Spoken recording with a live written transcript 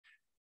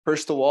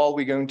First of all,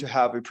 we're going to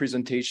have a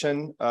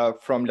presentation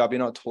from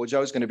Labinot Hoxha,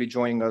 who's going to be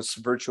joining us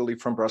virtually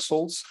from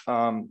Brussels.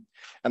 And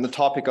the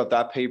topic of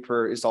that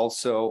paper is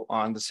also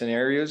on the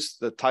scenarios.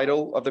 The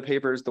title of the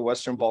paper is The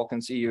Western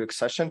Balkans EU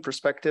Accession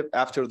Perspective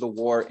After the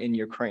War in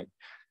Ukraine.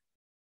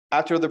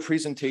 After the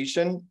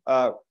presentation,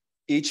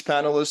 each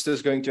panelist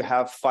is going to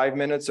have 5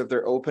 minutes of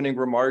their opening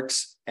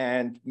remarks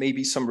and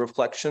maybe some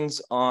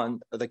reflections on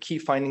the key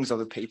findings of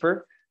the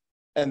paper.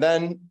 And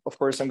then, of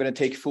course, I'm going to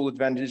take full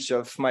advantage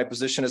of my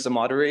position as a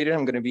moderator.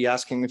 I'm going to be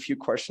asking a few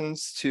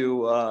questions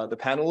to the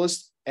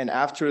panelists. And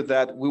after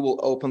that, we will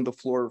open the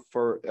floor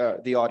for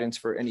the audience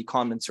for any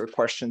comments or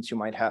questions you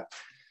might have.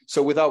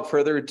 So without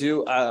further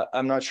ado,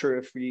 I'm not sure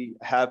if we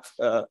have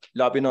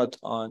Labinot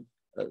on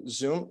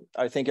Zoom.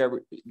 I think,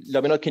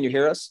 Labinot, can you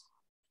hear us?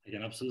 I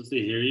can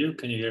absolutely hear you.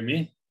 Can you hear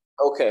me?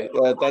 Okay,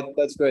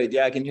 that's great.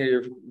 Yeah, I can hear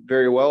you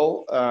very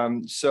well.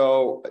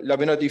 So,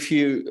 Labinot, if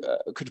you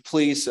could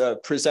please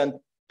present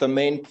the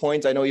main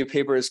points. I know your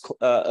paper is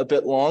a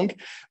bit long,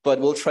 but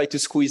we'll try to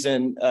squeeze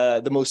in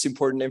the most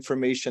important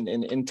information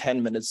in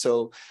 10 minutes.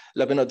 So,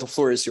 Labinot, the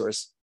floor is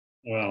yours.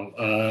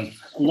 Well,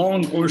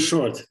 long or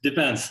short,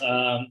 depends.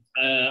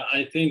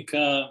 I think,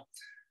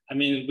 I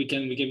mean, we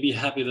can be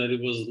happy that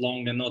it was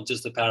long and not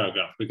just a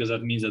paragraph, because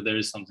that means that there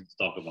is something to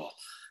talk about.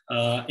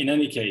 In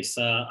any case,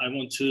 I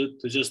want to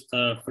just,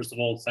 first of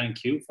all,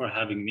 thank you for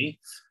having me.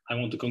 I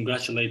want to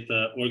congratulate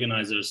the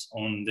organizers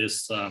on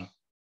this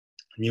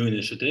new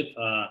initiative.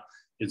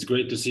 It's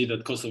great to see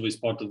that Kosovo is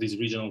part of these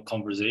regional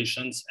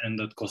conversations and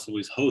that Kosovo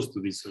is host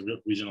to these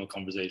regional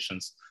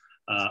conversations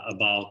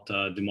about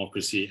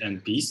democracy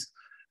and peace.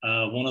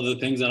 One of the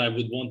things that I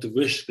would want to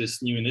wish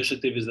this new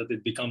initiative is that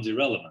it becomes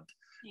irrelevant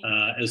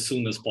as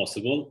soon as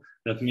possible.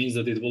 That means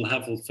that it will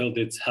have fulfilled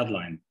its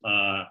headline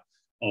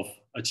of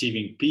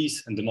achieving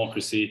peace and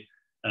democracy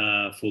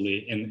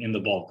fully in the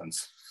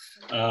Balkans.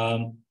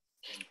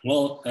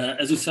 Well,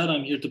 as you said,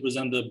 I'm here to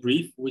present the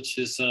brief, which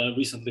is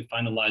recently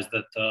finalized,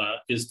 that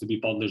is to be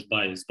published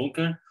by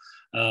Sbunker.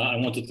 I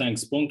want to thank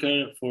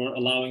Sbunker for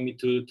allowing me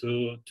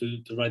to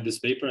write this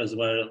paper, as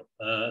well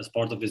as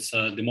part of its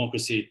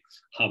democracy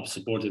hub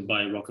supported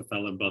by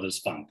Rockefeller Brothers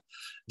Fund.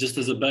 Just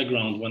as a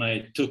background, when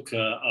I took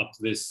up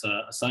this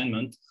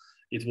assignment,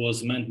 it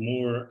was meant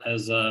more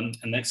as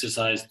an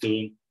exercise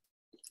to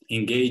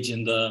engage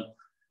in the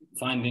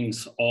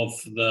findings of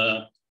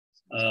the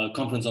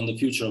Conference on the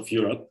Future of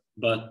Europe.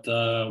 But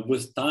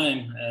with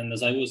time, and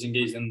as I was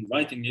engaged in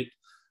writing it,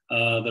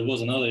 there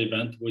was another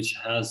event which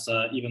has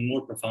even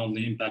more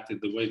profoundly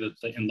impacted the way that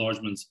the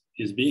enlargement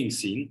is being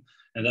seen,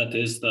 and that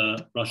is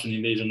the Russian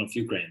invasion of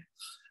Ukraine.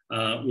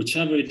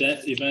 Whichever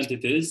event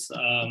it is,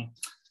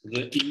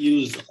 the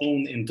EU's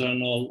own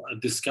internal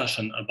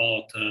discussion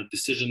about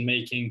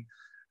decision-making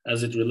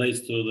as it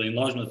relates to the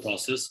enlargement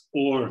process,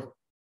 or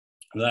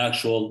the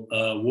actual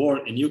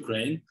war in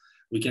Ukraine,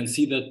 we can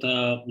see that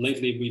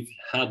lately we've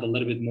had a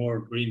little bit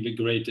more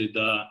reinvigorated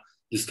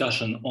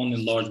discussion on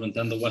enlargement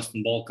and the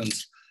Western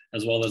Balkans,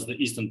 as well as the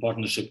Eastern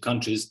Partnership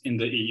countries in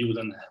the EU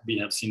than we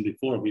have seen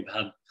before. We've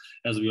had,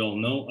 as we all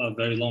know, a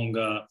very long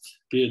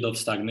period of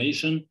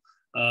stagnation,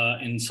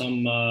 in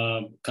some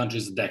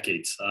countries,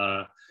 decades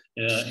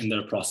in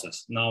their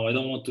process. Now, I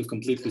don't want to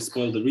completely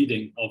spoil the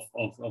reading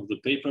of the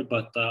paper,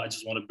 but I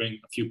just want to bring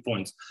a few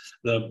points.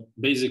 The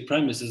basic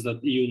premise is that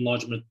the EU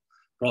enlargement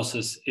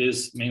process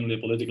is mainly a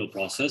political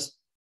process,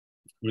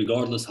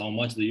 regardless how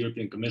much the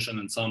European Commission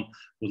and some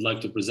would like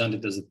to present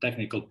it as a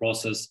technical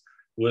process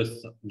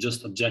with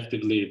just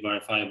objectively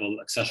verifiable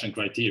accession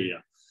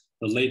criteria.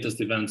 The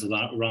latest events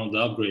around the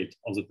upgrade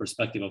of the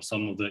perspective of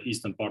some of the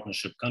Eastern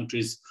Partnership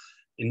countries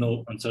in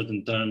no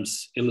uncertain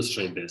terms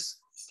illustrate this.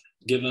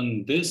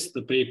 Given this,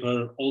 the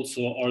paper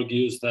also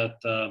argues that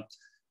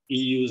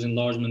EU's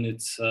enlargement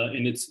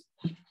in its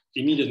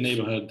immediate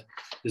neighborhood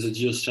is a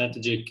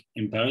geostrategic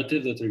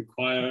imperative that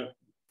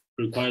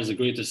requires a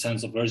greater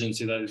sense of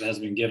urgency that it has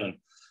been given,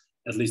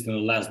 at least in the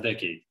last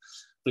decade.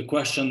 The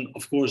question,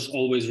 of course,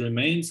 always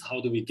remains,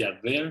 how do we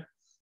get there?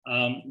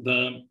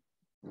 The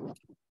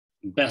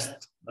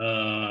best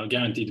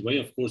guaranteed way,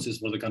 of course, is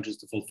for the countries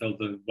to fulfill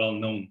the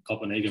well-known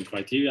Copenhagen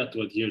criteria,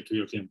 to adhere to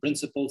European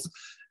principles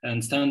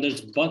and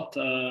standards, but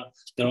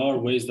there are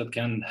ways that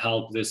can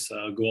help this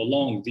go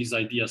along. These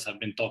ideas have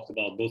been talked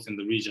about both in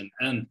the region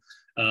and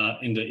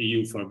in the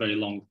EU for a very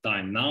long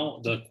time now.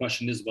 The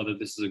question is whether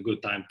this is a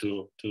good time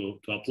to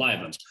apply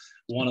them.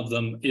 One of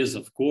them is,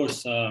 of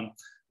course,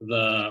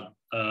 the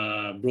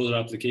broader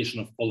application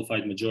of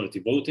qualified majority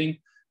voting,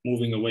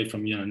 moving away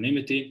from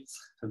unanimity.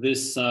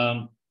 This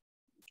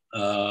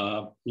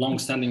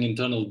long-standing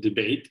internal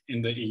debate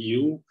in the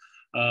EU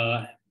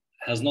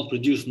has not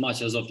produced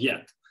much as of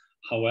yet.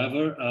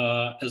 However,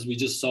 as we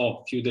just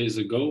saw a few days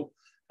ago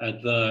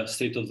at the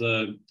State of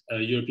the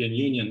European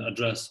Union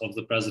address of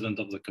the President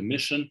of the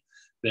Commission,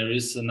 there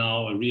is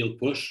now a real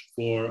push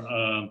for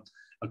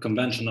a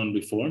convention on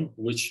reform,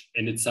 which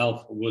in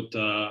itself would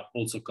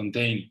also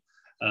contain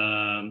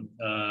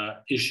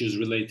issues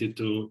related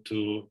to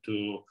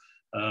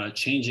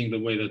changing the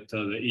way that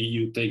the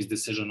EU takes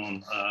decision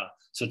on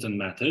certain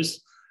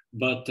matters.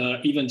 But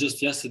even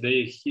just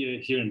yesterday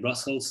here in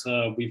Brussels,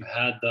 we've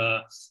had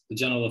the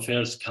General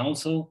Affairs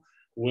Council,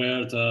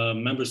 where the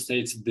member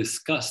states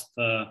discussed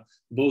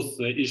both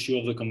the issue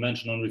of the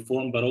Convention on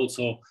Reform, but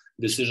also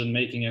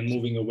decision-making and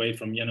moving away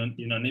from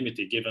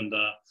unanimity, given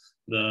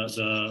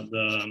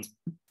the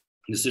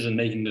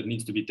decision-making that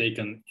needs to be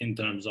taken in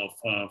terms of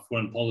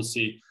foreign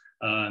policy,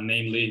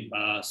 namely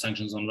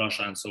sanctions on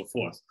Russia and so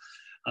forth.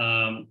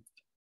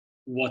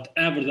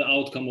 Whatever the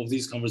outcome of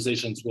these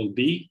conversations will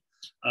be,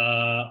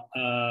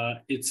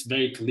 it's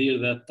very clear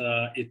that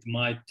it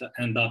might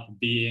end up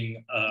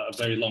being a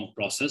very long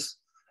process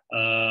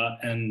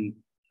and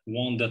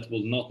one that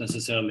will not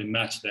necessarily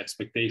match the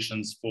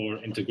expectations for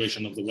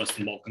integration of the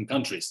Western Balkan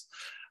countries.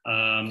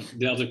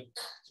 The other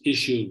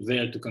issue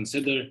there to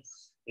consider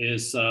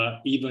is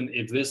even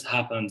if this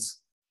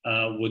happens,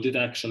 would it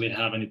actually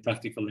have any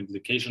practical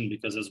implication?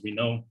 Because as we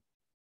know,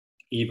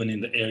 even in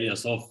the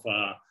areas of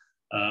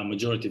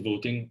majority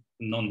voting,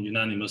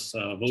 non-unanimous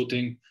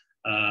voting,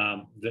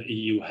 the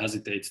EU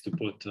hesitates to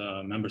put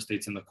member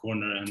states in the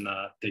corner and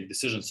take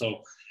decisions.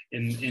 So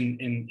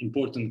in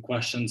important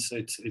questions,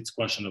 it's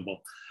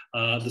questionable.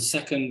 The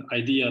second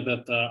idea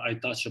that I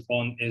touch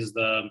upon is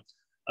the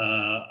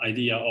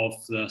idea of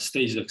the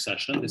staged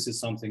accession. This is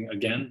something,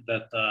 again,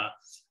 that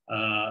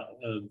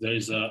there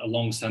is a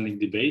long-standing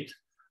debate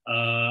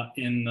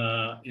in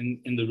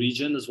the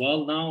region as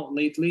well now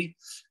lately.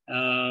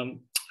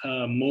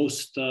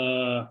 Most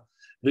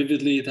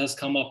vividly, it has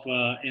come up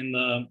in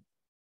the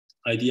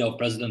idea of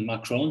President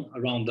Macron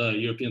around the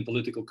European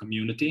political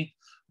community.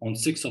 On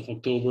 6th of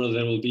October,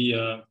 there will be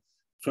a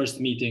first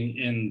meeting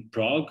in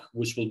Prague,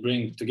 which will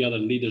bring together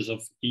leaders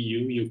of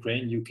EU,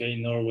 Ukraine, UK,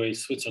 Norway,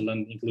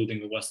 Switzerland, including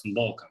the Western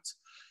Balkans.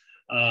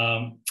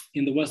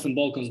 In the Western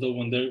Balkans, though,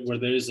 where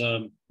there is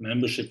a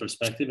membership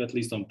perspective, at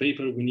least on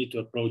paper, we need to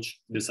approach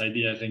this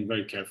idea, I think,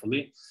 very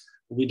carefully.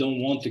 We don't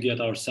want to get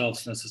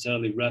ourselves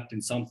necessarily wrapped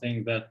in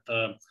something that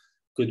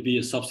could be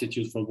a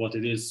substitute for what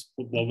it is,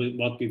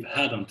 what we've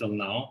had until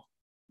now.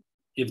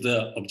 If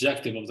the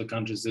objective of the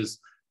countries is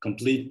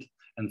complete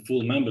and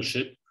full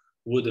membership,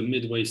 would a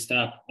midway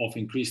step of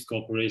increased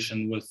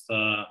cooperation with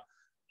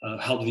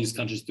help these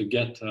countries to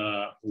get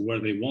where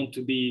they want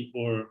to be,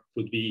 or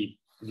would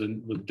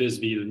this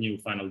be the new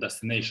final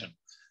destination?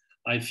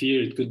 I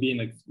fear it could be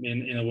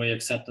in a way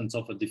acceptance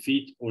of a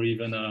defeat, or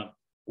even a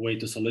way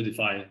to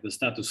solidify the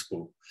status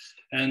quo.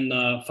 And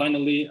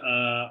finally,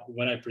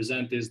 what I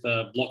present is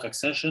the block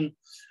accession,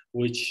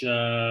 which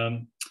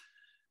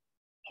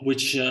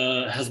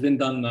has been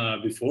done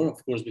before,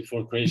 of course,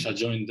 before Croatia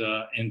joined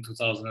in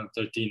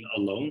 2013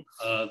 alone.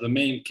 The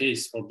main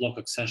case for block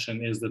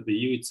accession is that the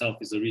EU itself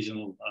is a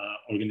regional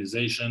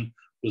organization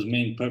whose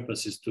main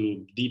purpose is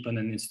to deepen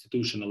and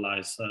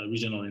institutionalize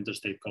regional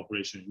interstate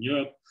cooperation in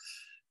Europe.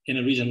 In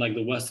a region like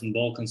the Western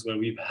Balkans, where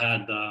we've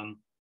had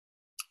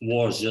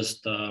wars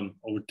just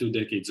over 2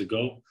 decades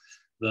ago,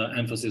 the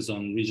emphasis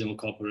on regional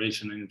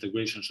cooperation and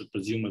integration should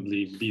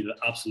presumably be the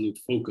absolute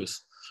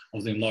focus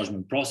of the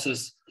enlargement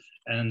process.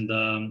 And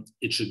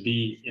it should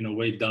be in a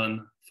way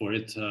done for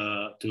it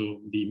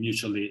to be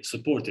mutually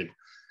supportive.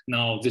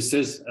 Now, this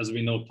is, as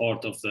we know,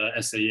 part of the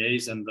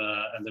SAAs and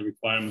the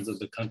requirements that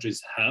the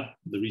countries have,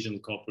 the regional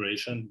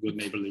cooperation, good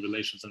neighborly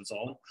relations and so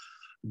on.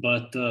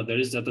 But there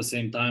is at the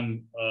same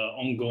time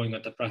ongoing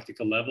at a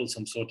practical level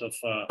some sort of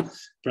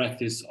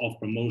practice of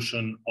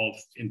promotion of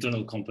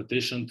internal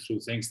competition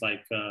through things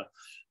like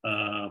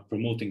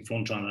promoting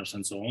frontrunners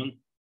and so on.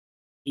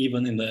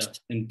 Even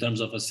in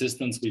terms of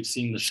assistance, we've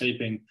seen the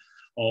shaping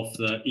of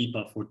the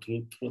IPA for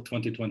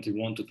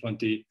 2021 to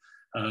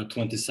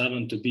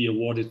 2027 to be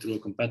awarded through a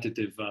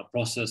competitive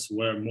process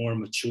where more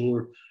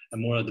mature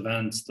and more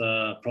advanced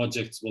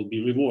projects will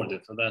be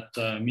rewarded. So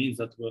that means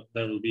that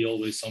there will be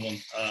always someone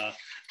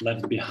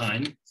left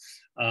behind.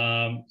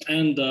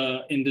 And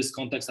in this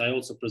context, I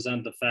also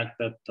present the fact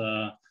that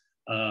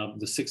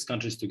the 6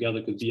 countries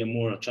together could be a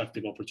more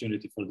attractive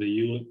opportunity for the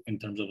EU in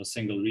terms of a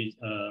single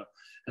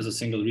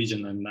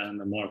region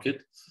and a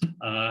market.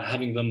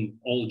 Having them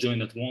all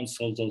join at once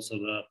solves also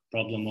the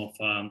problem of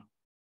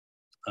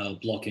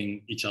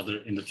blocking each other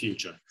in the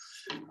future.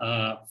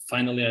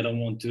 Finally, I don't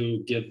want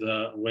to give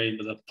away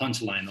the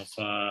punchline of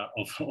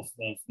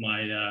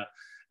my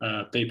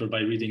paper by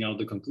reading out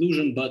the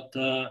conclusion, but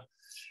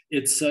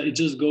it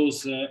just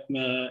goes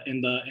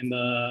in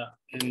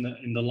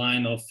the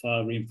line of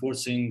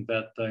reinforcing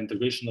that the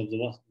integration of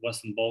the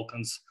Western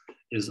Balkans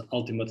is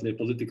ultimately a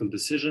political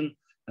decision,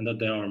 and that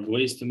there are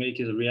ways to make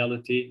it a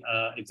reality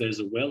if there's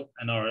a will,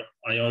 and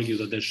I argue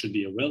that there should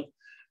be a will.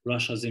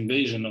 Russia's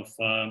invasion of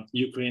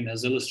Ukraine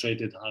has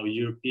illustrated how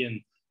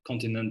European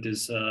continent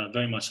is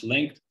very much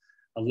linked.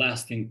 A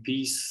lasting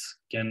peace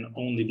can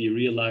only be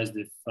realized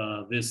if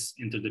this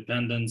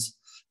interdependence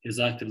is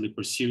actively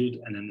pursued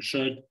and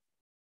ensured.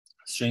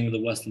 Stringing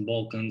the Western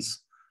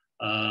Balkans,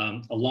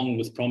 along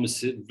with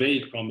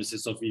vague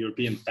promises of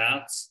European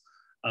paths,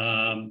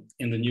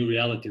 in the new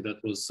reality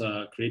that was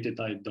created,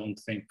 I don't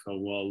think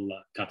will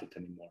cut it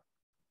anymore.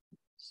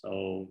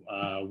 So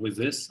with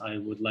this, I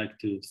would like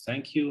to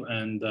thank you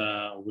and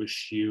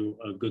wish you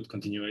a good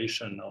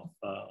continuation of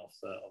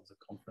the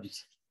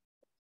conference.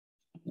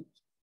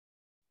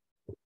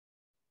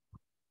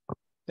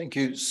 Thank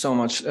you so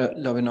much,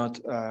 Labinot.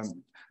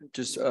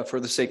 Just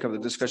for the sake of the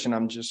discussion,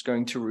 I'm just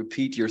going to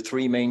repeat your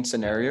three main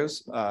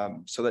scenarios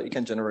so that you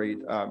can generate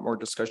more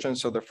discussion.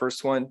 So the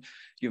first one,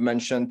 you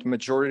mentioned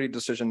majority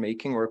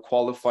decision-making or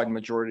qualified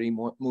majority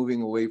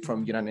moving away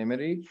from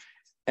unanimity.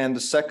 And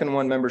the second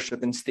one,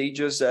 membership in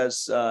stages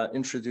as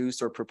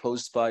introduced or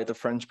proposed by the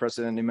French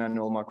President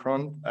Emmanuel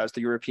Macron as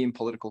the European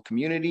political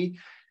community.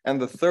 And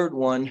the third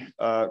one,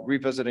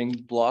 revisiting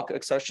bloc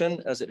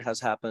accession as it has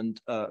happened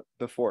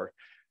before.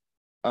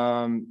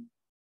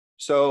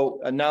 So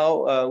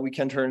now we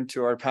can turn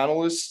to our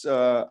panelists.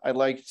 I'd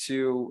like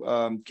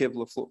to give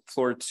the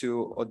floor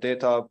to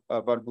Odeta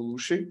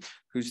Barbullushi,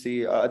 who's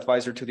the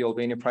advisor to the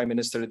Albanian Prime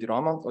Minister Edi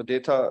Rama.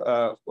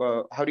 Odeta,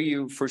 how do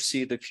you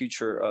foresee the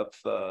future of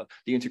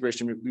the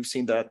integration? We've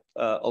seen that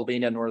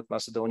Albania and North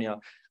Macedonia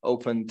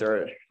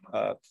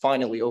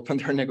finally opened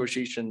their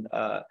negotiation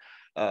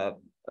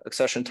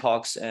accession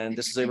talks, and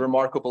this is a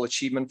remarkable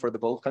achievement for the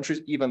both countries,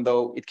 even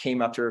though it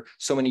came after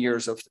so many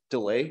years of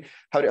delay.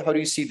 How do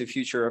you see the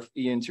future of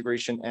EU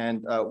integration,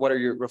 and what are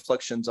your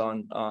reflections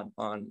on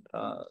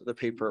the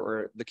paper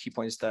or the key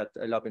points that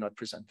Labinot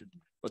presented?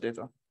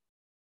 Odeta.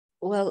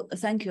 Well,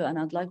 thank you, and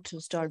I'd like to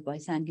start by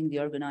thanking the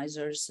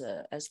organizers,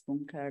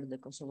 Sbunker, the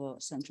Kosovo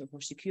Center for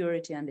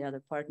Security, and the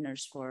other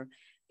partners for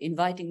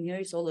inviting me.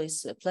 It's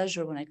always a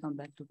pleasure when I come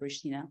back to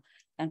Pristina,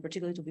 and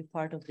particularly to be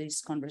part of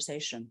this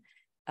conversation.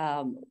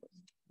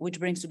 Which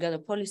brings together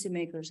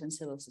policymakers and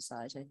civil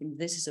society. I think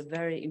this is a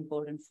very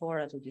important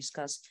forum to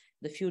discuss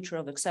the future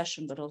of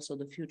accession, but also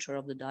the future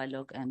of the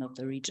dialogue and of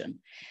the region.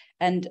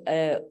 And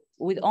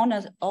with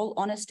all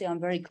honesty,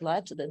 I'm very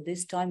glad that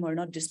this time we're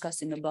not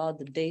discussing about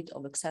the date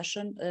of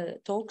accession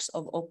talks,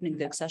 of opening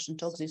the accession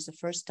talks. This is the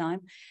first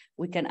time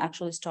we can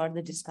actually start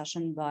the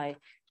discussion by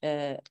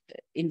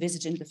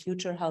envisaging the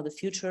future, how the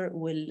future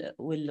will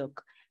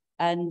look.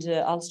 And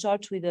I'll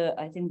start with a,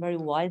 I think, very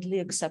widely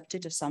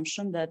accepted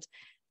assumption that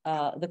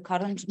the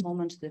current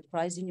moment, the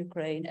crisis in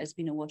Ukraine, has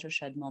been a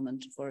watershed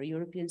moment for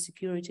European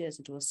security, as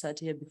it was said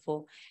here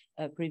before,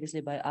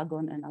 previously by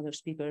Agon and other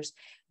speakers.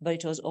 But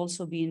it has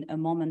also been a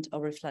moment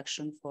of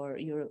reflection for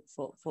Europe,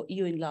 for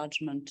EU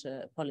enlargement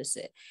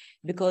policy,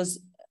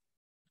 because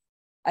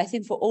I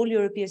think for all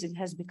Europeans it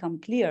has become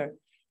clear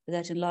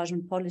that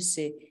enlargement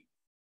policy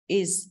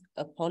is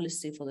a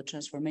policy for the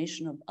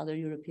transformation of other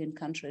European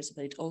countries,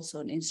 but it's also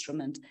an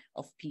instrument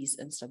of peace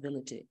and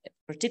stability,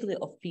 particularly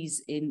of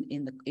peace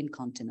in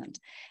continent.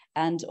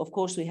 And of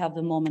course, we have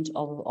the moment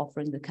of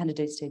offering the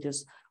candidate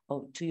status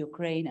to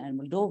Ukraine and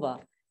Moldova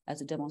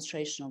as a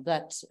demonstration of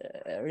that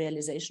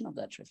realization of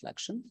that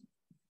reflection.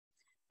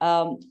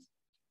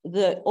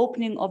 The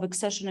opening of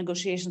accession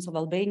negotiations of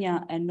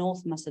Albania and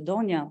North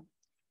Macedonia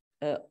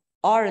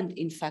aren't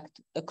in fact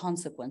a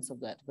consequence of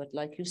that, but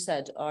like you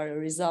said, are a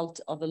result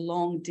of a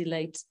long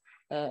delayed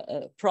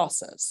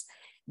process.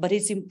 But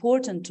it's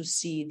important to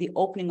see the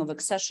opening of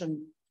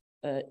accession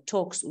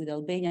talks with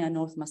Albania and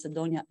North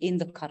Macedonia in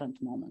the current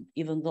moment,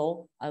 even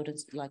though,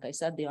 like I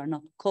said, they are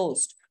not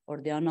closed or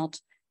they are not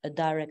a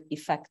direct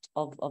effect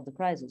of the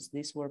crisis.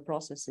 These were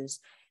processes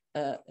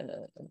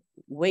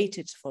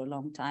waited for a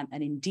long time,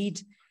 and indeed,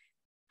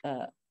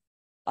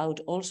 I would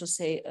also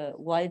say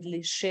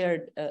widely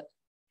shared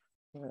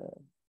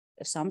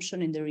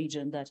assumption in the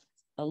region that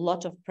a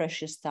lot of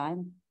precious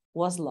time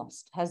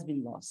has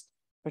been lost,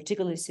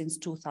 particularly since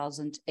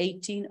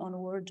 2018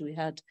 onward. We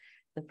had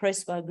the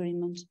Prespa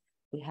agreement,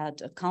 we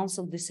had a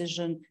council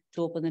decision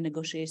to open the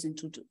negotiation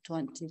to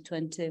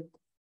 2020,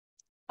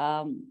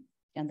 and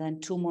then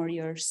 2 more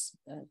years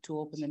to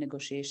open the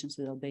negotiations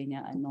with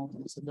Albania and North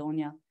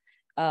Macedonia.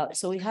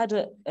 So we had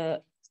a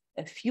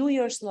few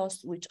years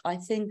lost, which I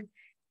think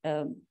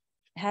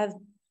have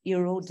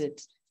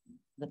eroded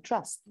the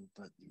trust.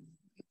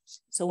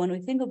 So when we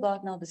think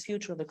about now the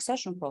future of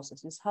accession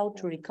processes, how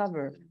to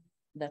recover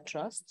that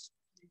trust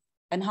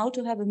and how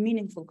to have a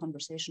meaningful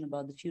conversation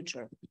about the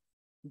future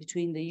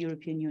between the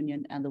European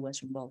Union and the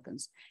Western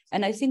Balkans.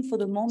 And I think for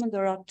the moment,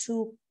 there are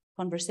 2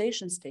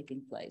 conversations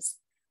taking place.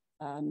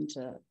 And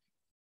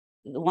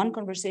the one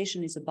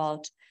conversation is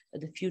about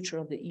the future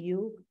of the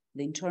EU,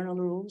 the internal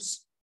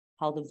rules,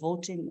 how the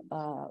voting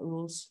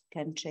rules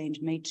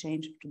may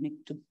change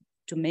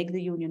to make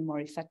the union more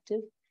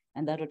effective.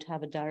 And that would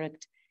have a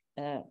direct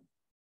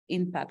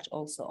impact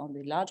also on the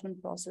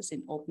enlargement process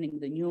in opening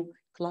the new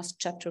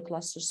chapter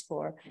clusters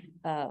for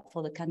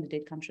the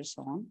candidate countries,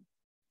 so on.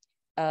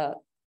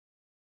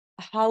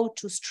 How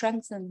to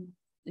strengthen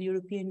the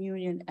European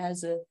Union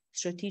as a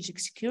strategic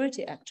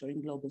security actor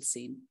in global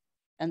scene.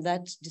 And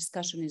that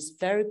discussion is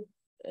very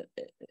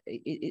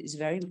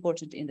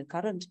important in the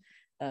current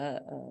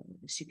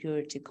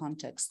security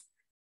context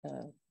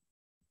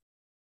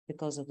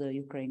because of the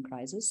Ukraine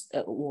crisis,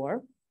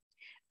 war.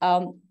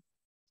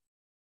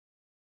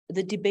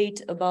 The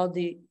debate about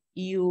the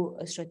EU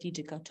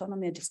strategic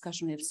autonomy, a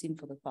discussion we have seen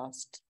for the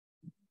past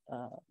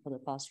for the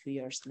past few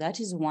years. That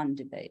is one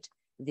debate.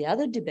 The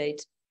other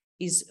debate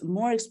is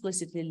more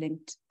explicitly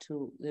linked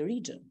to the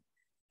region,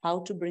 how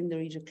to bring the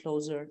region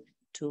closer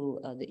to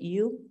the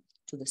EU,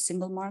 to the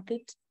single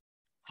market,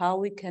 how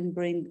we can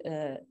bring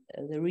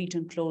the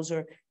region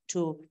closer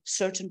to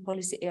certain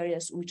policy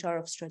areas which are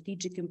of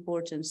strategic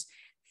importance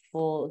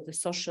for the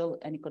social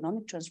and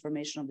economic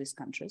transformation of these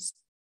countries,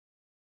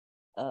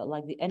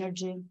 like the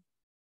energy,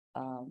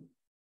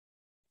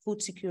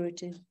 food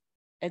security,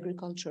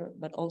 agriculture,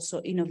 but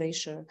also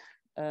innovation,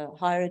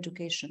 higher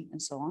education,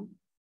 and so on.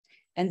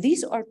 And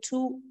these are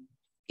two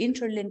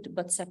interlinked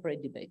but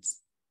separate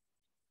debates.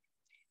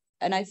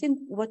 And I think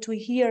what we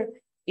hear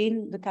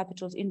in the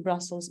capitals, in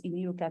Brussels, in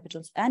EU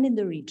capitals, and in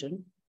the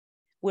region,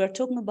 we are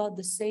talking about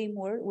the same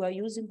word, we are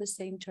using the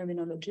same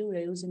terminology, we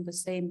are using the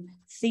same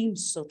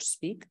themes, so to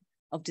speak,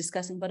 of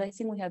discussing, but I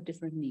think we have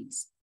different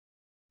needs.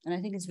 And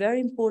I think it's very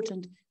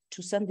important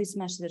to send this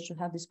message, to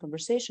have this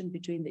conversation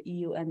between the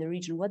EU and the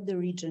region, what the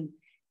region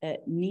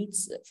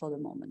needs for the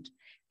moment.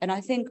 And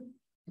I think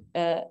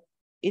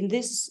in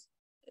this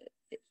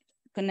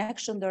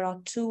connection, there are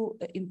two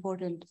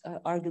important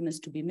arguments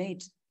to be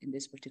made in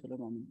this particular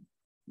moment,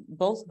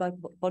 both by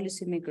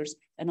policymakers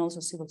and also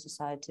civil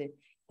society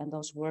and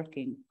those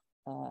working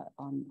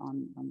on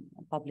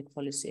public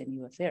policy and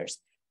EU affairs.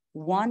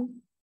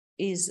 One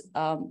is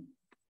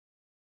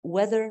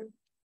whether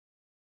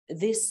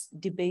this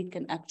debate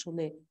can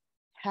actually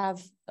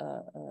have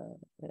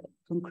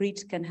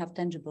concrete, can have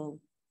tangible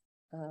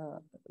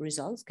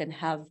results, can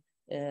have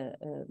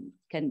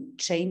can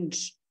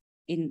change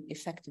in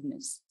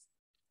effectiveness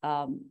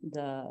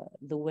the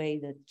way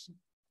that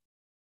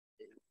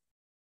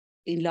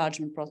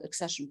enlargement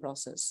accession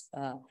process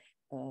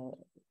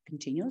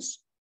continues.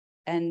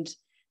 And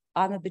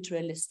I'm a bit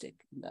realistic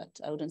in that.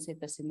 I wouldn't say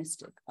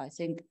pessimistic. I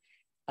think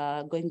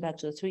going back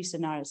to the three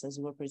scenarios as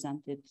were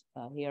presented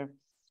here,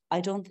 I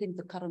don't think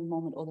the current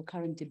moment or the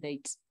current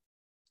debate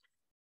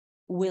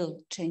will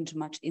change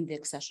much in the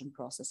accession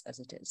process as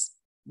it is.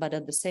 But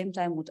at the same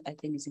time, what I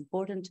think is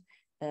important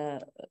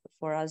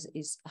for us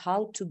is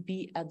how to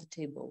be at the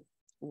table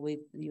with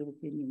the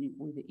European Union,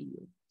 with the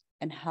EU,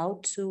 and how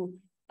to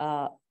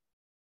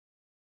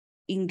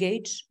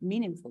engage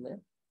meaningfully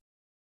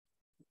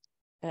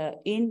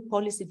in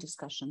policy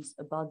discussions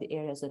about the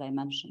areas that I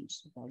mentioned,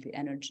 about the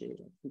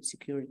energy, food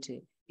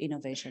security,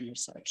 innovation,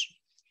 research.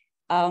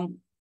 And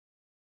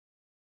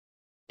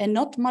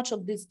not much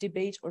of this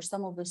debate or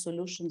some of the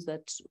solutions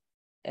that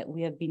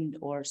we have been,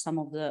 or some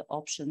of the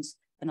options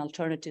and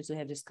alternatives we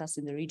have discussed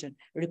in the region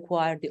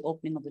require the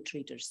opening of the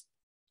treaties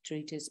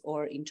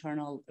or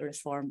internal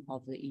reform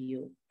of the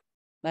EU.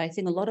 But I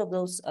think a lot of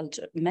those,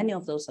 many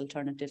of those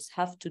alternatives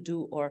have to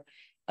do or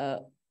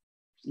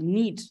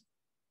need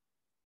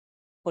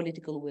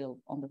political will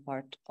on the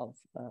part of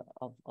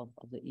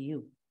the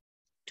EU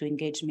to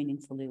engage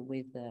meaningfully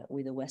with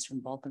the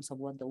Western Balkans of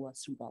what the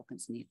Western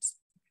Balkans needs.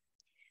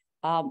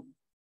 A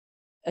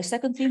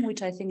second theme,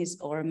 which I think is,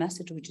 or a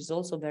message which is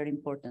also very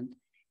important,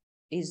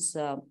 is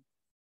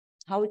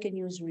how we can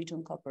use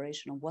regional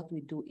cooperation of what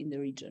we do in the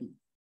region,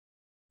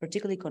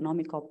 particularly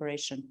economic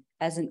cooperation,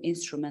 as an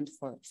instrument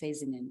for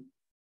phasing in,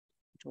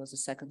 which was the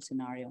second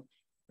scenario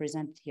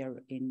presented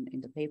here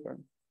in the paper.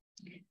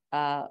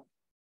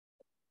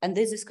 And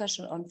this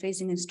discussion on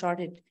phasing in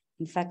started,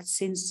 in fact,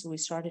 since we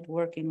started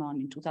working on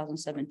in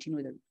 2017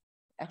 with an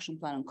action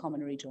plan on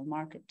common regional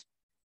market.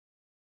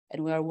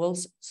 And we are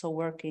also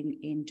working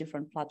in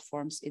different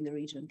platforms in the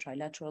region,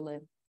 trilaterally,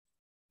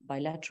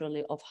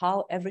 bilaterally, of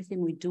how everything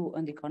we do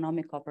on the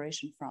economic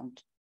cooperation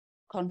front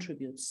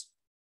contributes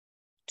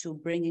to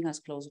bringing us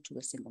closer to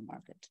the single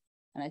market.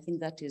 And I think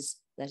that is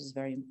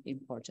very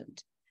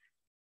important.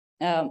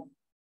 The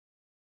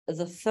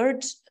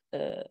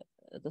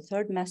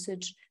third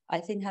message,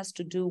 I think, has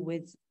to do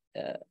with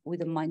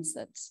the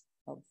mindsets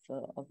of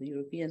the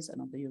Europeans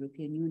and of the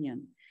European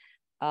Union.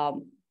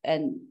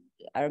 And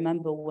I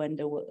remember when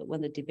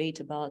the debate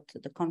about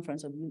the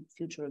conference of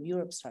future of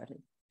Europe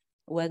started,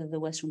 whether the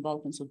Western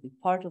Balkans would be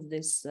part of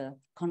this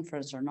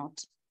conference or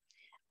not.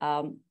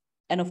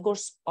 And of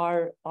course,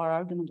 our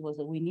argument was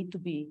that we need to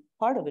be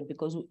part of it,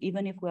 because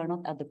even if we are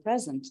not at the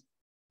present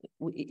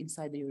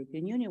inside the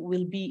European Union,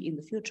 we'll be in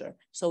the future.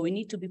 So we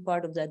need to be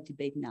part of that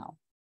debate now.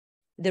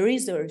 There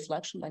is a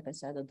reflection, like I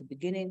said at the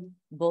beginning,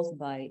 both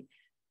by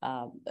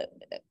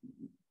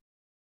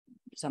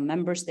some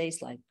member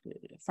states like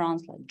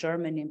France, like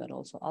Germany, but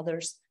also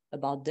others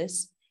about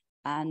this.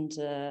 And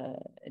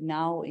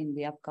now in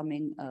the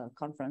upcoming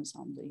conference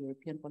on the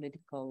European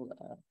political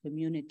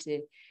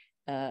community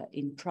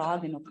in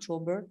Prague in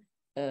October,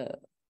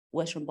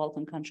 Western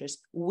Balkan countries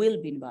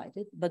will be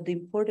invited. But the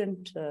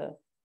important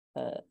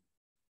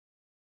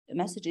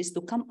message is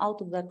to come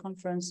out of that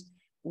conference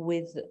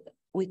with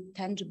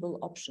tangible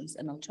options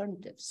and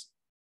alternatives.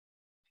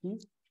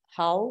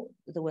 How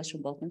the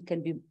Western Balkans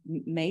can be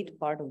made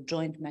part of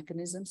joint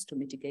mechanisms to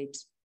mitigate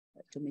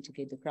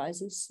the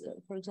crisis,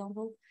 for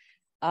example,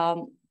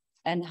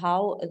 and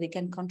how they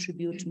can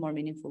contribute more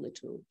meaningfully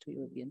to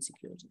European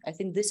security. I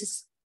think this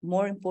is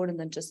more important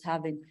than just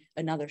having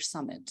another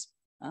summit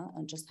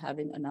and just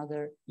having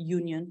another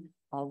union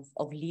of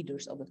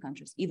leaders of the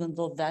countries, even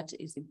though that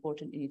is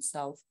important in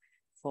itself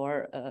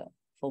for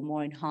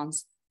more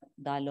enhanced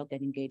dialogue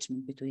and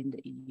engagement between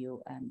the EU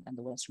and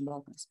the Western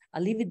Balkans.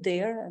 I'll leave it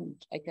there, and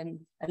I can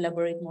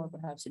elaborate more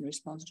perhaps in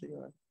response to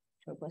your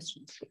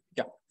questions.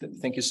 Yeah,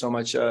 thank you so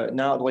much.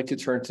 Now I'd like to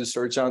turn to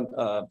Srđan.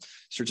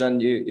 Srđan,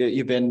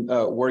 you've been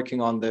working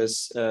on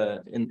this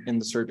in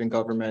the Serbian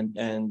government,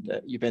 and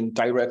you've been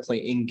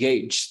directly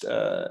engaged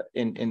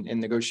in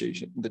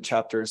negotiation the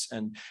chapters.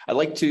 And I'd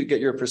like to get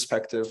your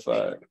perspective,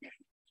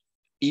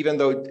 even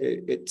though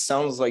it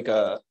sounds like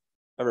a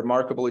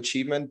remarkable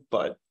achievement,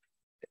 but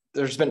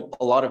there's been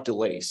a lot of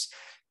delays.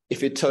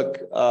 If it took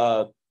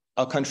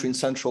a country in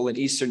Central and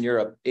Eastern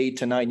Europe 8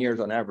 to 9 years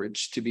on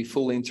average to be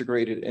fully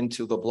integrated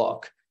into the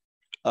bloc,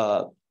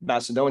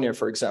 Macedonia,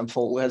 for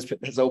example,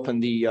 has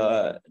opened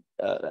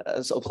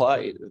has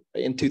applied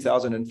in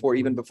 2004,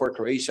 even before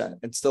Croatia,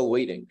 and still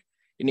waiting.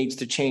 It needs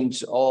to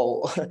change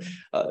all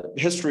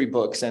history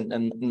books and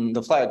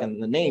the flag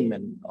and the name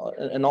and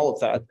all of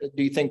that.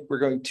 Do you think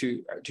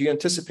do you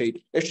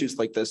anticipate issues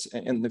like this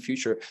in the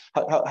future?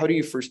 How do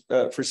you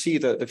foresee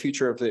the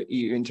future of the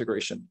EU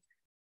integration?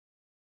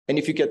 And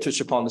if you get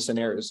touch upon the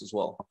scenarios as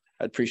well,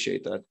 I'd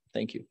appreciate that.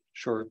 Thank you.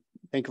 Sure.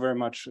 Thank you very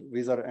much,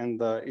 Visar.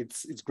 And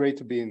it's great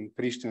to be in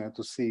Pristina,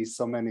 to see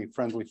so many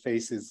friendly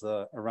faces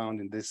around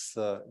in this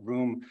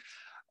room.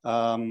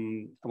 I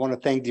want to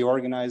thank the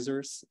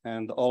organizers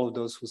and all of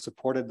those who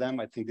supported them.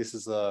 I think this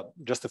is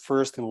just the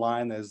first in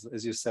line,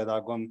 as you said,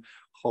 Agon.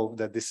 Hope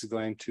that this is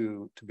going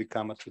to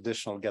become a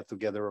traditional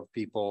get-together of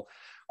people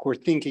who are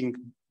thinking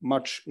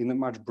in a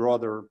much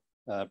broader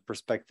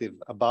perspective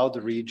about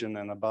the region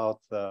and about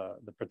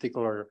the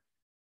particular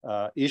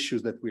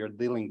issues that we are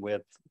dealing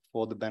with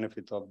for the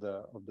benefit of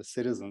the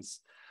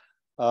citizens.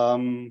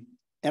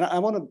 And I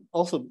want to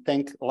also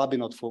thank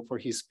Labinot for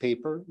his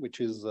paper, which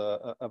is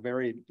a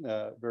very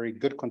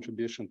good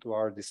contribution to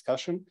our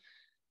discussion.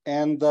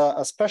 And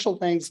a special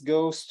thanks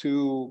goes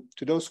to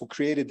those who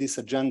created this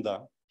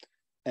agenda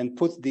and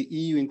put the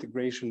EU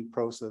integration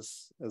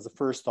process as the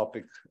first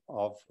topic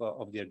of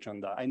the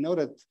agenda. I know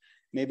that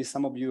maybe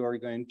some of you are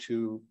going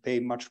to pay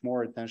much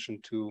more attention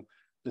to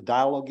the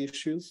dialogue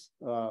issues,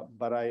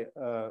 but I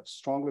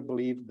strongly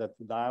believe that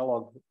the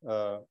dialogue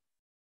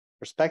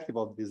perspective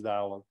of this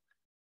dialogue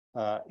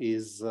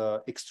is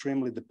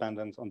extremely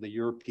dependent on the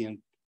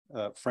European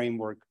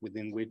framework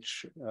within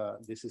which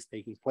this is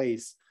taking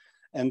place.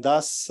 And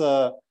thus,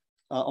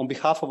 on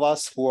behalf of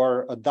us who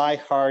are a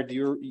die-hard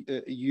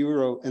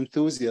Euro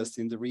enthusiast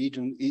in the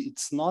region,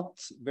 it's not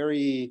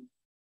very,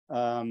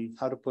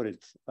 how to put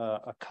it,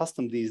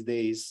 accustomed these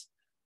days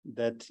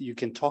that you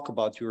can talk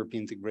about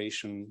European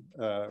integration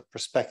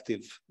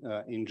perspective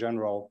in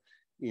general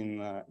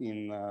in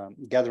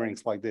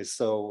gatherings like this.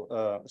 So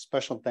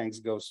special thanks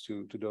goes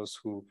to those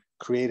who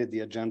created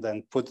the agenda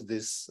and put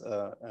this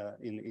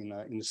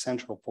in a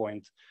central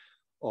point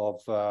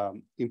of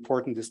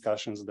important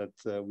discussions that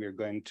we are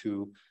going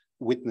to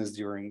witness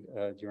during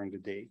the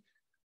day.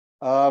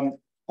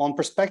 On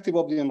perspective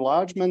of the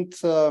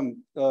enlargement,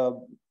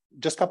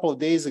 just a couple of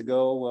days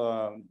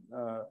ago,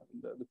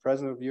 the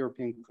President of the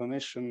European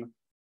Commission,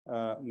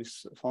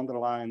 Ms. von der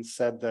Leyen,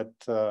 said that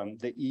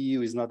the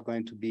EU is not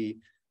going to be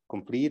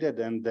completed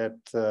and that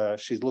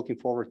she's looking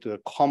forward to a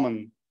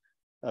common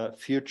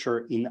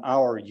future in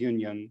our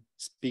union,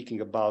 speaking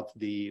about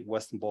the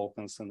Western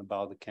Balkans and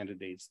about the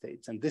candidate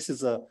states. And this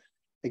is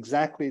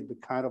exactly the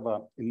kind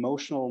of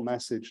emotional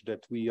message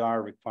that we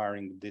are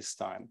requiring this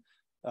time.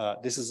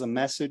 This is a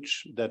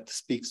message that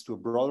speaks to a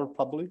broader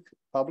public,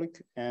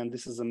 and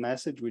this is a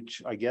message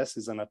which I guess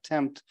is an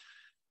attempt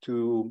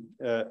to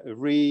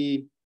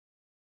re-energize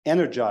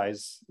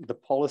the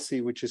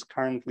policy which is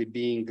currently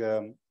being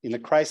in a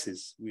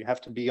crisis. We have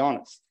to be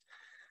honest.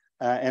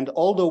 And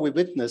although we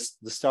witnessed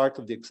the start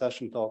of the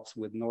accession talks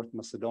with North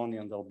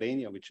Macedonia and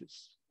Albania, which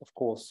is of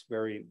course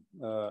very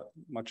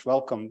much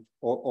welcome,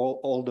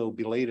 although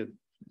belated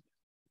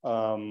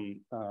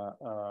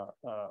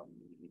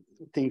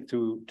thing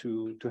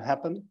to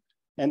happen.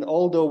 And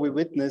although we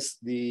witnessed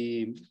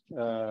the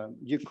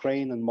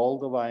Ukraine and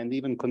Moldova and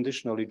even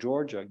conditionally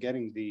Georgia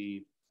getting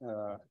the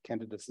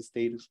candidacy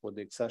status for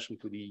the accession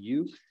to the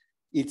EU,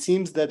 it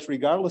seems that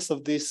regardless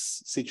of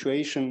this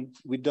situation,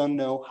 we don't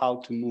know how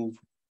to move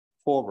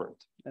forward.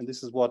 And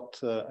this is what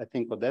I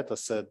think Odeta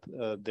said.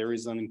 There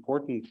is an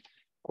important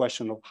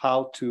question of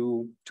how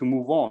to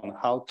move on,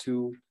 how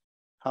to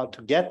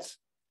get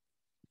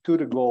to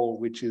the goal,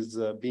 which is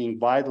being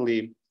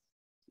widely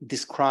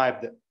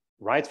described,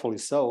 rightfully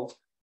so,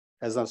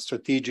 as a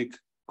strategic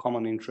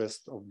common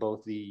interest of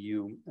both the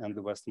EU and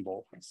the Western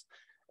Balkans.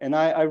 And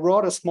I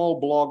wrote a small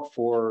blog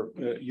for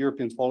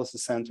European Policy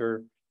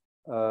Center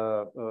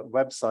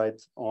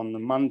website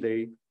on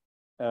Monday,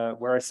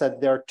 where I said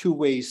there are two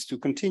ways to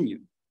continue.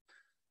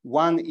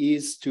 One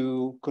is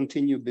to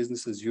continue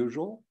business as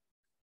usual,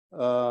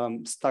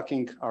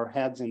 sticking our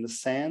heads in the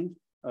sand,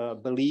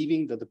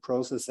 believing that the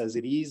process as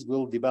it is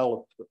will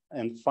develop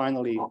and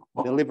finally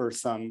deliver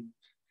some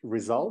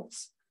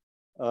results,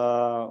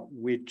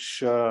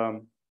 which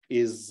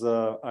is,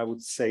 I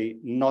would say,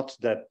 not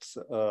that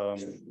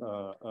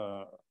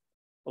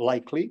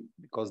likely,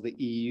 because the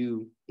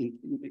EU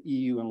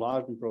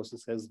enlargement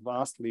process has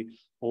vastly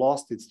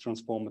lost its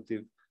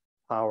transformative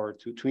power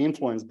to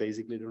influence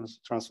basically the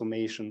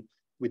transformation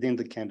within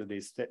the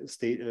candidate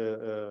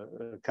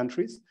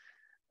countries.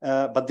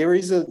 But there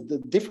is a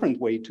different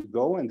way to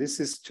go, and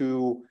this is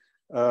to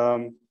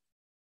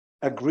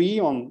agree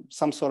on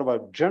some sort of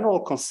a general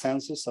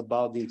consensus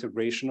about the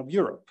integration of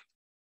Europe.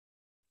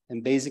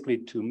 And basically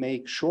to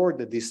make sure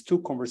that these two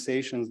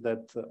conversations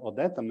that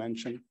Odeta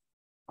mentioned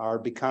are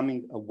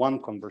becoming a one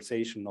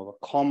conversation of a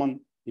common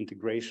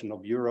integration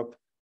of Europe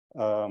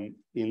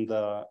in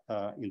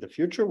the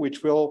future,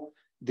 which will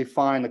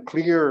define a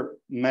clear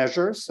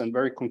measures and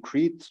very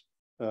concrete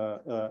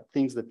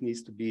things that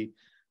needs to be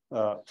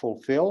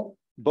fulfilled,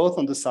 both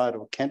on the side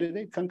of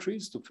candidate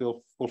countries to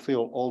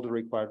fulfill all the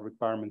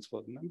requirements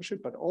for the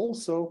membership, but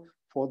also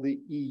for the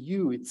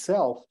EU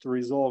itself to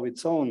resolve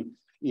its own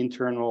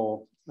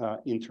internal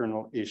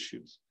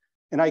issues.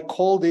 And I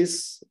call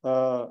this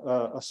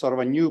a sort of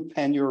a new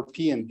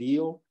pan-European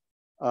deal,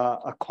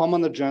 a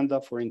common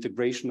agenda for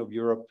integration of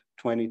Europe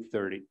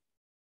 2030.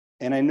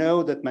 And I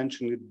know that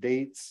mentioning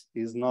dates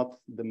is not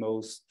the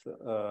most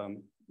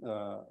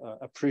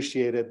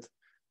appreciated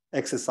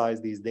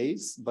exercise these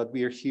days, but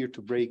we are here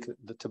to break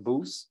the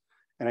taboos.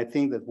 And I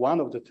think that one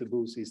of the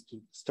taboos is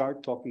to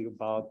start talking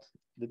about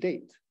the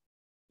date,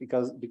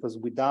 because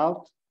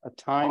without a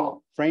time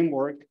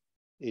framework,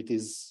 it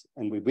is,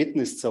 and we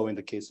witnessed so in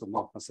the case of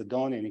North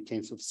Macedonia, in the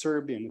case of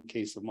Serbia, in the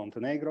case of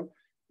Montenegro,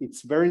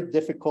 it's very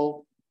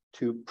difficult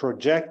to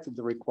project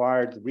the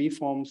required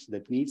reforms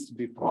that needs to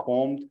be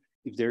performed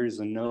if there is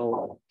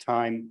no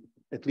time,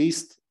 at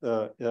least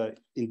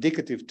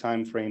indicative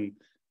time frame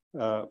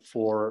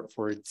for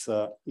its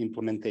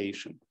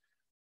implementation.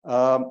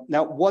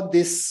 Now, what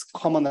this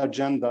common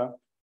agenda,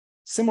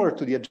 similar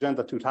to the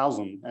Agenda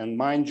 2000, and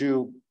mind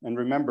you, and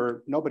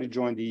remember, nobody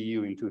joined the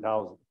EU in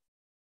 2000,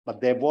 but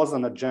there was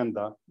an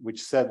agenda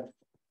which said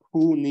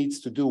who needs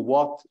to do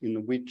what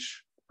in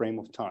which frame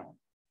of time.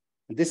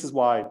 And this is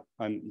why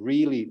I'm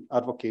really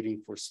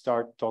advocating for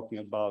start talking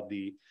about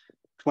the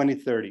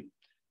 2030.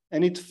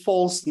 And it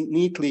falls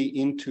neatly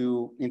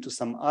into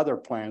some other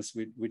plans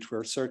which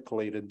were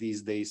circulated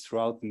these days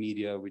throughout the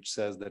media, which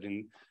says that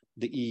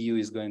the EU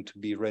is going to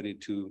be ready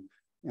to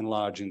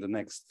enlarge in the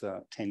next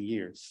 10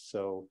 years.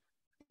 So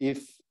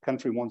if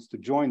country wants to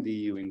join the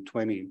EU in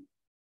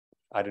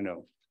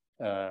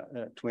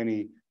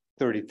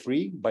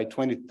 2033, by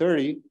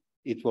 2030,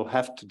 it will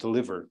have to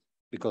deliver,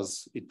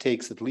 because it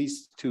takes at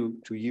least two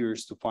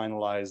years to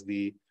finalize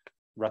the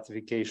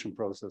ratification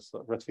process,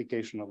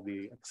 ratification of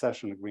the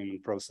accession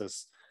agreement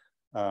process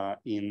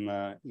in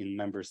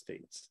member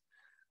states.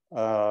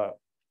 And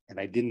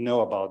I didn't know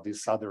about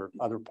these other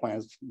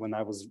plans when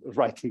I was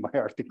writing my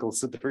article,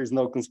 so there is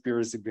no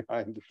conspiracy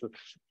behind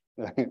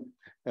it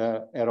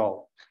at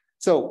all.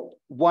 So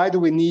why do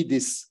we need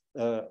this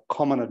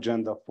common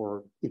agenda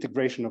for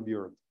integration of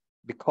Europe?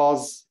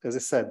 Because, as I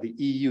said, the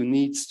EU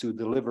needs to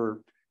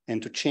deliver and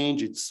to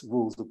change its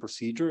rules of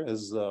procedure,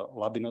 as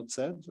Labinot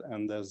said,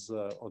 and as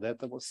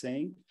Odeta was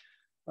saying.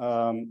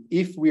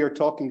 If we are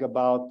talking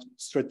about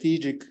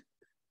strategic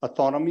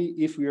autonomy,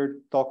 if we are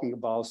talking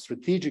about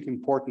strategic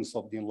importance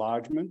of the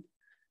enlargement,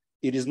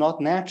 it is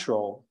not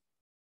natural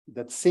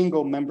that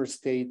single member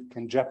state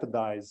can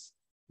jeopardize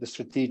the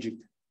strategic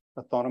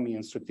autonomy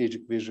and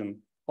strategic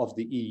vision of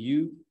the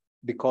EU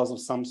because of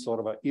some sort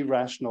of an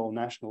irrational,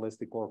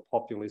 nationalistic, or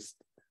populist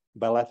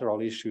bilateral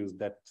issues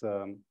that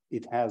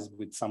it has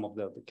with some of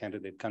the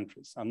candidate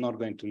countries. I'm not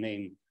going to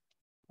name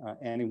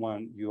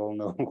anyone, you all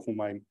know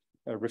whom I'm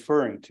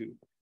referring to.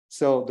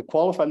 So the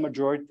qualified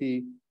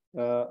majority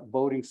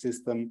voting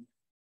system,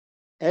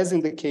 as in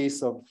the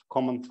case of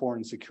common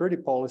foreign security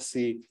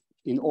policy,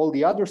 in all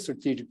the other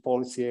strategic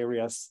policy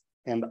areas,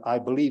 and I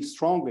believe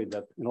strongly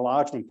that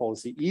enlargement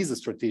policy is a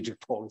strategic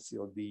policy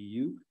of the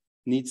EU,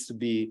 needs to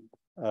be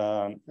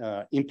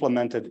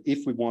implemented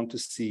if we want to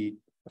see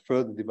a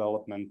further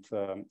development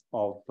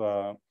of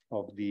the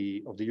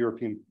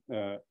European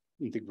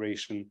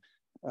integration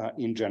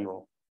in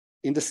general.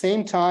 In the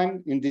same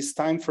time, in this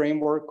time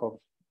framework of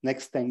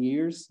next 10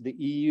 years, the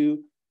EU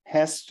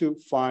has to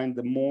find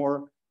the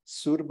more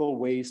suitable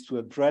ways to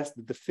address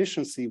the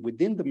deficiency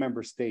within the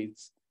member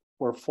states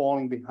who are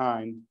falling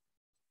behind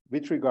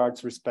with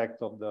regards to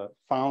respect of the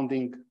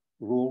founding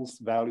rules,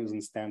 values,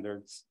 and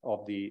standards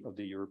of the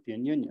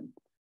European Union.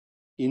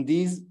 In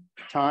these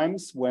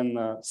times when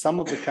some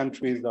of the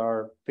countries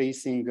are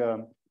facing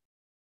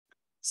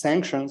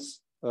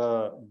sanctions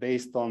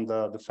based on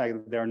the fact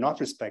that they're not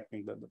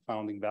respecting the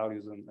founding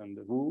values and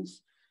the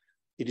rules,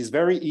 it is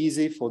very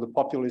easy for the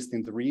populists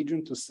in the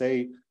region to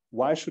say,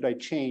 why should I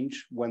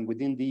change when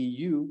within the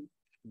EU,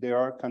 there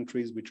are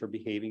countries which are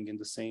behaving in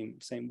the same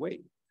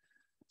way?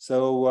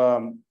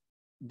 So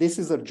this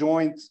is a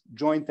joint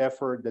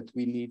effort that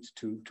we need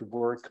to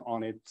work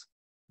on it,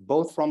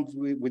 both from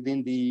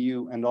within the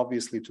EU and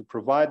obviously to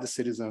provide the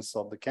citizens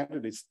of the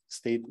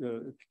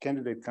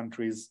candidate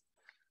countries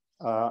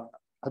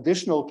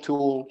additional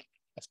tool,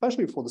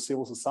 especially for the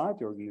civil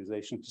society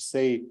organization, to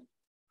say,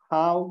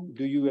 how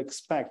do you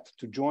expect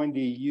to join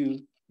the EU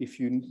if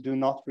you do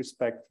not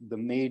respect the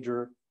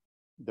major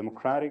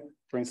democratic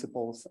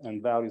principles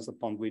and values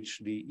upon which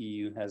the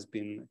EU has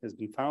been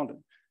founded?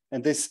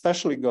 And this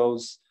especially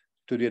goes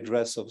to the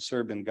address of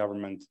Serbian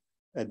government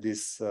at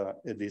this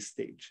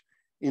stage.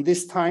 In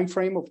this time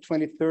frame of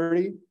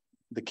 2030,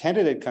 the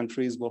candidate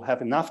countries will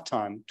have enough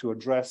time to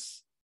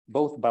address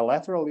both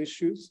bilateral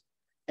issues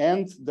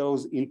and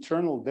those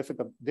internal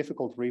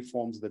difficult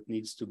reforms that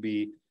needs to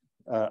be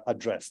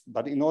addressed.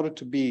 But in order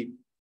to be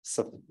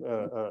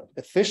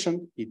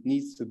efficient, it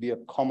needs to be a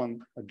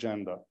common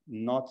agenda,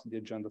 not the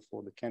agenda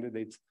for the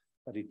candidates,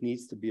 but it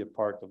needs to be a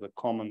part of the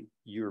common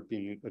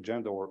European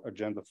agenda or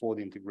agenda for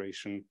the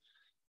integration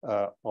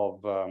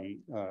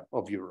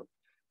of Europe.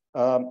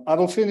 I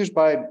will finish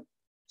by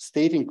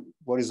stating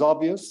what is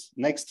obvious.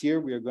 Next year,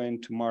 we are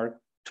going to mark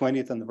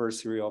 20th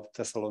anniversary of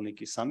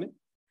Thessaloniki Summit.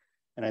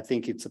 And I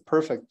think it's a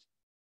perfect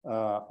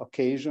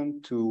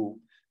occasion to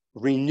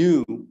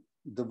renew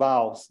the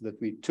vows that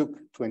we took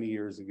 20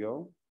 years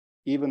ago.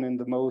 Even in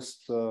the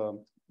most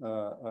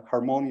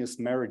harmonious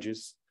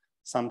marriages,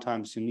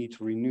 sometimes you need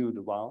to renew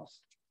the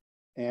vows.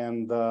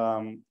 And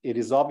it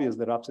is obvious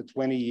that after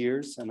 20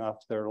 years and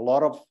after a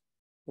lot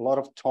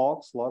of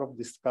talks, a lot of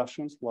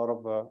discussions, a lot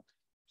of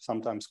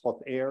sometimes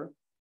hot air,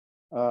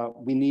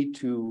 we need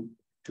to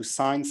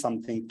sign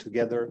something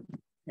together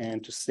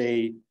and to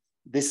say,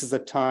 this is a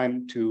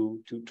time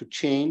to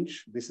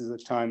change. This is a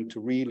time to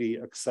really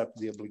accept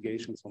the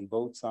obligations on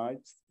both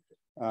sides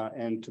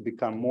and to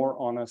become more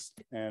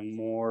honest and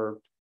more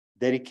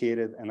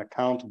dedicated and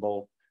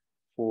accountable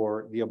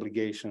for the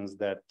obligations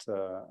that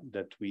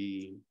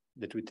we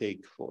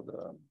take for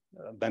the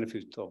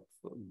benefit of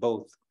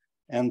both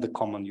and the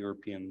common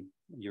European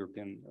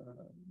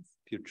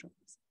future.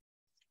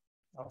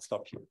 I'll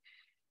stop here.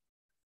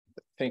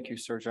 Thank you,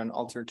 Srđan.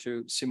 I'll turn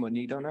to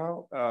Simonida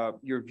now.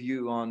 Your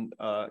view on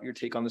your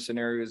take on the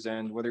scenarios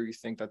and whether you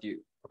think that the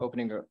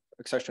opening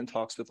accession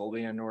talks with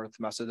Albania and North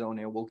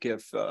Macedonia will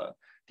give the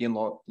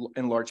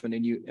enlargement a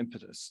new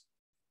impetus.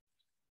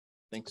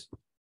 Thanks.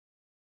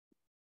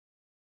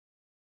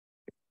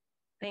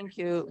 Thank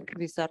you,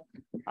 Visar.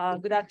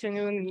 Good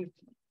afternoon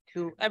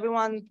to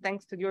everyone.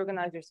 Thanks to the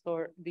organizers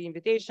for the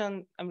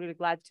invitation. I'm really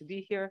glad to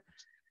be here.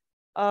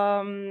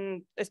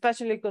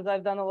 Especially because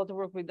I've done a lot of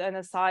work with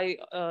NSI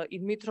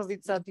in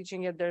Mitrovica,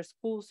 teaching at their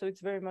school. So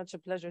it's very much a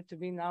pleasure to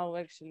be now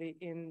actually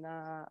in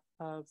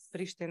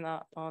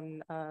Pristina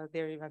on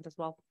their event as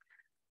well.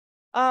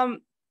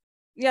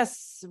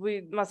 Yes,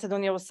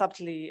 Macedonia was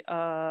subtly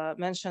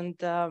mentioned.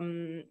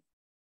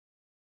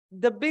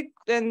 The big,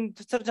 and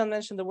Srđan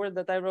mentioned the word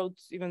that I wrote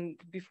even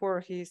before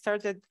he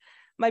started.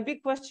 My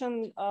big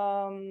question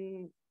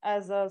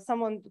as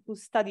someone who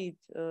studied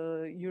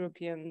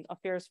European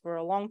affairs for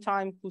a long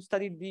time, who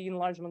studied the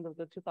enlargement of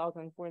the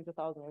 2004 and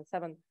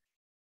 2007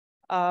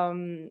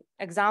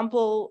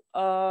 example,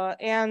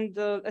 and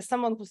as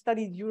someone who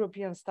studied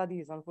European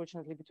studies,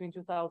 unfortunately, between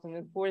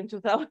 2004 and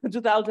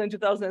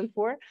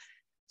 2004.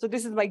 So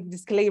this is my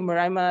disclaimer.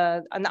 I'm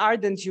an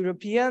ardent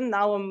European.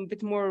 Now I'm a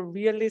bit more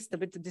realist, a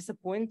bit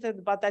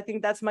disappointed, but I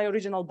think that's my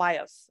original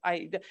bias.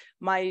 I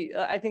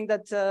think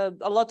that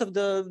a lot of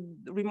the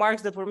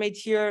remarks that were made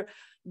here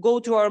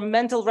go to our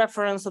mental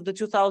reference of the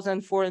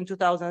 2004 and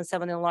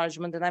 2007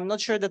 enlargement. And I'm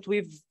not sure that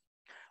we've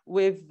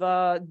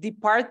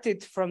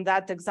departed from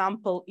that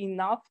example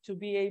enough to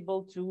be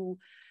able to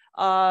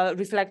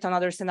reflect on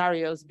other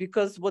scenarios,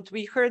 because what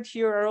we heard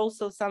here are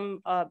also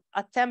some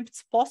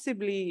attempts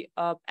possibly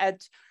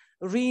at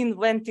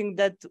reinventing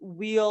that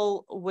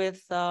wheel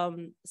with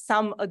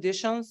some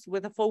additions,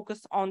 with a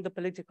focus on the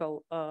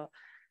political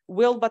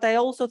will. But I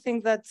also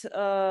think that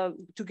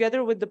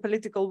together with the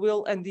political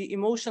will and the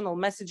emotional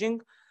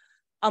messaging,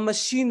 a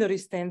machinery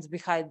stands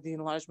behind the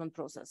enlargement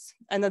process.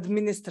 An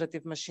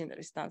administrative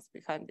machinery stands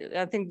behind it.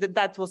 I think that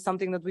that was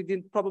something that we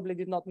probably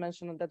did not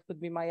mention, and that could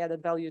be my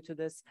added value to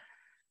this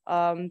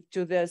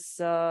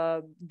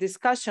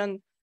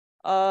discussion,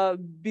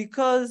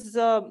 because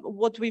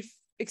what we've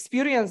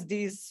experienced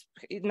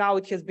now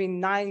it has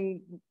been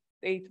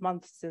 8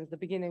 months since the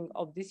beginning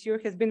of this year,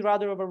 has been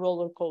rather of a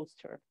roller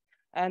coaster,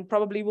 and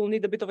probably we'll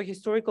need a bit of a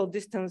historical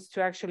distance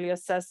to actually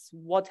assess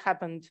what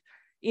happened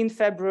in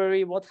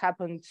February, what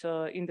happened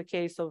in the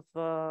case of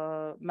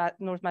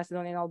North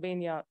Macedonia and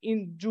Albania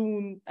in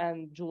June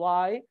and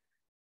July,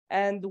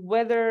 and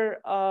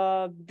whether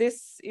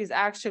this is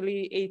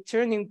actually a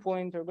turning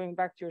point, or going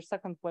back to your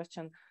second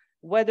question,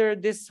 whether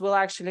this will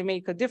actually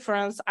make a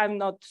difference. I'm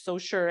not so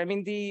sure. I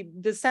mean,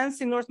 the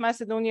sense in North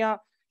Macedonia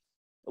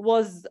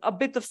was a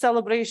bit of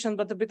celebration,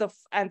 but a bit of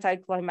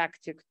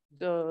anticlimactic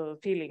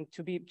feeling,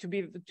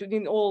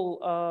 in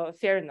all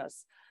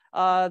fairness.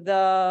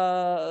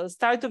 The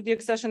start of the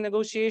accession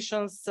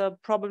negotiations,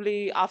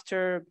 probably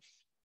after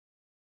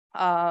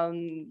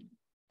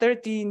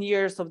 13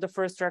 years of the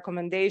first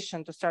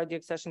recommendation to start the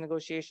accession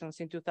negotiations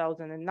in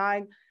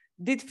 2009,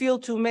 did feel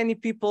to many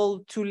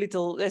people too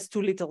little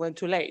and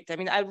too late. I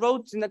mean, I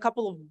wrote in a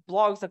couple of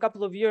blogs a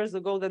couple of years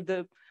ago that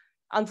the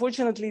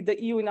unfortunately,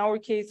 the EU in our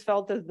case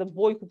felt as the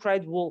boy who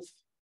cried wolf.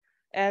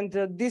 And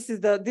this is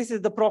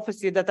the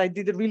prophecy that I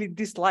really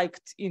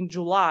disliked in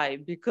July,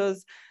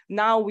 because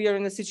now we are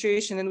in a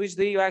situation in which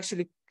the EU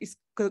actually is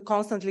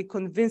constantly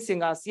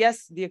convincing us,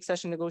 yes, the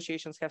accession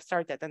negotiations have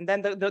started. And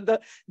then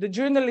the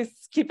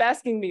journalists keep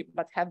asking me,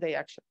 but have they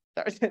actually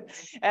started?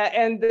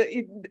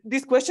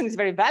 This question is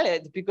very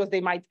valid, because they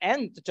might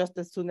end just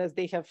as soon as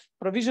they have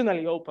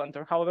provisionally opened,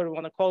 or however you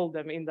want to call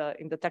them in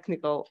the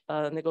technical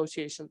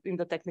negotiations, in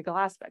the technical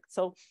aspect.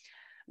 So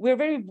we're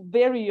very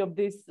wary of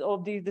these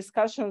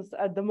discussions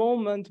at the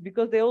moment,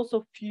 because they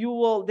also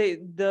fuel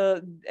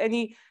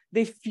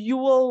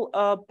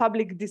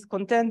public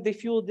discontent. They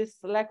fuel this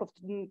lack of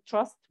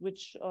trust,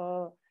 which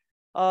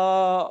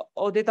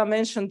Odeta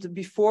mentioned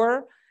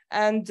before,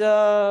 and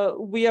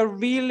we are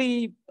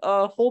really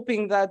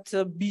hoping that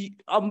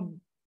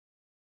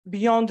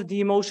beyond the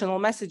emotional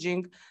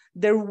messaging,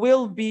 there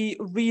will be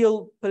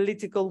real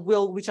political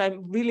will, which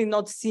I'm really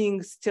not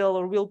seeing still,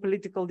 a real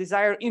political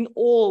desire in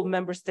all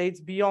member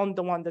states beyond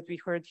the one that we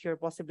heard here,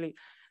 possibly,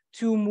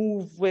 to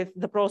move with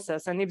the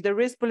process. And if there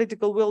is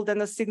political will,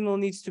 then a signal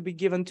needs to be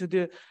given to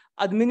the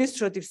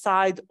administrative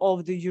side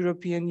of the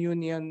European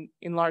Union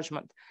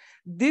enlargement.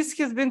 This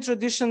has been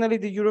traditionally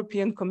the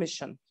European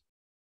Commission.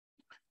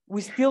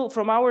 We still,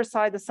 from our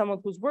side, as someone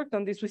who's worked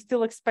on this, we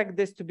still expect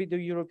this to be the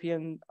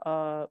European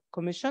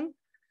Commission.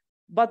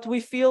 But we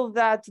feel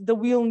that the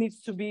wheel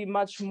needs to be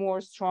much more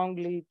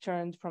strongly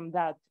turned from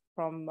that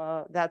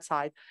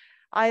side.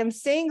 I am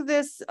saying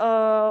this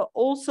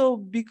also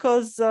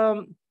because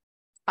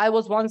I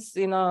was once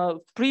in a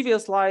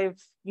previous life,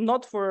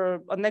 not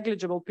for a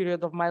negligible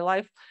period of my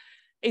life,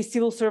 a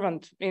civil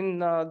servant in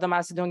the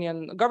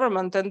Macedonian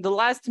government. And the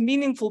last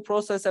meaningful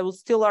process, I will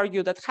still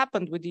argue, that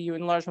happened with the EU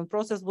enlargement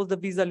process was the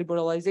visa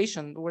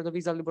liberalization, or the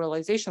visa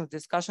liberalization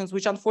discussions,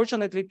 which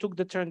unfortunately took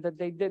the turn that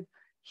they did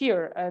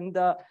here. And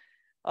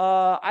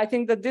I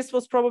think that this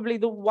was probably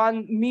the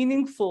one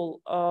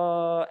meaningful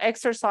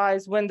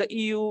exercise when the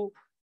EU,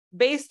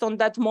 based on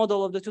that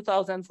model of the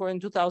 2004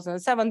 and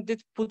 2007,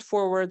 did put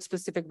forward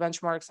specific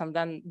benchmarks and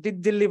then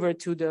did deliver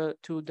to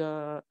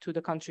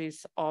the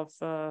countries of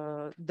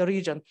the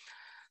region.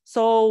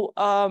 So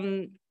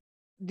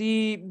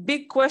the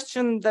big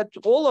question that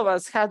all of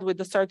us had with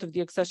the start of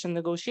the accession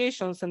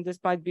negotiations, and this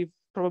might be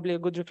probably a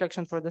good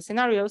reflection for the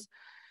scenarios,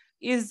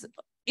 is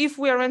if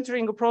we are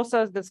entering a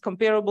process that's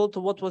comparable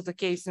to what was the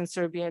case in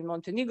Serbia and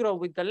Montenegro,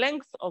 with the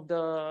length of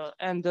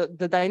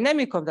the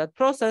dynamic of that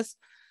process,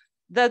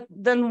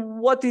 then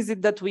what is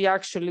it that we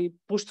actually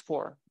pushed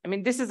for? I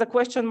mean, this is a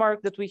question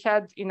mark that we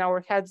had in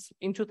our heads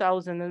in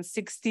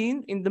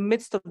 2016, in the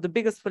midst of the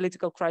biggest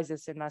political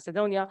crisis in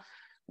Macedonia,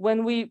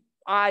 when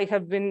I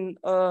have been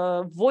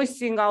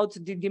voicing out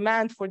the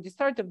demand for the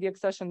start of the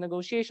accession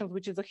negotiations,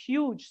 which is a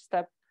huge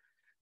step.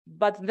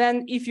 But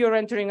then if you're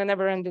entering a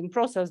never-ending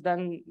process,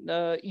 then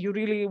you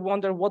really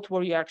wonder, what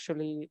were you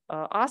actually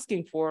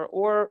asking for?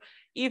 Or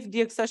if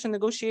the accession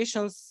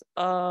negotiations,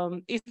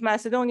 if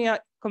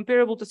Macedonia,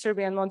 comparable to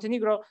Serbia and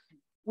Montenegro,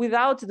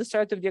 without the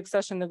start of the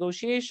accession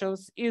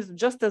negotiations, is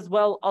just as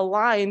well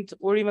aligned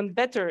or even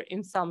better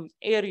in some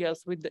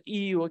areas with the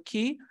EU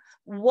acquis,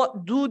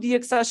 what do the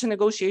accession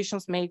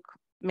negotiations make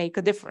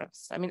a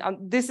difference? I mean,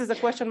 this is a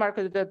question mark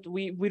that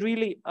we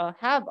really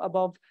have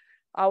above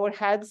our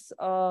heads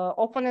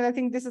often, and I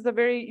think this is a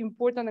very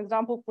important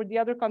example for the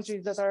other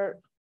countries that are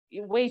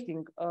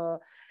waiting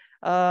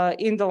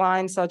in the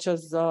line, such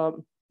as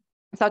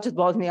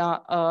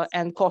Bosnia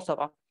and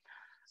Kosovo.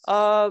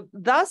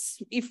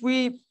 Thus, if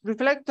we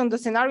reflect on the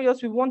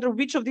scenarios, we wonder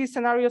which of these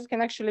scenarios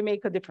can actually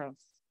make a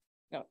difference.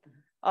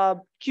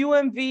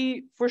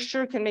 QMV for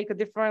sure can make a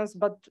difference,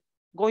 but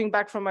going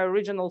back from my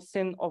original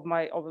sin of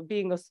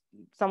being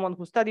someone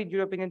who studied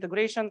European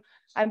integration,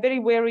 I'm very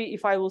wary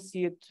if I will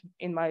see it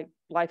in my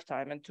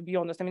lifetime. And to be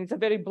honest, I mean, it's a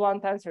very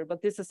blunt answer,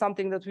 but this is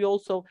something that we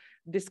also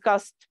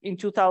discussed in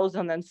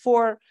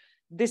 2004.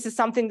 This is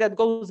something that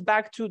goes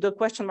back to the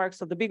question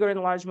marks of the bigger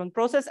enlargement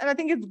process. And I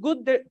think it's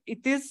good that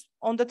it is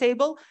on the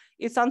table.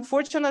 It's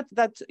unfortunate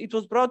that it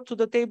was brought to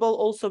the table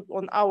also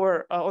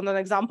on an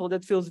example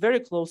that feels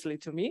very closely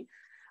to me.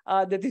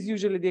 That is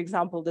usually the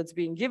example that's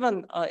being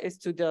given is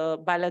to the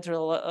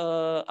bilateral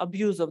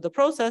abuse of the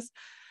process.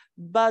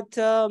 But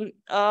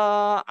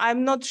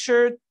I'm not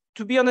sure,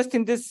 to be honest,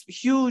 in this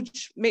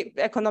huge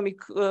economic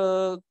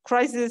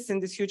crisis, in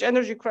this huge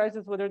energy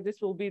crisis, whether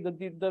this will be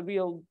the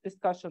real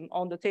discussion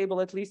on the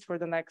table, at least for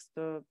the next,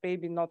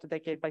 maybe not a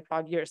decade, by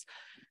 5 years.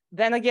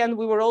 Then again,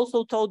 we were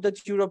also told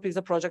that Europe is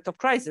a project of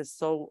crisis.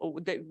 So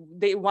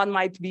one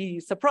might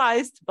be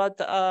surprised, but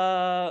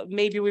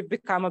maybe we've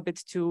become a bit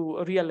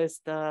too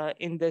realist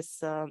in this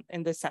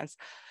sense.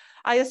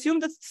 I assume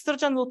that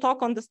Srđan will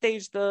talk on the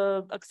stage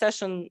the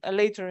accession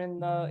later in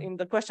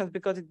the questions,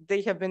 because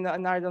they have been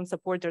an ardent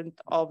supporter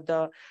of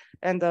the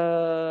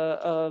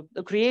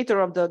creator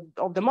of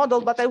the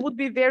model. But I would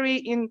be very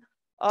in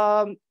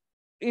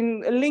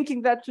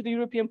linking that to the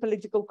European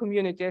political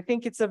community. I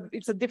think it's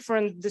a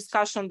different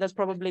discussion that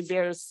probably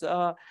bears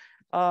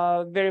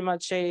very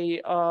much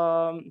a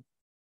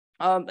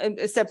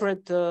a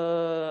separate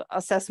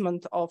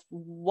assessment of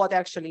what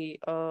actually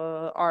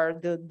are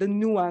the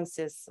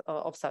nuances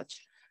of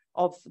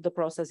the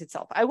process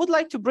itself. I would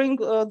like to bring,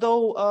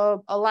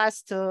 though, a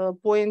last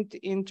point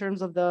in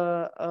terms of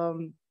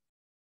the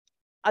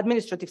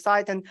administrative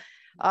side and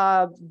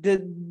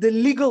the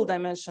legal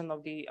dimension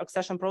of the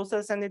accession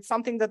process. And it's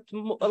something that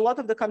a lot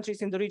of the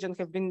countries in the region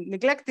have been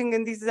neglecting,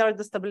 and these are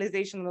the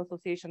stabilization and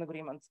association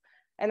agreements.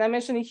 And I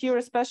mention it here,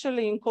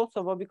 especially in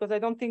Kosovo, because I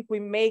don't think we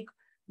make,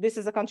 this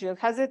is a country that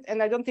has it,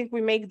 and I don't think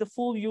we make the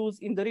full use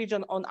in the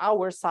region on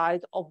our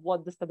side of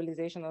what the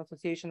stabilization and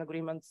association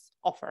agreements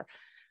offer.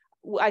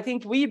 I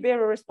think we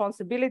bear a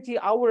responsibility,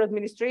 our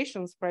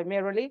administrations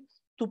primarily,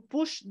 to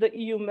push the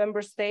EU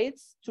member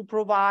states to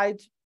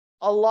provide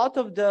a lot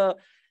of the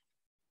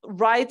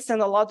rights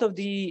and a lot of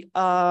the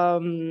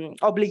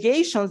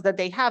obligations that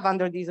they have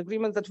under these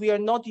agreements that we are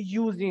not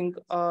using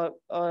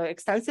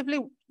extensively,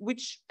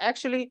 which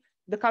actually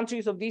the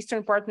countries of the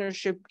Eastern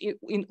Partnership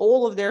in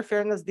all of their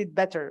fairness did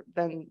better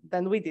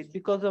than we did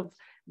because of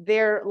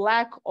their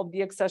lack of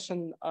the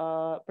accession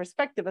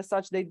perspective. As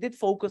such, they did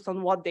focus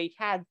on what they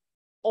had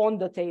on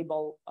the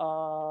table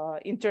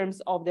in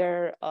terms of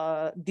their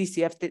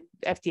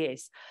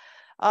DCFTAs.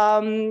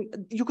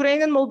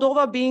 Ukraine and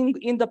Moldova being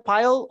in the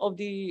pile of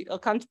the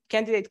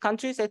candidate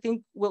countries, I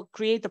think will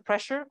create a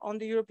pressure on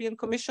the European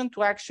Commission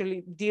to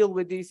actually deal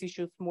with these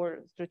issues more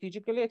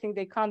strategically. I think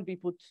they can't be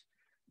put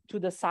to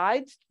the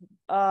side,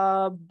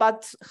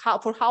 but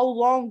for how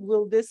long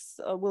will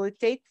it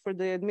take for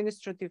the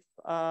administrative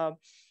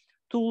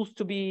tools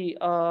to be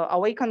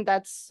awakened?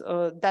 That's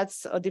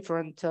a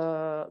different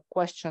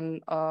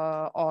question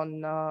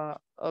that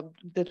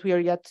we are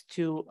yet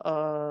to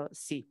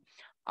see.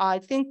 I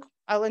think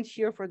I'll end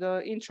here for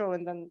the intro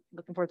and then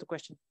looking forward to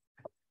questions.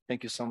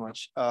 Thank you so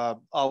much.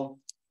 I'll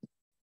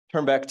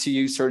turn back to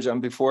you,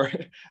 Srđan, before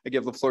I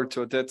give the floor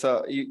to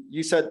Odeta.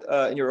 You said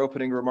in your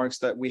opening remarks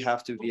that we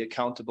have to be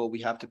accountable, we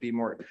have to be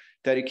more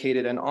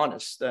dedicated and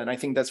honest. And I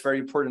think that's very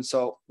important.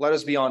 So let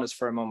us be honest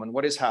for a moment.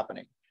 What is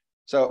happening?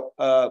 So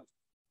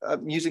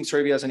I'm using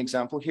Serbia as an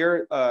example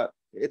here.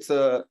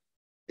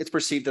 It's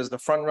perceived as the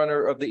front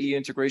runner of the EU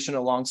integration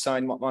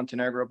alongside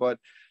Montenegro, but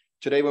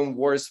today, when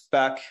war is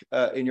back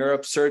in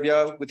Europe,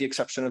 Serbia, with the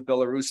exception of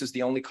Belarus, is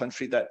the only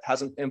country that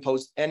hasn't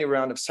imposed any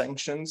round of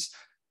sanctions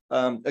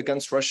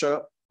against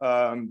Russia.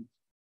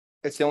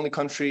 It's the only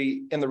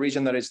country in the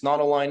region that is not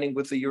aligning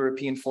with the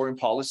European foreign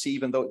policy,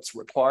 even though it's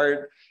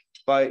required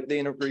by the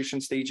integration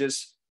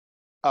stages.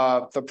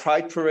 The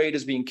Pride Parade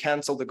is being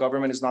canceled. The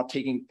government is not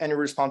taking any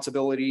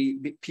responsibility.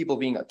 People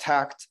being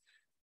attacked.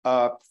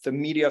 The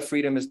media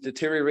freedom is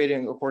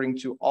deteriorating according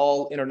to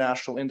all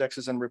international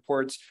indexes and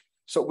reports.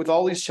 So with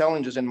all these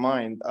challenges in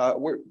mind,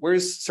 where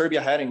is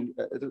Serbia heading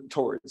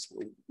towards?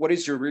 What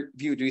is your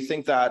view? Do you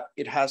think that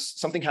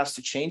something has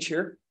to change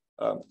here?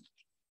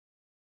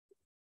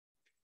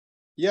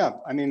 Yeah,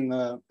 I mean,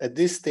 at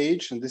this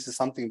stage, and this is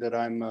something that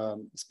I'm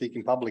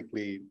speaking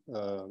publicly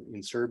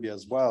in Serbia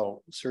as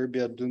well,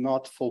 Serbia do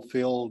not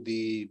fulfill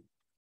the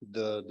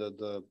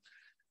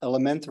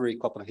elementary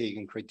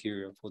Copenhagen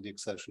criteria for the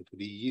accession to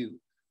the EU.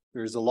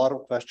 There's a lot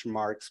of question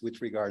marks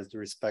with regards to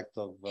respect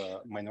of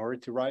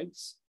minority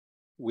rights,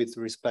 with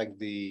respect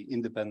the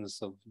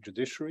independence of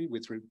judiciary,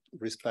 with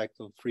respect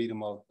of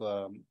freedom of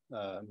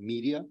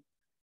media.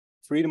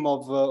 Freedom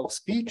of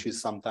speech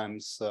is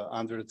sometimes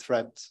under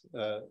threat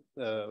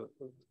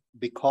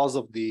because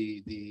of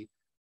the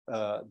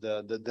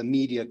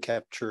media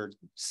captured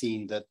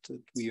scene that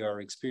we are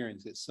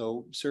experiencing.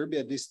 So Serbia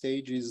at this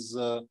stage is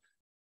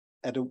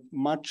at a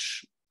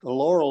much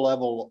lower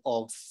level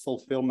of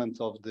fulfillment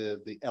of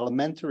the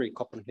elementary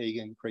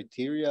Copenhagen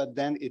criteria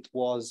than it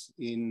was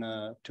in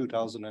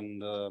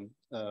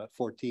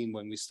 2014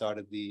 when we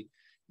started the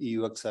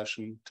EU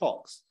accession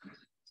talks.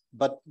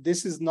 But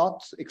this is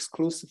not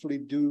exclusively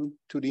due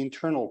to the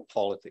internal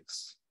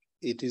politics.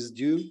 It is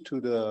due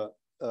to the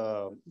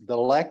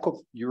lack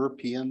of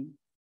European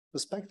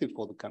perspective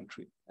for the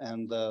country.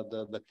 And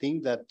the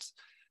thing that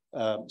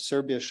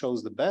Serbia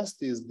shows the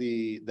best is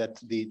that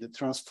the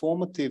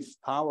transformative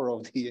power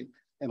of the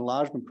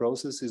enlargement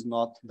process is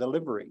not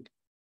delivering.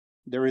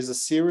 There is a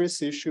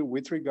serious issue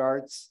with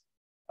regards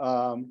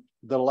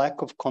the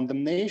lack of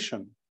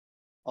condemnation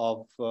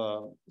of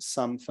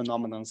some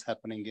phenomena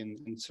happening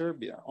in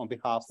Serbia on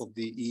behalf of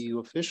the EU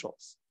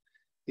officials.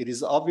 It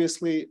is obvious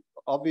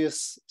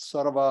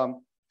sort of a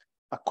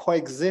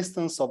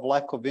coexistence of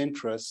lack of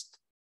interest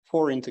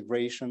for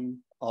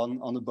integration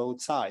on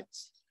both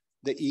sides.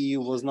 The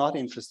EU was not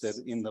interested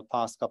in the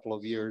past couple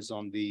of years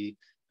on the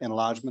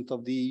enlargement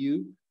of the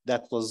EU.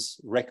 That was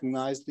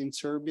recognized in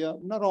Serbia,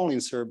 not only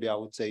in Serbia, I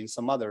would say in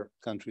some other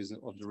countries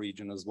of the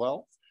region as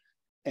well.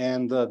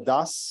 And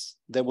thus,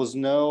 there was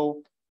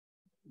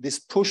this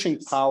pushing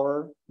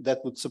power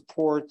that would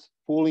support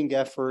pooling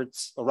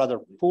efforts, or rather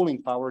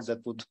pooling power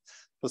that would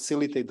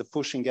facilitate the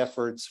pushing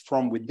efforts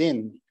from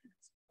within,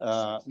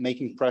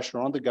 making pressure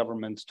on the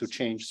government to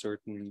change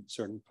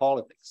certain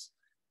politics.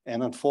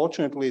 And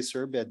unfortunately,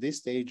 Serbia at this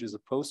stage is a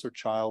poster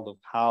child of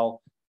how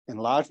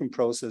enlargement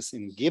process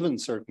in given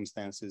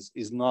circumstances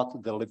is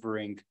not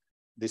delivering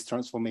this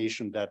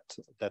transformation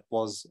that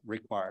was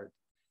required.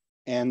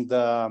 And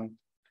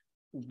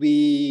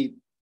we,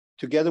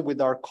 together with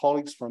our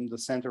colleagues from the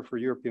Center for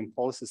European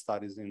Policy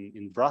Studies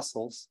in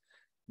Brussels,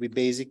 we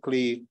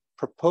basically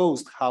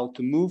proposed how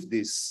to move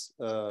this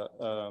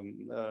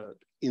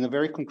in a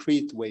very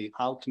concrete way,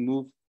 how to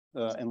move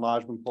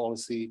enlargement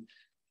policy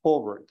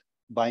forward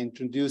by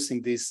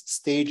introducing these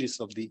stages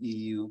of the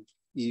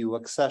EU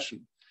accession.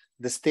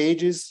 The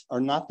stages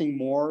are nothing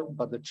more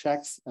but the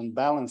checks and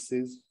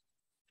balances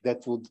that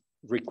would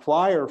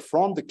require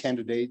from the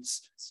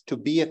candidates to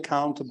be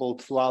accountable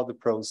throughout the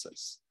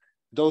process.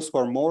 Those who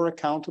are more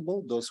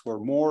accountable, those who are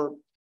more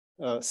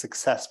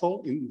successful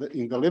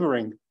in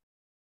delivering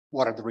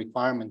what are the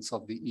requirements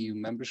of the EU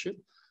membership,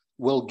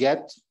 will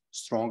get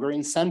stronger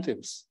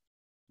incentives,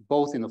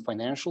 both in a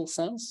financial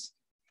sense,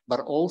 but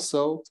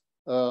also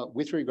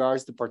with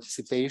regards to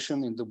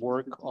participation in the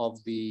work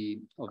of the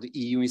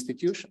EU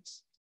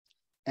institutions.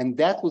 And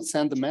that would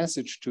send a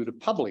message to the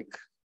public.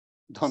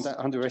 Don't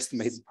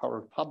underestimate the power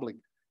of public.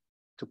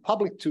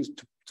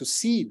 To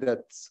see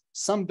that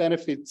some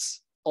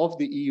benefits of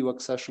the EU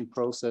accession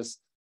process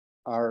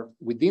are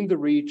within the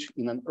reach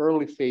in an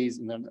early phase,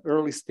 in an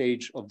early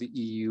stage of the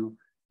EU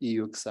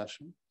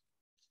accession.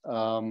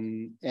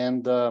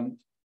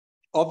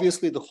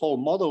 Obviously, the whole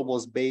model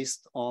was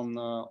based on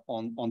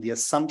the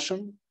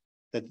assumption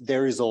that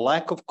there is a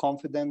lack of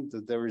confidence,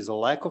 that there is a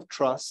lack of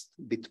trust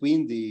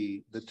between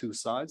the two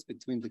sides,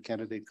 between the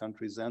candidate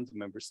countries and the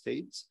member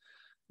states.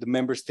 The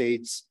member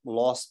states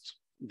lost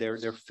their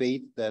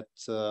faith that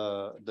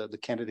the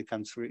candidate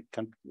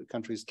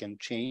countries can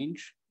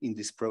change in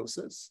this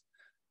process,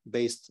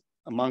 based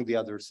among the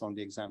others on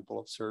the example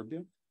of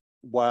Serbia.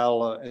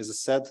 While, as I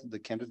said, the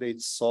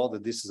candidates saw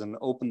that this is an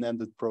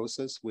open-ended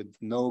process with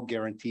no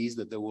guarantees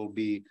that there will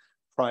be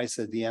prize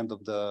at the end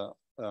of the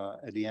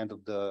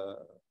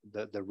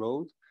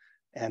road,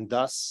 and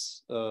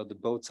thus the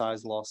both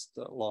sides lost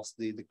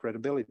the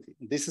credibility.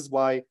 This is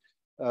why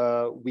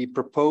we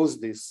propose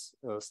this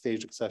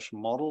stage accession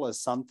model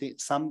as something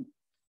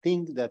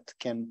that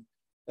can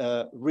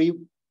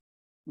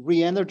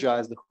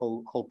re-energize the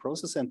whole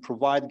process and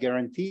provide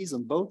guarantees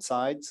on both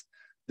sides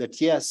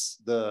that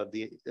yes,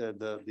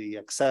 the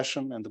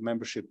accession and the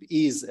membership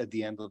is at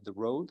the end of the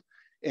road,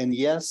 and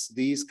yes,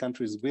 these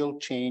countries will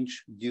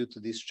change due to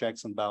these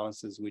checks and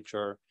balances which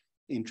are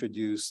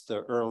introduced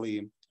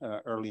early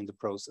in the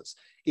process.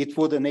 It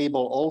would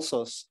enable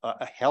also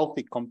a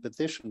healthy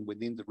competition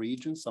within the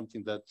region,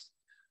 something that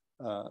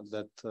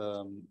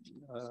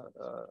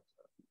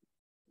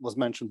was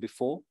mentioned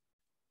before,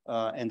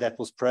 and that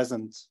was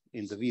present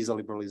in the visa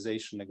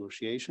liberalization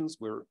negotiations,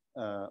 where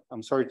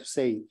I'm sorry to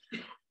say,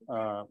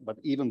 but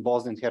even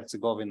Bosnia and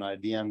Herzegovina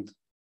at the end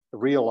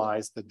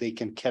realized that they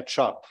can catch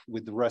up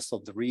with the rest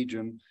of the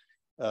region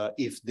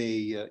if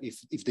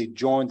they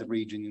join the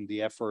region in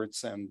the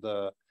efforts and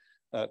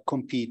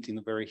compete in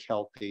a very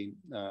healthy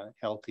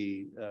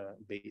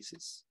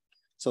basis.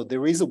 So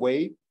there is a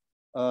way,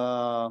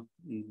 but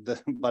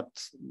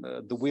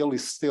the wheel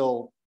is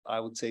still, I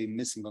would say,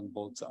 missing on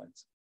both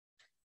sides.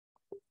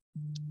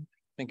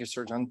 Thank you,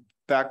 Srđan.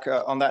 Back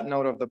on that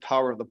note of the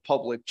power of the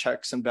public,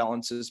 checks and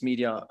balances,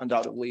 media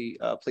undoubtedly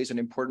plays an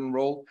important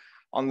role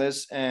on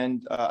this.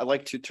 And I'd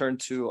like to turn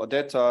to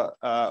Odeta.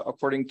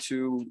 According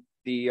to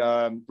the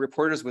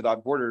Reporters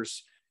Without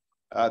Borders,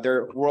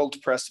 their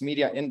World Press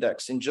Media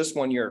Index, in just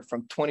 1 year,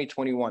 from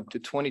 2021 to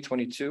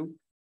 2022,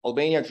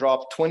 Albania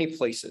dropped 20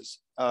 places.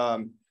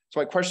 So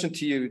my question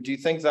to you, do you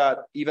think that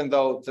even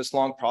though this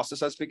long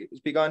process has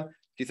begun,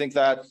 do you think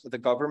that the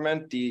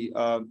government, the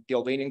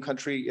Albanian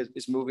country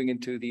is moving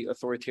into the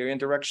authoritarian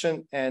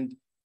direction? And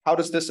how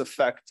does this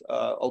affect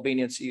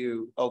Albania's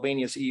EU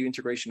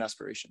integration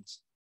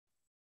aspirations?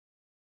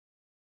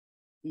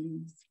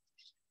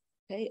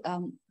 Okay,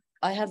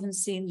 I haven't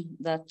seen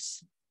that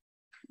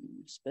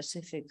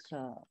specific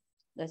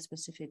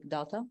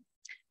data.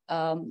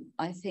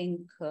 I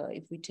think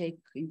if we take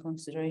in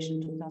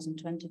consideration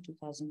 2020,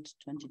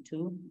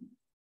 2022,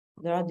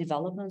 there are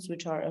developments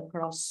which are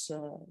across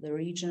the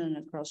region and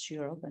across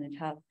Europe, and it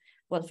have,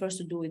 well, first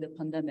to do with the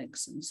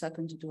pandemics, and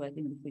second to do, I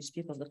think, if we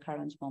speak of the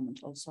current moment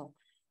also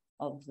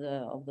of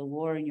the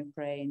war in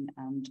Ukraine,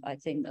 and I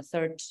think a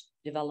third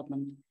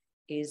development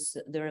is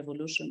the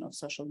revolution of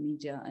social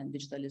media and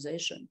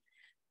digitalization.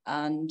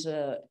 And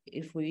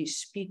if we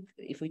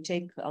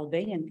take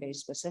Albanian case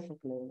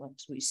specifically, what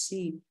we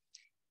see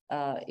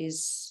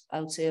is,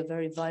 I would say, a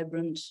very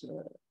vibrant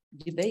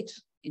debate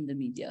in the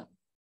media.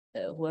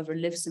 Whoever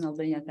lives in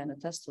Albania can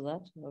attest to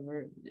that.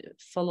 Whoever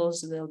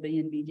follows the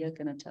Albanian media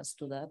can attest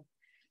to that.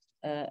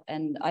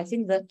 And I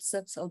think that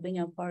sets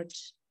Albania apart,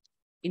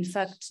 in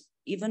fact,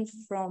 even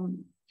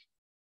from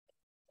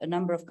a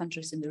number of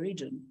countries in the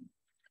region,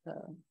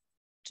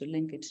 to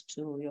link it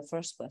to your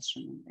first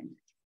question, I think.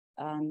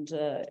 And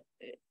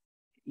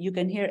you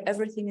can hear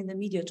everything in the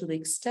media to the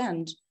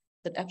extent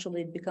that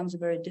actually it becomes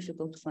very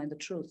difficult to find the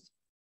truth.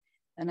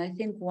 And I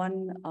think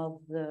one of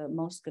the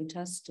most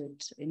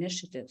contested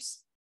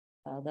initiatives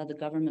that the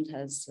government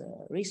has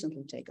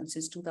recently taken,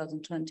 since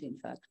 2020, in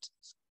fact,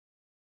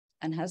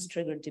 and has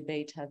triggered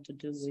debate, had to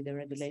do with the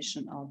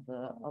regulation of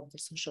the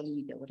social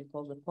media, what they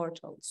call the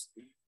portals.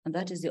 And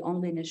that is the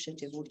only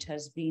initiative which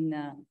has been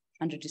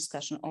under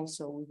discussion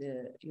also with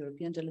the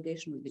European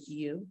delegation, with the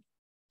EU.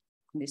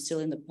 And is still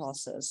in the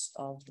process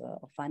of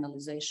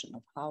finalization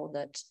of how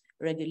that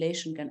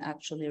regulation can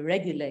actually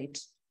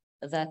regulate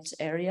that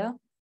area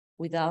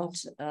without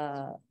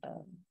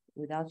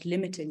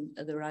limiting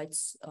the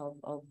rights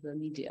of the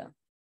media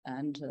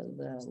and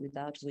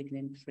without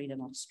weakening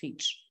freedom of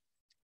speech.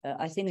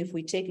 I think if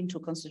we take into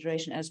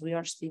consideration, as we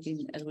are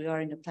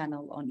in a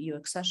panel on EU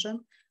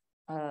accession,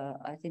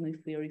 I think if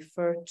we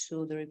refer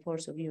to the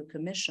reports of EU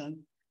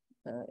Commission,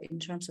 in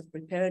terms of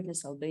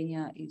preparedness,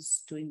 Albania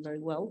is doing very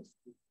well.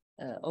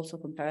 Also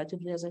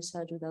comparatively, as I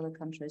said, with other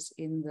countries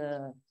in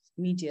the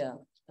media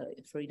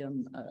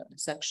freedom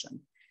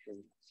section.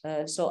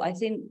 So I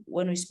think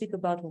when we speak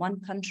about one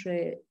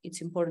country,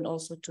 it's important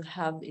also to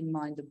have in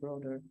mind the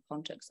broader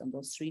context and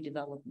those three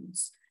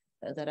developments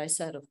that I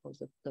said, of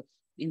course,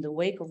 in the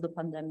wake of the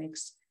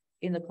pandemics,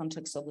 in the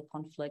context of the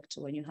conflict,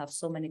 when you have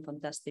so many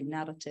contesting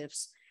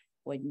narratives,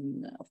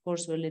 when, of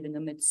course, we're living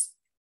amidst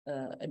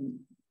an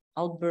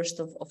outburst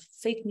of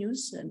fake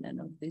news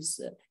and of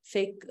this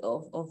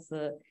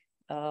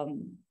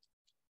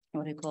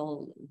what I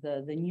call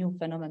the new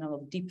phenomenon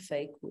of deep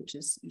fake, which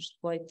is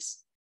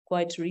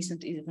quite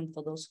recent, even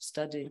for those who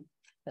study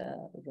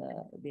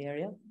the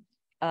area.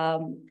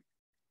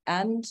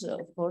 And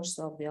of course,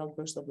 of the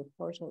outburst of the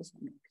portals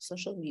and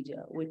social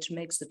media, which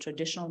makes the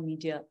traditional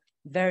media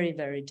very,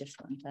 very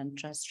different and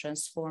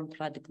transformed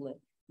radically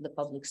the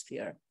public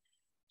sphere.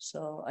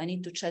 So I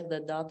need to check the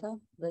data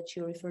that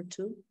you referred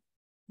to,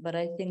 but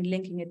I think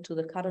linking it to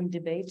the current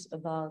debate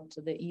about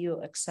the EU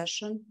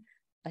accession,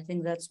 I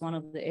think that's one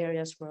of the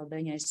areas where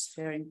Albania is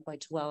faring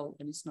quite well,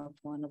 and it's not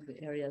one of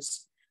the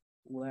areas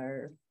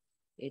where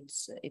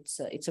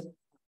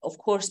of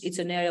course, it's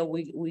an area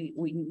we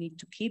need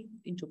to keep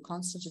into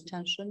constant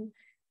attention.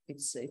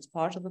 It's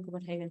part of the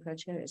Copenhagen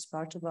criteria, it's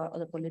part of our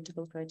other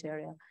political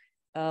criteria,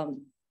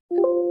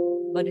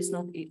 but it's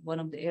not one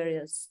of the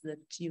areas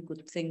that you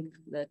could think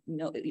that,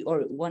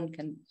 or one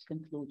can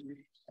conclude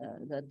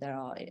that there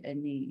are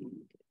any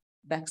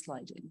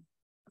backsliding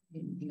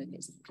in the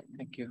case of Albania.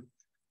 Thank you.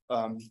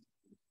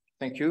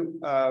 Thank you.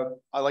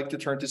 I'd like to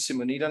turn to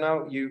Simonida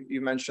now. You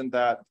mentioned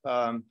that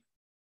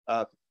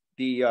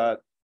the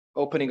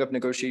opening of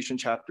negotiation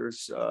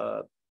chapters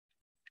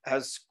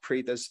has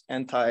created this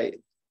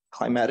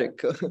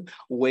anti-climatic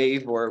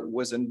wave, or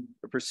wasn't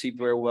perceived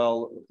very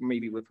well,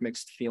 maybe with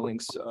mixed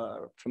feelings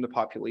from the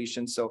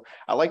population. So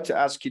I'd like to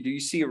ask you, do you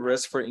see a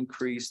risk for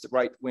increased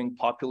right-wing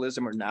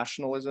populism or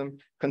nationalism,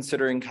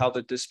 considering how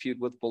the dispute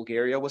with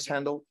Bulgaria was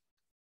handled?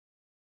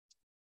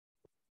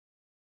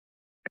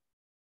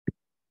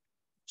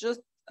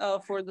 Just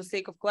for the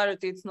sake of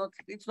clarity, it's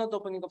not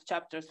opening of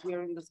chapters. We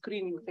are in the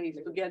screening phase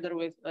together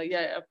with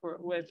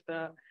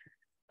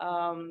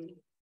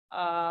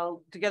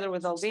together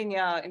with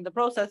Albania in the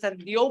process, and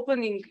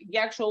the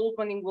actual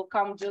opening will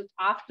come just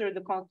after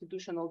the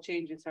constitutional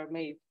changes are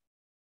made,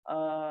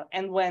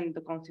 and when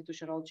the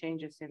constitutional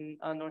changes in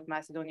North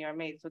Macedonia are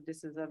made. So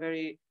this is a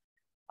very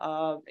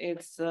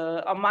it's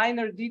a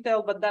minor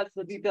detail, but that's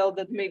the detail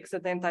that makes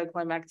it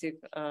anticlimactic,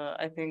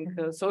 I think.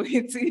 So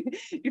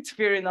it's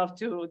fair enough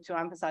to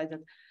emphasize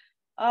it.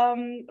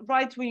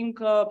 Right-wing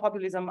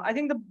populism. I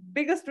think the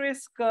biggest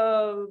risk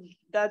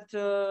that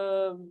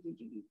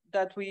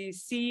we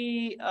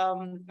see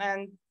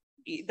and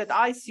that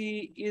I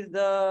see is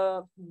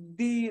the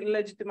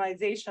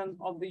delegitimization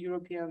of the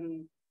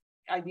European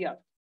idea.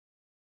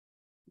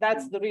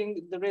 That's the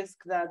risk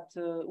that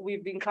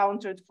we've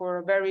encountered for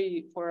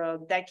a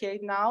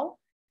decade now.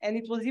 And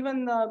it was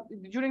even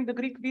during the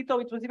Greek veto,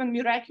 it was even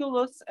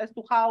miraculous as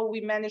to how we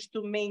managed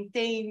to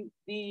maintain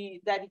the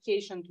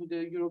dedication to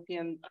the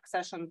European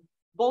accession,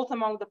 both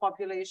among the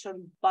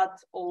population, but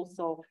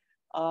also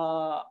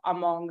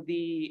among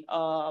the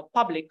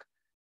public.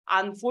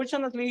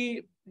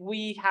 Unfortunately,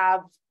 we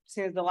have,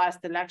 since the last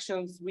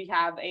elections, we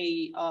have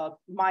a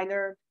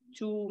minor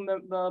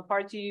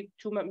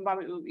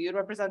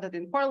represented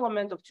in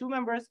parliament of 2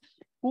 members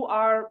who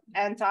are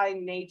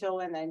anti-NATO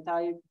and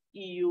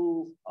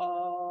anti-EU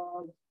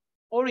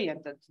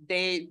oriented.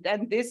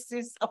 And this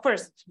is a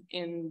first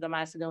in the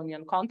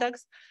Macedonian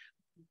context.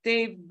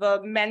 They've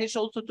managed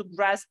also to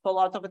grasp a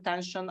lot of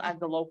attention at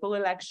the local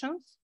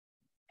elections,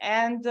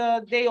 and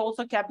they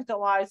also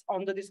capitalize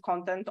on the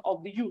discontent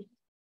of the youth.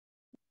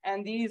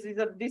 And this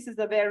is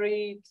a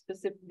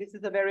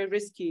very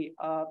risky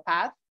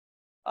path.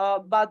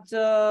 But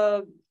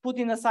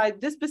putting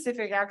aside this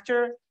specific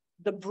actor,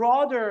 the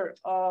broader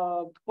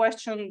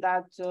question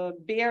that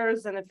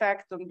bears an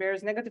effect and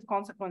bears negative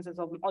consequences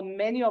on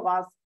many of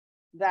us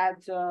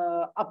that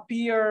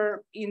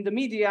appear in the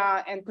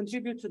media and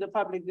contribute to the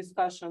public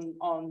discussion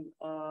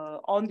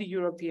on the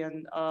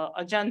European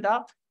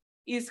agenda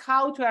is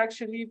how to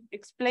actually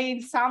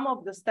explain some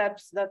of the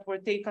steps that were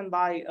taken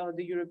by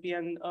the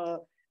European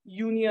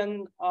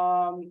Union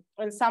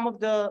and some of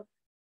the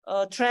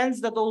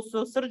trends that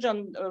also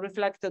Srđan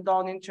reflected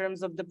on in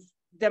terms of the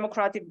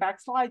democratic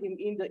backsliding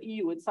in the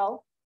EU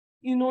itself,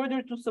 in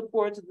order to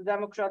support the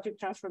democratic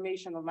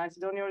transformation of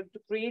Macedonia, or to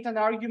create an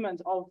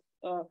argument of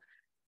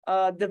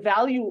the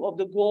value of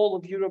the goal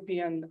of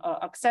European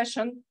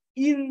accession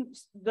in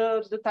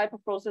the type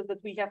of process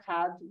that we have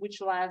had,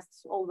 which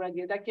lasts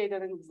already a decade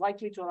and is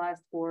likely to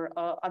last for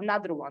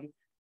another one.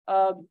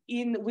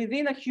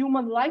 Within a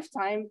human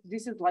lifetime,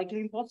 this is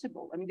likely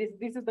impossible. I mean,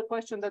 this is the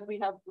question that we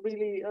have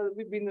really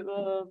we've been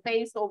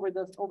faced over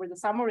the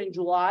summer in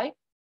July,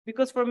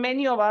 because for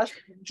many of us,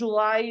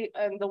 July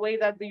and the way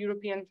that the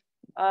European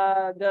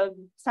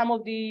some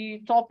of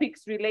the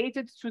topics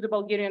related to the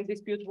Bulgarian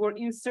dispute were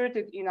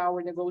inserted in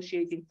our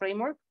negotiating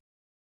framework,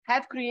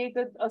 have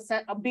created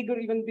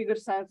even bigger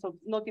sense of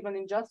not even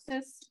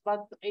injustice,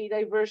 but a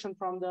diversion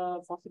from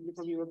possibly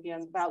from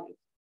European values.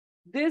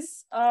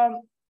 This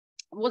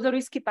was a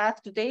risky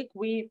path to take.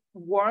 We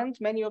warned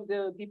many of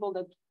the people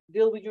that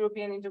deal with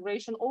European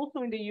integration,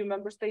 also in the EU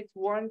member states,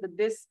 warned that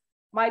this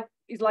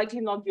is likely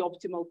not the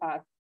optimal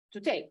path to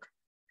take.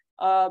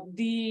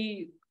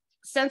 The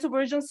sense of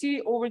urgency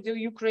over the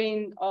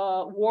Ukraine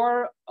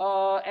war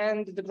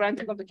and the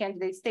granting of the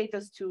candidate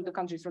status to the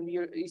countries from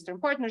the Eastern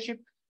Partnership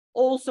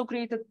also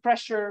created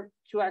pressure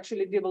to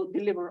actually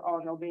deliver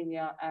on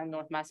Albania and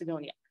North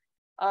Macedonia.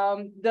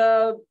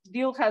 The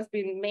deal has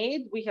been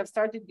made. We have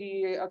started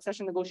the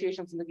accession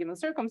negotiations in the given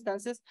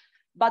circumstances,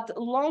 but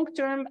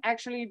long-term,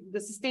 actually, the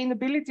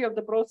sustainability of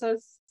the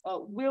process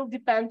will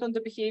depend on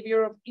the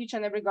behavior of each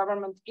and every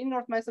government in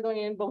North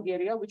Macedonia and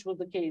Bulgaria, which was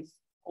the case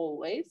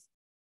always.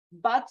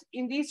 But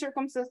in these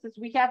circumstances,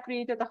 we have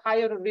created a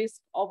higher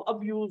risk of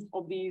abuse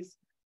of these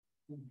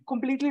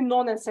completely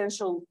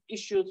non-essential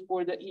issues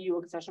for the EU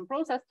accession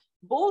process,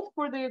 both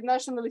for the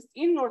nationalists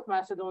in North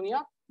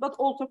Macedonia, but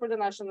also for the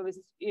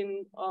nationalists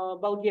in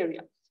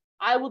Bulgaria.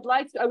 I'm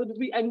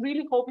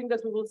really hoping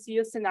that we will see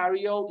a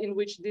scenario in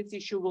which this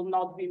issue will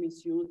not be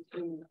misused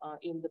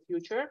in the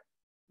future.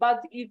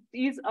 But it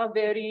is a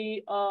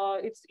very,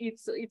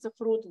 it's a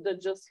fruit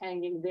that's just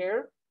hanging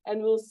there,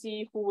 and we'll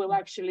see who will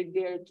actually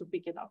dare to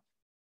pick it up.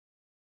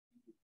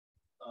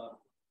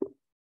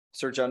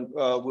 Srđan,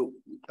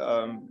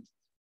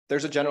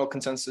 there's a general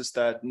consensus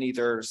that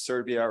neither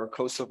Serbia or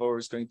Kosovo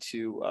is going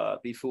to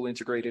be fully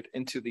integrated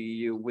into the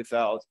EU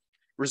without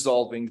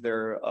resolving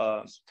their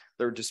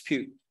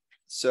dispute.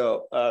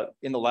 So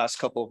in the last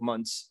couple of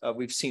months,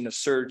 we've seen a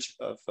surge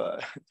of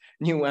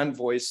new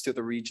envoys to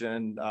the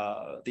region,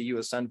 the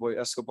US envoy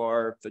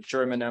Escobar, the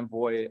German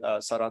envoy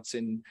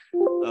Srđan,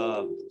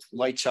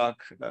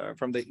 Lajčák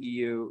from the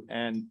EU,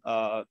 and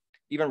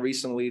even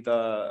recently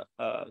the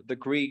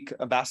Greek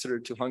ambassador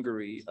to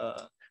Hungary,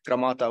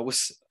 Gramata,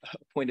 was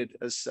appointed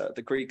as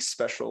the Greek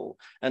special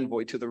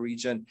envoy to the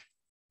region.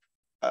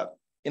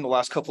 In the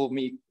last couple of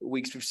weeks,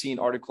 we've seen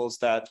articles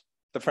that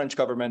the French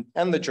government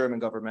and the German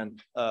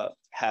government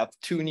have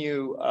two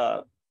new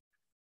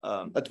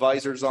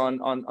advisors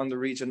on the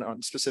region,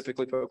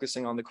 specifically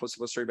focusing on the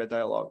Kosovo-Serbia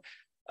dialogue.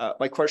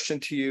 My question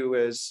to you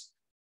is,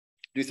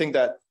 do you think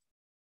that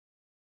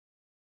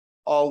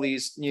all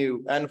these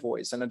new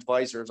envoys and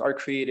advisors are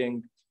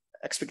creating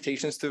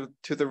expectations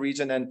to the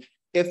region? And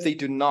if they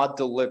do not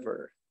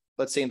deliver,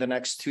 let's say in the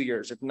next 2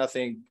 years, if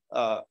nothing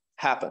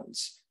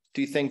happens,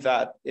 do you think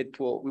that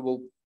we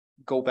will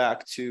go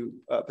back to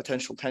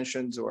potential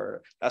tensions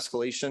or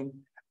escalation,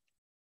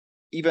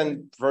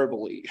 even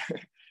verbally,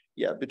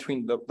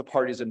 between the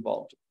parties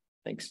involved?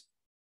 Thanks.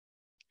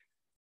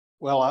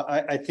 Well,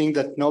 I think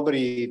that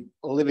nobody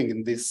living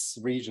in this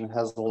region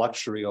has the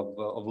luxury of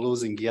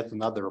losing yet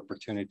another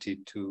opportunity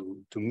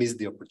to miss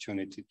the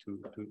opportunity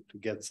to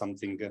get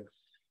something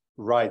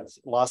right.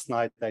 Last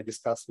night I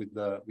discussed with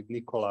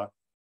Nikola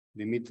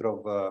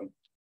Dimitrov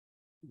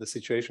the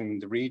situation in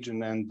the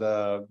region, and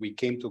we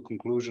came to a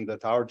conclusion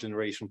that our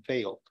generation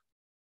failed.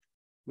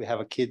 We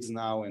have kids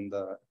now in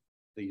the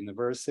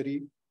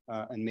university,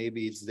 and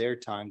maybe it's their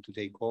time to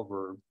take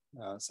over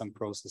some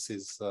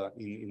processes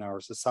in our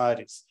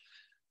societies.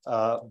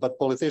 But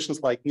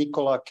politicians like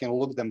Nikola can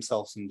look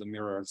themselves in the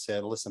mirror and say,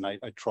 listen, I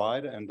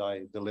tried and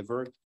I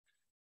delivered.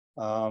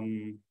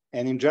 And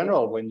in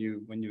general, when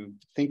you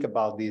think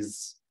about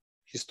these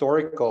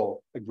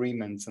historical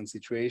agreements and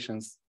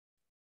situations,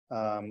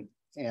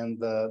 and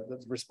the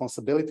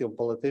responsibility of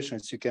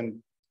politicians, you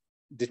can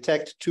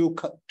detect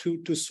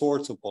two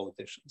sorts of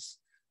politicians.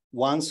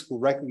 Ones who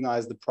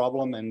recognize the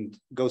problem and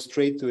go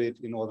straight to it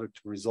in order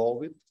to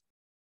resolve it.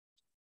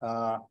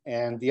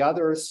 And the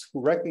others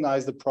who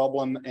recognize the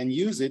problem and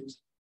use it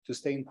to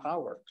stay in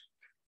power.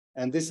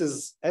 And this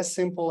is as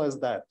simple as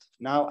that.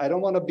 Now, I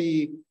don't want to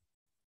be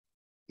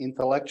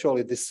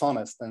intellectually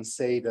dishonest and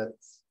say that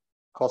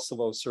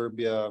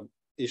Kosovo-Serbia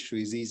issue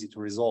is easy to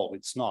resolve.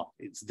 It's not.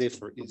 It's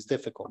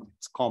difficult.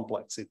 It's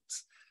complex.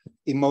 It's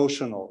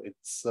emotional.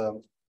 It's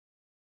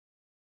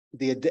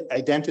the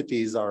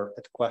identities are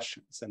at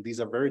questions, and these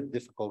are very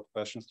difficult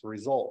questions to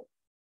resolve.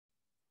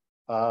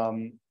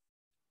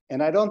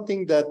 And I don't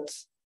think that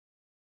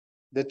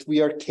we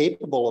are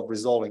capable of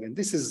resolving, and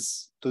this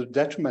is to the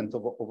detriment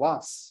of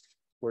us.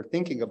 we're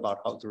thinking about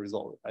how to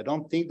resolve it. I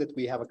don't think that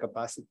we have a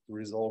capacity to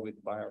resolve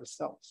it by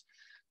ourselves.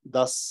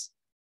 Thus,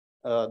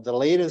 the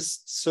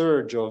latest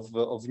surge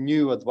of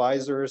new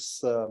advisors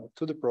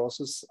to the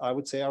process, I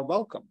would say, are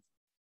welcome.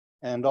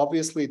 And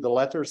obviously, the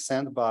letters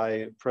sent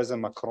by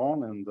President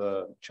Macron and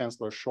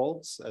Chancellor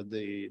Scholz at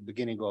the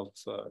beginning of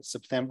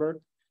September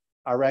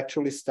are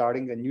actually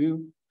starting a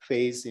new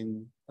phase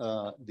in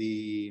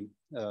the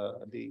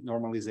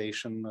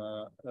normalization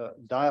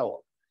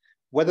dialogue.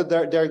 Whether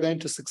they're going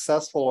to be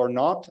successful or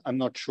not, I'm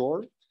not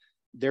sure.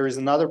 There is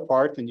another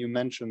part, and you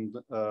mentioned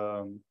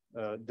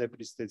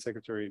Deputy State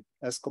Secretary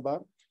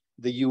Escobar.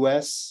 The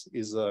US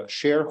is a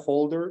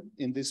shareholder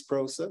in this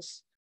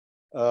process.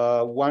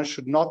 One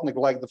should not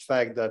neglect the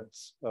fact that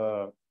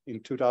in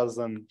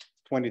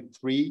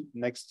 2023,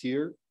 next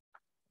year,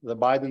 the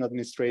Biden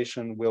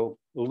administration will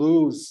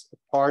lose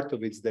part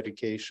of its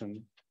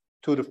dedication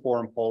to the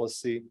foreign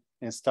policy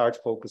and start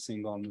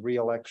focusing on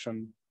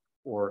re-election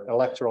or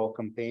electoral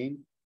campaign.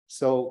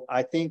 So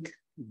I think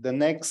the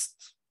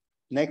next,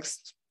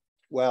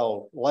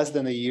 well, less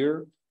than a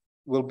year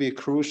will be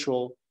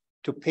crucial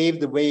to pave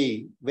the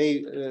way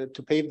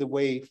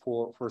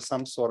for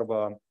some sort of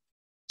a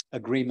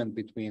agreement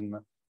between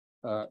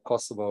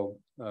Kosovo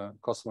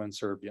and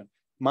Serbia.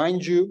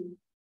 Mind you,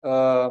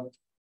 the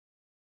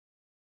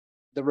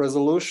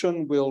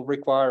resolution will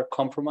require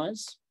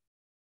compromise.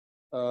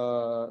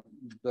 The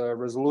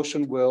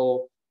resolution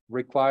will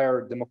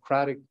require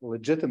democratic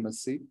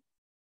legitimacy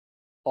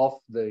of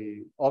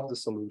the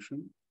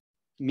solution,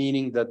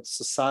 meaning that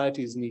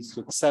societies needs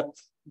to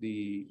accept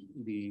the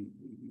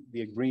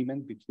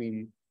agreement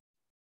between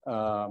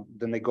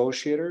the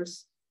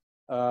negotiators,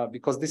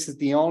 because this is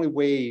the only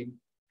way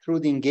through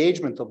the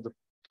engagement of the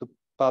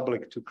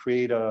public to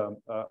create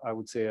I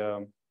would say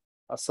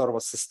a sort of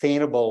a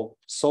sustainable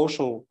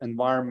social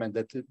environment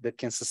that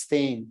can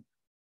sustain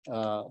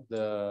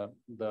the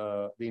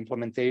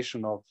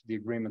implementation of the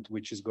agreement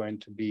which is going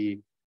to be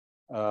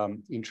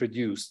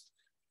introduced.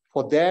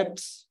 For that,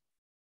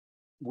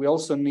 we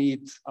also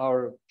need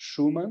our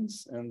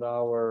Schumans and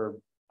our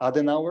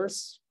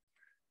Adenauers,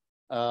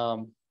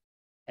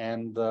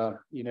 and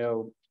you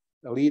know,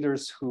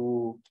 leaders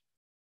who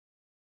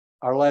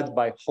are led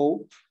by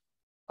hope,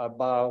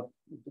 about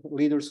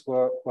leaders who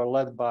are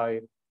led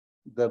by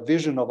the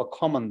vision of a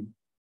common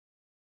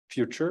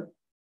future.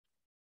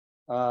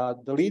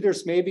 The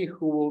leaders maybe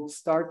who will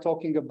start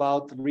talking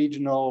about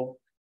regional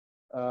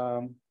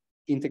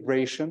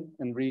integration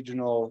and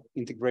regional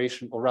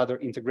integration, or rather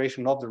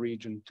integration of the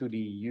region to the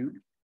EU.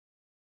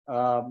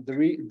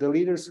 The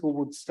leaders who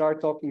would start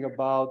talking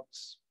about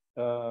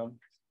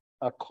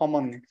a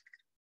common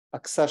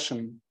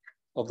accession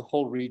of the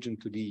whole region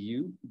to the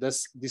EU.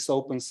 This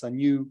opens a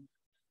new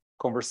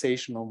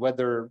conversation on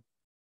whether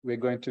we're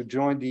going to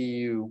join the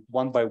EU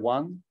one by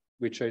one,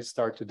 which I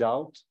start to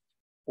doubt,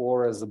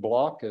 or as a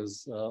bloc,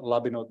 as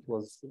Labinot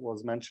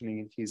was mentioning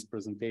in his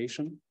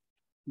presentation.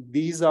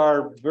 These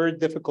are very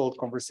difficult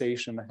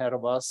conversation ahead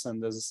of us,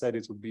 and as I said,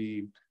 it would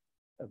be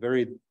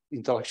very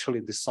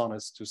intellectually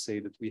dishonest to say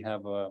that we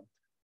have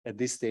at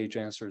this stage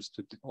answers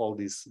to all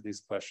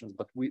these questions.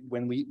 But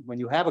when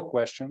you have a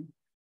question,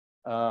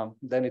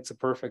 then it's a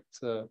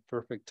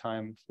perfect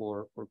time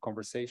for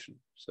conversation.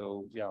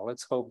 So yeah,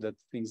 let's hope that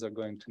things are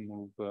going to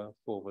move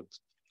forward.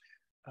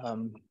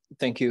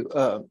 Thank you.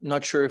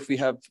 Not sure if we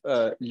have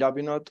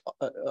Labinot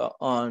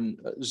on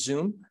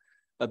Zoom.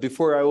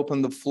 Before I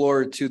open the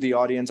floor to the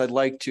audience, I'd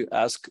like to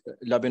ask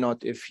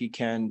Labinot if he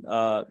can,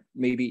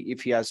 maybe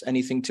if he has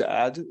anything to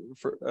add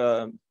for,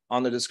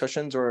 on the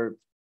discussions, or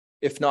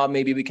if not,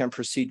 maybe we can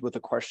proceed with the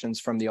questions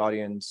from the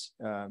audience.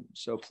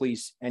 So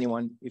please,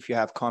 anyone, if you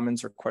have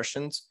comments or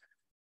questions,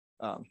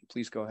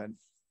 please go ahead.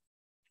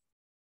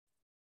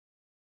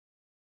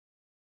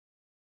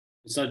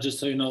 So just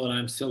so you know that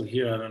I'm still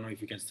here, I don't know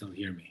if you can still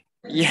hear me.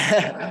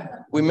 Yeah,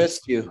 we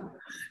missed you.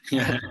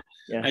 Yeah.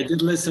 Yeah. I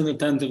did listen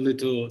attentively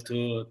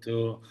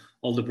to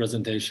all the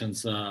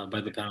presentations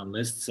by the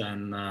panelists,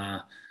 and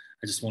I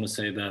just want to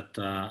say that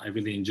I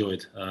really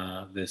enjoyed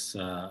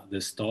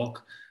this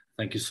talk.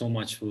 Thank you so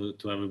much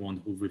to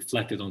everyone who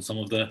reflected on some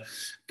of the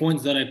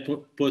points that I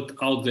put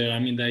out there. I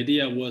mean, the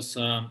idea was,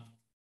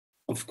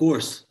 of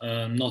course,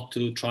 not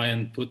to try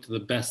and put the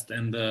best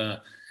and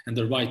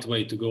the right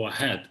way to go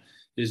ahead.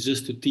 It's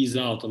just to tease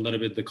out a little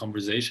bit the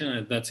conversation,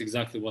 and that's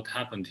exactly what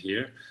happened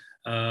here.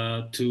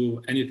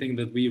 To anything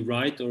that we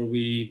write or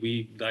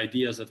the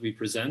ideas that we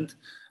present,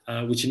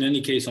 which in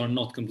any case are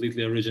not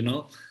completely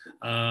original.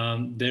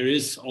 There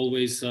is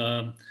always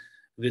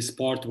this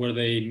part where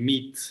they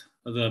meet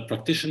the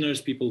practitioners,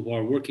 people who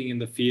are working in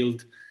the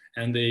field,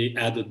 and they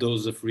add a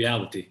dose of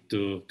reality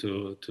to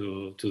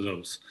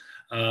those.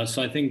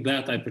 So I think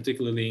that I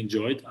particularly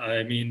enjoyed.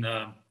 I mean,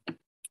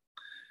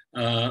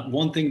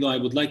 one thing though I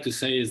would like to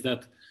say is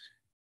that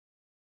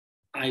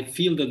I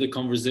feel that the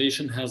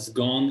conversation has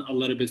gone a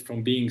little bit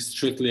from being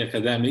strictly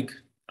academic,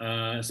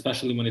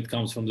 especially when it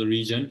comes from the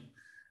region,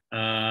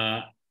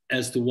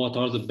 as to what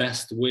are the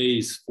best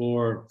ways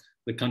for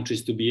the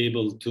countries to be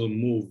able to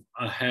move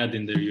ahead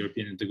in their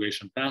European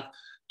integration path,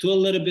 to a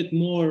little bit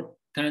more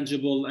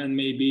tangible and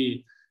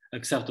maybe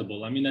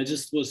acceptable. I mean, I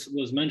just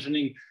was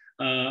mentioning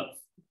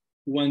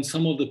when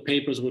some of the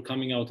papers were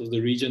coming out of the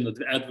region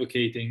that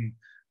advocating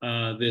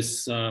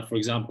this, for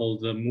example,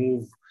 the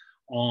move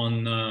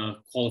on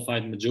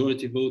qualified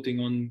majority voting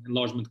on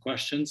enlargement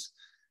questions,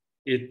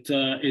 it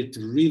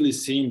really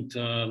seemed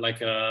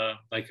like a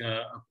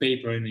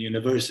paper in a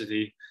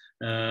university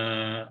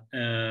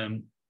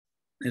and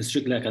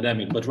strictly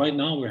academic. But right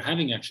now we're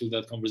having actually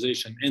that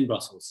conversation in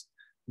Brussels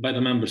by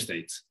the member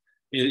states.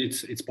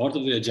 It's part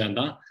of the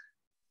agenda.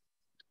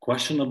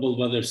 Questionable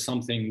whether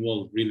something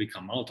will really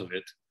come out of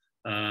it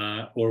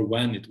or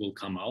when it will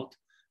come out,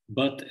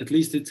 but at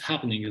least it's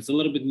happening. It's a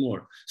little bit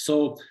more.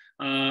 So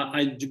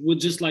I would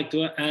just like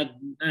to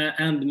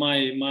end my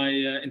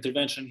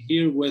intervention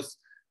here with,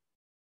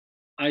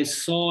 I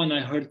saw and I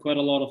heard quite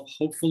a lot of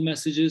hopeful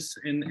messages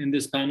in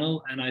this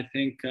panel, and I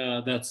think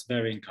that's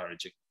very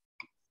encouraging.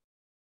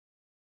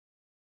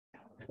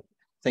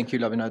 Thank you,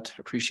 Labinot.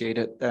 Appreciate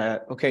it.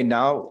 Okay,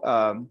 now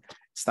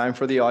it's time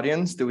for the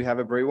audience. Do we have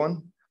a brave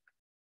one?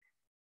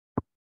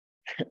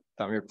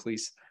 Damir,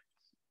 please.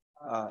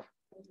 Thank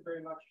you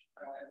very much.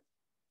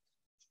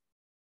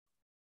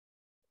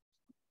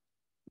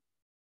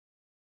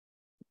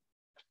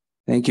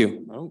 Thank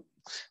you.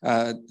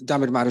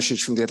 Damir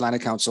Marasic from the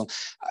Atlantic Council.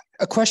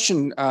 A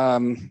question.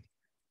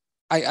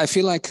 I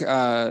feel like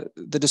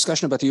the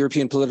discussion about the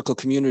European political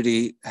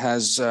community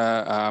has,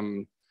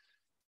 not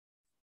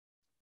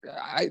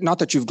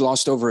that you've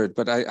glossed over it,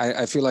 but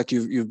I feel like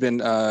you've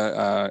been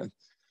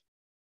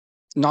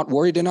not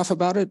worried enough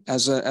about it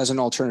as an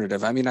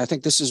alternative. I mean, I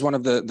think this is one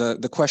of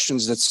the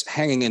questions that's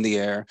hanging in the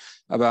air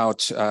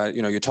about,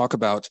 you talk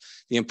about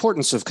the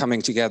importance of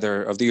coming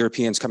together, of the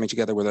Europeans coming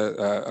together with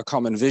a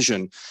common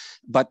vision.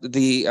 But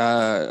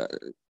I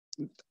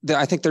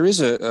think there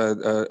is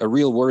a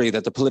real worry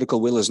that the political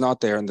will is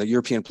not there, and the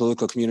European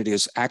political community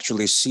is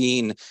actually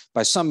seen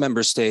by some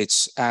member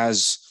states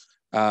as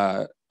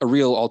a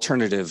real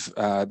alternative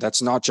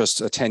that's not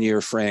just a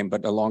 10-year frame,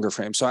 but a longer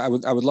frame. So I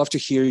would love to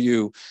hear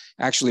you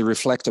actually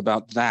reflect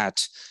about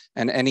that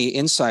and any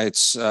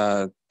insights,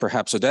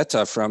 perhaps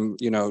Odeta, from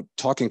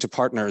talking to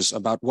partners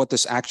about what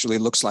this actually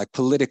looks like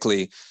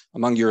politically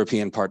among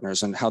European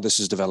partners and how this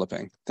is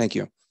developing. Thank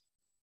you.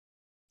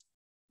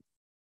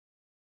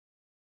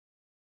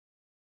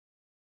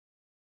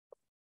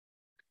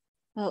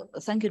 Well,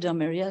 thank you,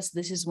 Damir. Yes,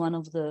 this is one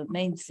of the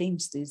main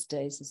themes these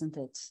days, isn't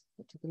it?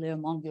 Particularly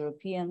among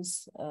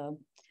Europeans, how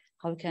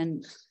we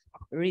can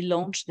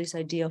relaunch this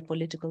idea of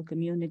political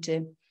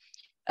community.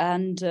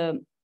 And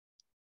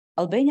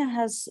Albania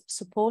has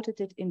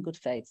supported it in good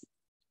faith.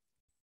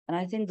 And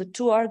I think the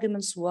two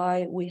arguments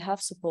why we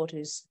have support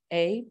is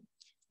A,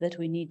 that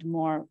we need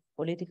more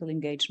political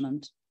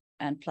engagement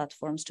and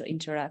platforms to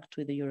interact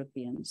with the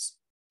Europeans.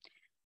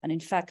 And in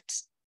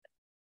fact,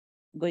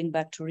 going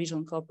back to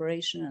regional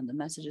cooperation and the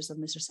messages of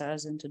Mr.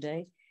 Srđan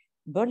today,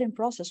 Berlin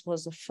process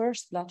was the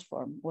first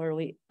platform where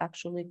we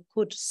actually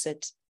could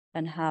sit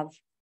and have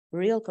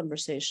real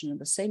conversation at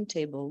the same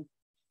table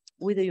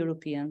with the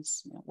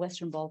Europeans,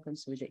 Western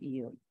Balkans with the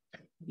EU.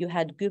 You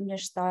had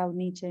Gymnich-style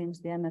meetings,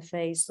 the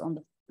MFAs on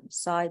the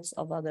sides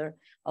of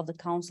the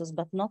councils,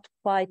 but not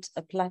quite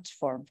a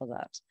platform for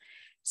that.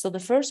 So the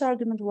first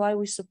argument why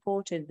we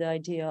supported the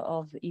idea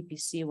of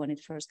EPC when it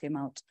first came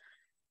out,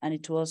 and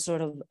it was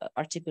sort of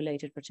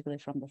articulated, particularly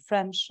from the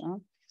French,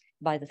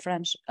 by the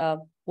French,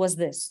 was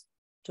this,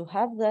 to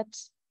have that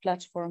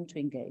platform to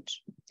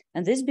engage.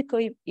 And this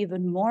became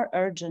even more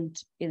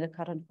urgent in the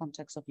current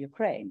context of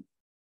Ukraine.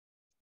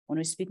 When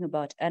we speak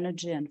about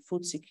energy and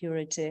food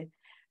security,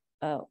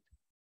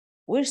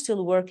 we're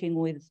still working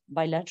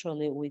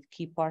bilaterally with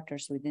key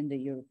partners within the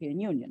European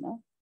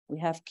Union. We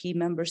have key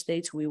member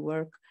states we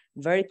work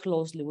very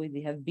closely with,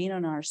 they have been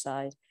on our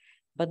side.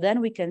 But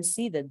then we can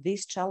see that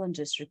these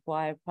challenges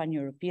require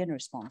pan-European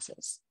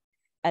responses.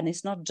 And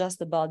it's not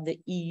just about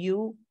the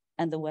EU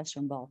and the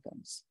Western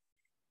Balkans.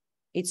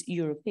 It's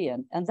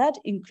European. And that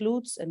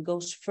includes and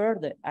goes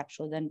further,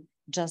 actually, than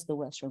just the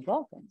Western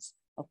Balkans.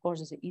 Of course,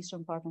 as the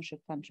Eastern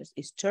Partnership countries,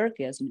 is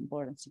Turkey as an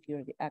important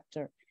security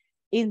actor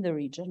in the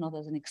region, not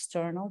as an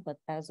external, but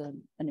as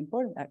an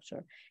important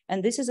actor.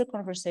 And this is a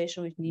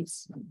conversation which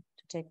needs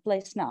to take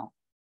place now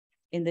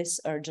in this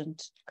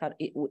urgent,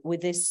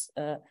 with this,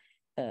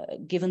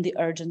 given the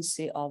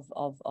urgency of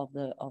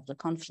the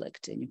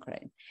conflict in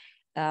Ukraine.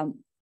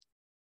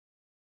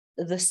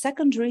 The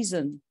second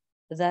reason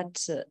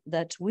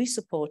that we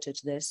supported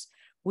this,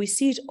 we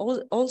see it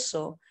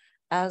also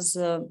as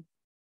a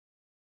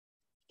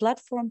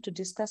platform to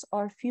discuss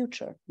our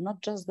future,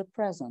 not just the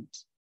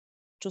present.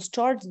 To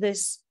start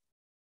this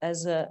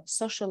as a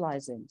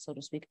socializing, so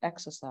to speak,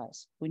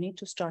 exercise, we need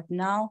to start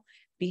now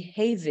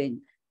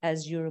behaving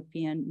as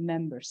European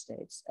member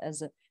states,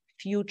 as a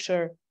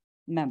future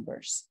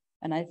members.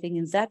 And I think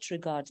in that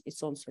regard,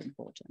 it's also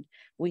important.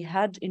 We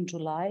had in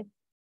July,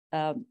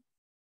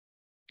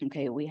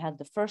 we had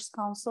the first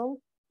council,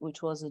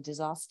 which was a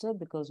disaster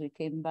because we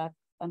came back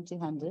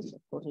empty-handed.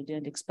 Of course, we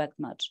didn't expect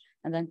much.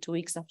 And then 2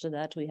 weeks after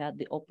that, we had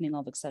the opening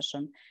of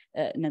accession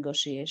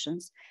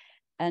negotiations.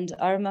 And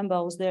I remember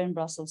I was there in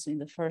Brussels in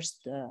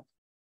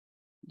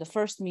the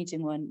first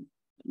meeting when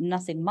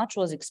nothing much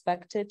was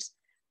expected,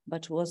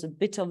 but was a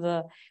bit of a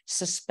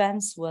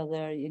suspense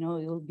whether, you know,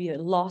 it will be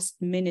a last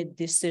minute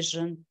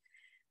decision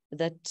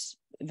that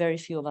very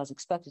few of us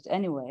expected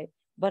anyway.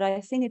 But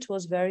I think it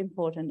was very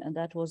important, and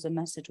that was the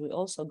message we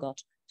also got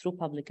through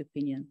public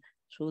opinion,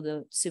 through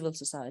the civil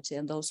society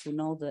and those who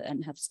know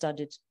and have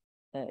studied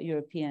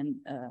European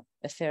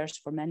affairs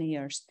for many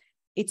years.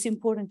 It's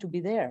important to be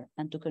there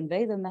and to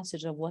convey the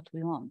message of what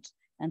we want.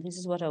 And this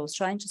is what I was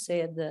trying to say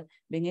at the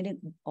beginning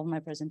of my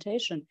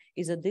presentation,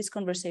 is that this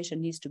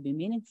conversation needs to be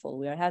meaningful.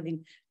 We are having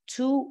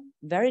two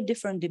very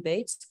different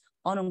debates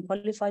on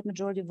unqualified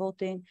majority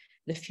voting,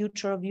 the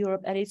future of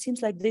Europe. And it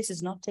seems like this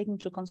is not taking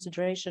into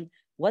consideration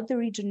what the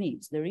region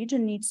needs. The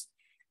region needs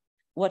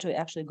what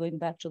we're actually going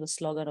back to the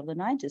slogan of the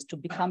 90s, to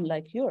become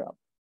like Europe.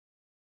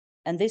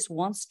 And this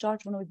won't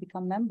start when we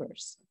become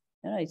members.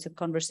 You know, it's a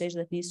conversation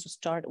that needs to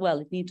start, well,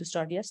 it needed to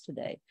start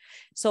yesterday.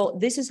 So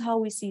this is how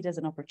we see it as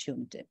an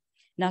opportunity.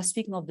 Now,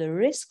 speaking of the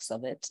risks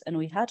of it, and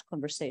we had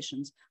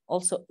conversations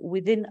also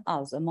within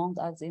us, among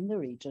us in the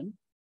region,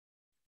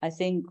 I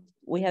think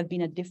we have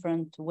been at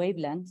different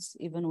wavelengths,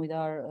 even with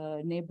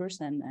our neighbors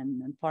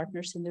and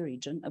partners in the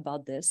region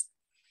about this,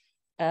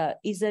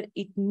 is that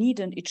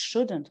it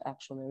shouldn't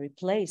actually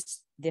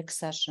replace the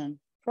accession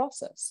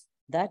process.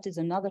 That is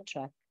another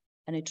track,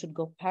 and it should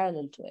go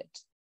parallel to it.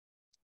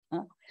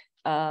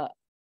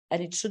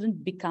 And it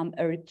shouldn't become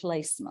a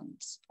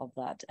replacement of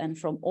that. And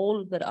from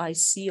all that I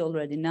see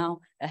already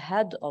now,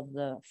 ahead of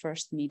the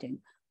first meeting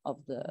of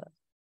the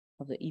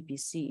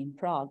EPC in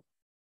Prague,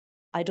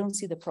 I don't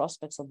see the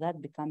prospects of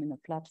that becoming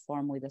a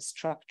platform with a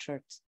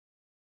structured,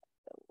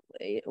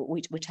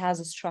 which has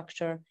a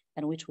structure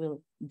and which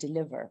will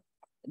deliver,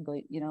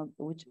 you know,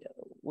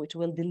 which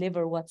will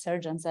deliver what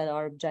Srđan said,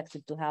 our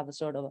objective to have a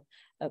sort of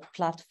a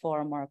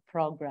platform or a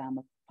program,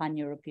 a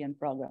pan-European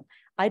program.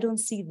 I don't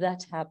see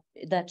that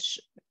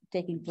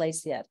taking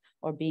place yet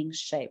or being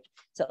shaped.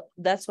 So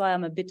that's why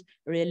I'm a bit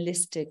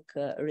realistic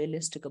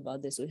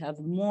about this. We have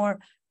more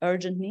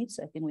urgent needs.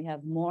 I think we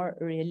have more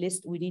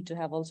we need to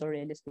have also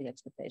realistic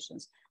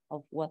expectations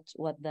of what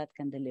that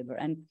can deliver.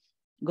 And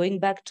going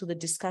back to the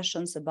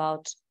discussions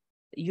about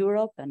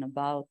Europe and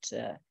about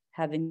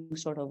having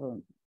sort of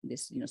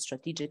this, you know,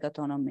 strategic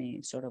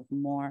autonomy, sort of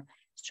more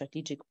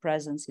strategic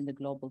presence in the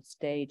global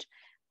stage.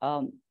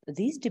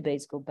 These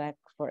debates go back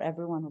for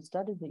everyone who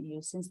studied the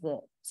EU since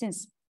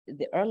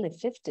the early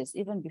 50s,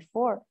 even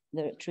before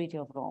the Treaty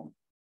of Rome,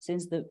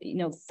 since the, you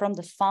know, from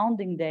the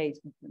founding days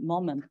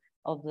moment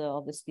of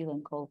the steel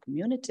and coal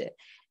community,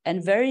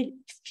 and very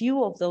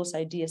few of those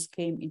ideas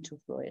came into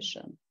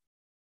fruition.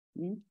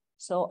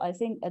 So I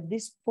think at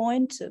this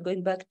point,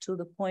 going back to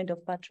the point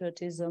of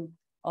patriotism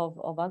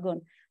of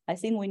Agon, I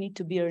think we need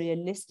to be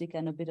realistic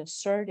and a bit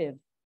assertive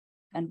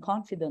and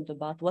confident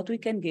about what we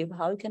can give,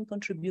 how we can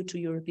contribute to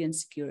European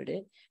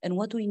security, and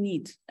what we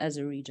need as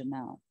a region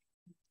now.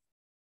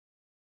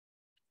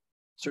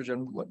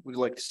 Srđan, would you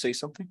like to say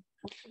something?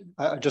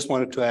 I just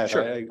wanted to add,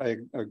 Sure. I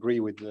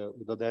agree with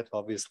Odeta,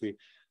 obviously.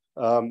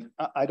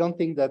 I don't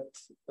think that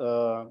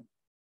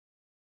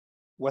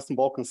Western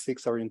Balkan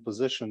 6 are in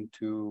position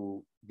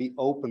to be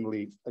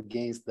openly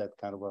against that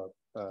kind of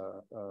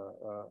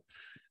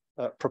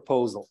a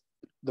proposal.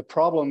 The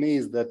problem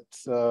is that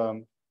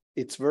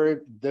it's very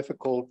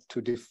difficult to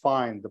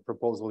define the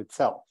proposal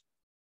itself.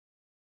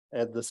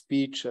 At the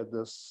speech at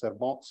the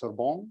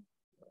Sorbonne,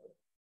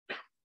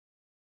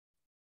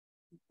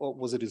 or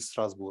was it in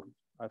Strasbourg?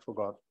 I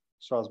forgot.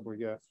 Strasbourg,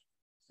 yeah.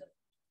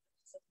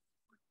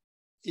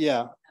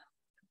 Yeah.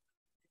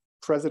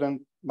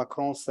 President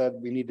Macron said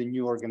we need a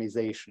new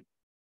organization.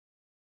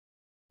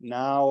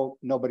 Now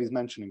nobody's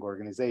mentioning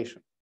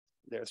organization.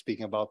 They're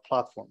speaking about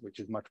platform, which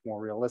is much more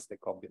realistic,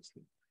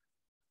 obviously.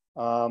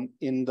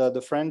 In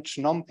the French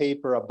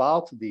non-paper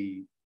about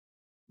the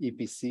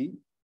EPC,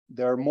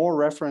 there are more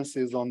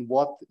references on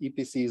what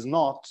EPC is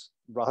not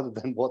rather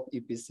than what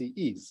EPC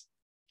is,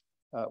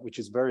 which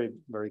is very,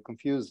 very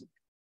confusing.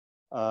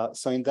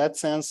 So in that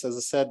sense, as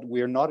I said,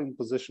 we are not in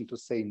position to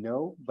say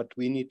no, but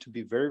we need to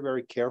be very,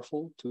 very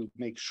careful to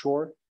make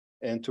sure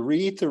and to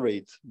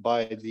reiterate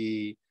by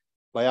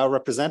our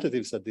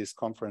representatives at this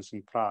conference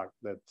in Prague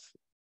that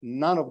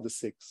none of the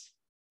 6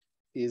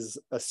 is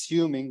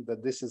assuming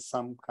that this is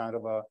some kind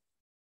of a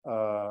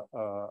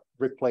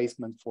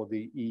replacement for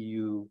the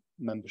EU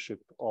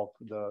membership of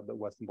the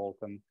Western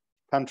Balkan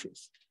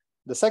countries.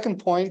 The second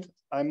point,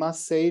 I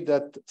must say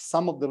that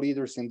some of the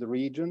leaders in the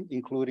region,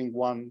 including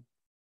one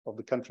of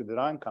the country that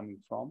I'm coming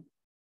from,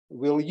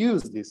 will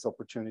use this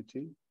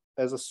opportunity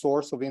as a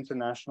source of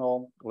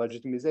international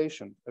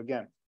legitimization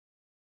again.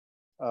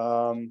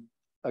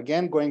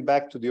 Again, going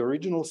back to the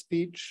original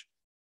speech,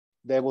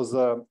 there was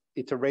a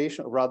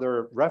iteration,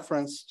 rather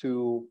reference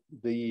to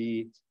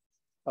the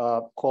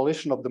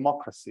coalition of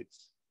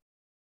democracies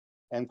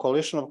and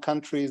coalition of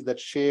countries that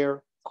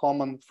share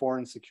common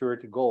foreign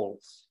security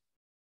goals.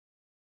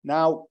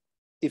 Now,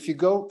 if you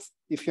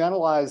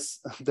analyze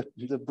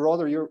the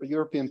broader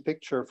European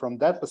picture from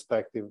that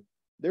perspective,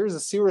 there is a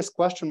serious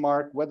question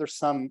mark whether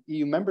some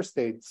EU member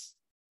states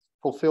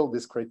fulfill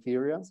this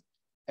criteria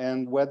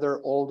and whether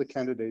all the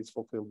candidates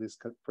fulfill this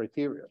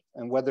criteria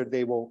and whether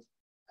they will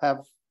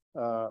have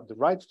the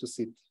right to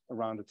sit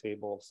around the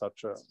table of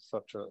such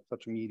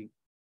a meeting.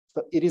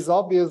 So it is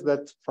obvious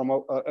that from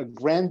a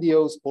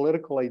grandiose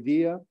political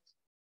idea,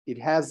 it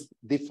has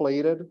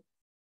deflated,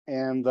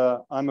 and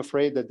I'm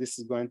afraid that this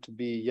is going to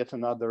be yet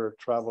another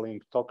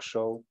traveling talk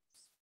show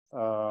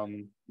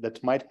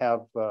that might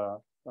have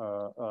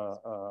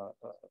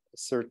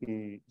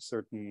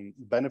certain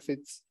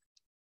benefits,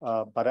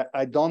 but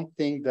I don't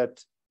think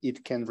that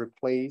it can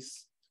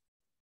replace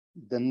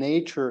the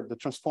nature, the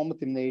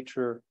transformative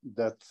nature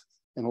that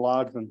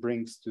enlargement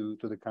brings to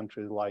the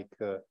countries like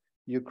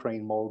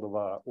Ukraine,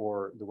 Moldova,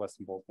 or the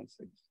Western Balkan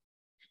states.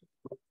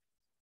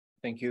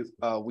 Thank you.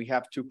 We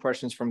have two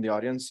questions from the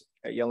audience.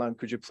 Yelan,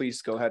 could you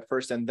please go ahead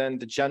first? And then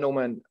the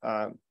gentleman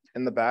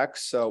in the back.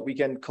 So we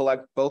can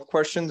collect both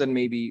questions and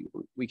maybe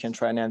we can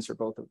try and answer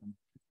both of them.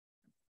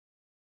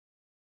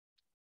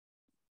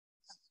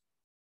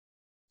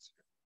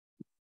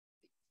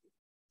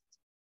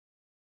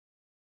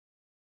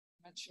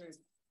 Not sure.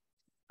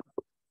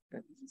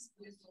 Okay.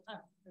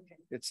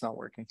 It's not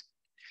working.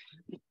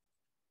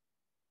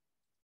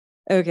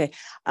 Okay,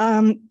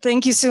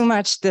 thank you so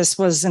much. This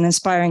was an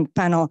inspiring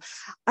panel.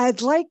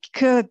 I'd like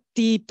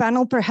the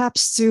panel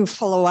perhaps to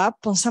follow up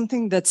on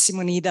something that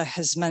Simonida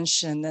has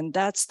mentioned, and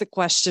that's the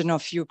question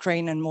of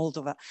Ukraine and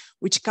Moldova,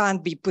 which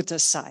can't be put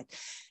aside.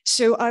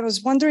 So I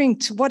was wondering,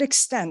 to what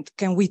extent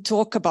can we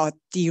talk about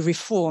the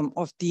reform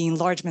of the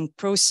enlargement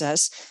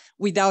process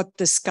without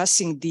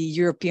discussing the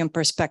European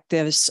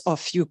perspectives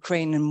of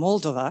Ukraine and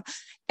Moldova?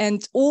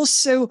 And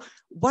also,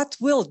 what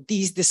will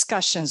these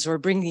discussions or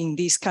bringing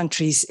these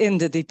countries in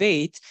the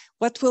debate,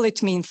 what will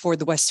it mean for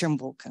the Western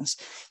Balkans?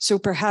 So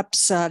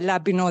perhaps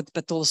Labinot,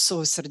 but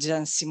also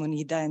Srđan,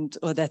 Simonida, and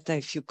Odeta,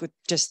 if you could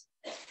just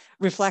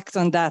reflect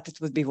on that,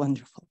 it would be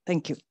wonderful.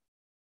 Thank you.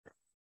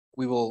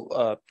 We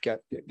will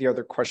get the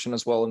other question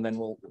as well, and then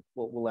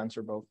we'll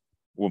answer both.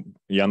 Well,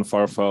 Jan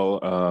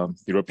Farfel,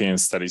 European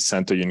Studies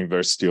Center,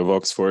 University of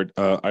Oxford.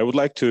 I would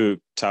like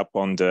to tap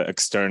on the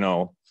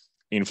external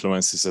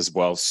influences as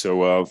well.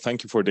 So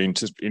thank you for the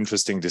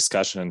interesting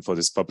discussion and for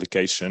this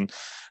publication.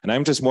 And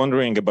I'm just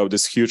wondering about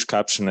this huge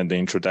caption at the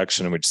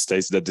introduction, which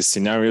states that the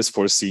scenarios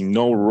foresee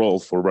no role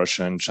for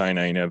Russia and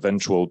China in an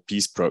eventual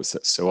peace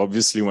process. So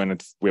obviously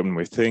when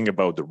we think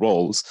about the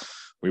roles,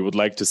 we would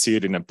like to see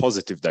it in a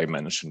positive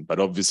dimension, but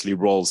obviously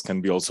roles can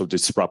be also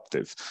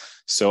disruptive.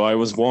 So I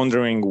was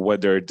wondering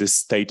whether this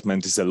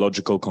statement is a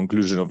logical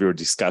conclusion of your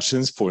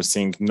discussions,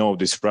 foreseeing no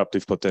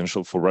disruptive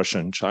potential for Russia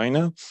and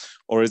China,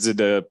 or is it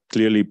a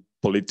clearly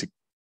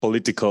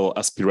political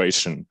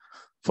aspiration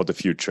for the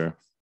future?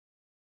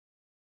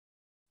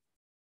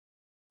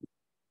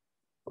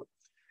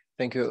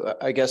 Thank you.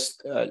 I guess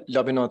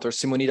Labinot or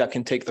Simonida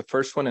can take the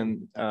first one,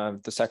 and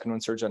the second one,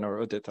 Srđan or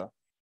Odeta.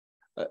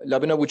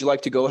 Labinot, would you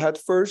like to go ahead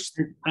first?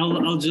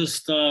 I'll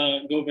just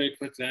go very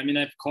quickly. I mean,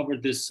 I've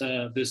covered this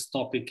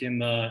topic in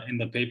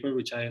the paper,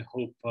 which I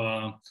hope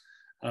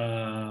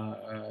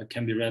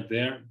can be read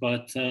there.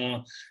 But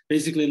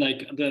basically,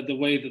 like the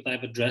way that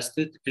I've addressed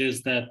it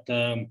is that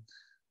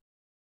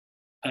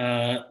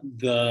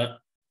the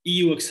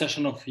EU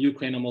accession of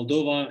Ukraine and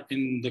Moldova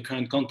in the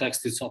current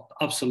context is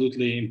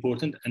absolutely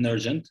important and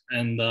urgent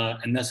and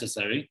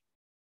necessary.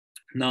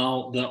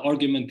 Now, the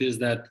argument is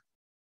that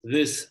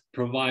this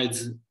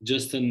provides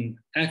just an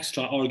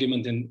extra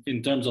argument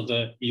in terms of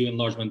the EU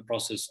enlargement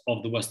process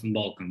of the Western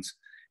Balkans.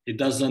 It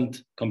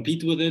doesn't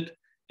compete with it.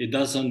 It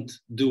doesn't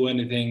do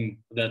anything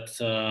that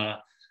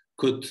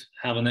could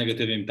have a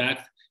negative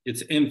impact.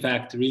 It's in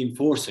fact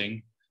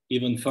reinforcing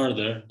even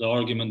further the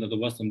argument that the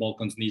Western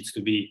Balkans needs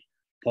to be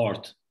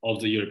part of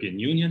the European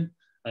Union.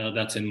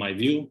 That's in my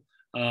view.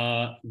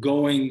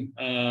 Going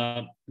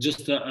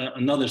just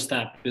another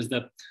step is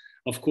that,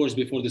 of course,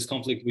 before this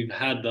conflict, we've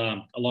had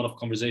a lot of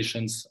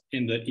conversations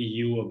in the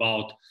EU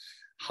about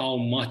how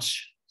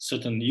much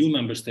certain EU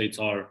member states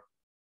are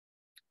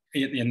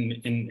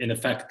in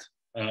effect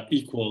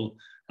equal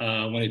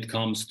when it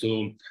comes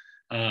to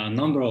a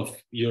number of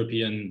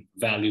European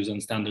values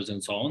and standards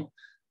and so on.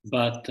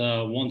 But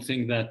one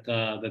thing that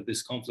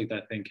this conflict,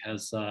 I think,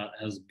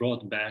 has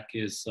brought back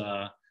is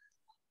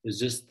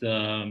just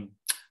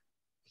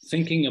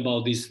thinking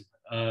about these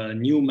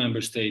new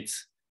member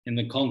states in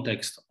the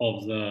context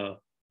of the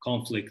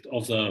conflict,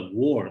 of the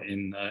war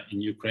in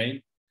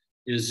Ukraine,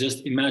 is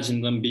just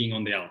imagine them being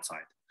on the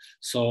outside.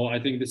 So I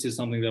think this is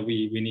something that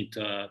we need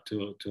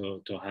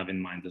to have in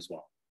mind as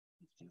well.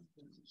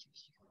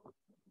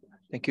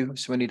 Thank you.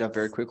 Simonida,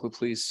 very quickly,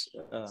 please,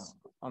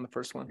 on the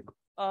first one.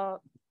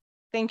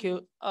 Thank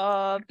you.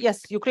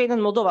 Yes, Ukraine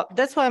and Moldova.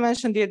 That's why I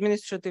mentioned the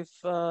administrative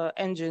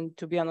engine,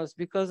 to be honest,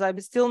 because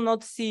I'm still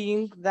not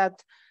seeing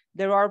that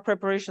there are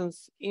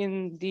preparations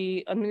in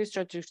the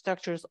administrative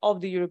structures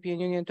of the European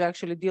Union to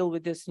actually deal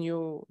with this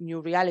new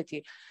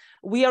reality.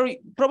 We are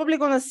probably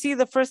going to see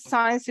the first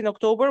signs in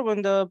October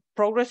when the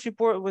progress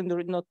report, when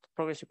the not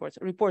progress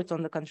reports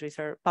on the countries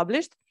are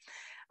published.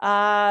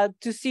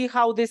 to see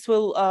how this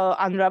will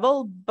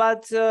unravel.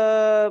 But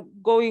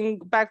going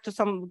back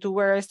to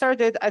where I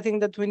started, I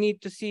think that we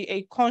need to see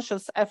a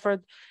conscious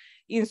effort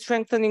in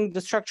strengthening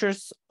the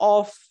structures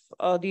of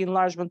the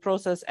enlargement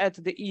process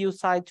at the EU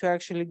side to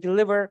actually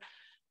deliver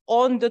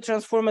on the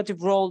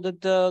transformative role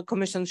that the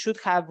Commission should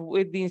have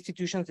with the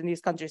institutions in these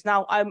countries.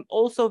 Now, I'm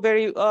also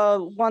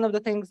one of the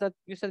things that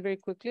you said very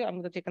quickly, I'm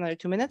going to take another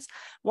 2 minutes.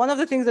 One of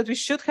the things that we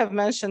should have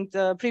mentioned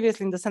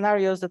previously in the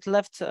scenarios that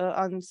left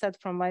unsaid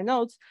from my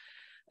notes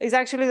is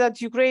actually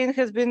that Ukraine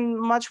has been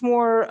much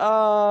more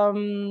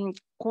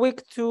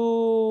quick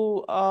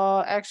to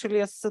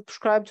actually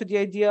subscribe to the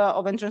idea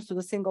of entrance to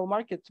the single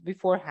market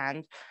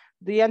beforehand.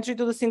 The entry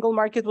to the single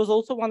market was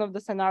also one of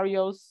the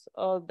scenarios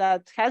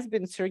that has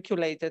been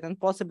circulated and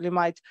possibly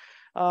might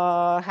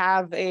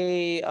have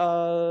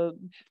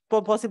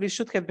possibly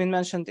should have been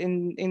mentioned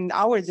in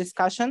our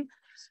discussion.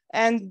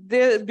 And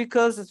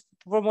because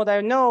from what I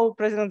know,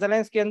 President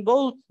Zelensky and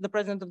both the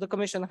President of the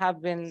Commission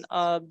have been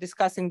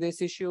discussing this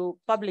issue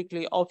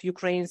publicly of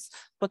Ukraine's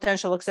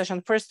potential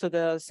accession first to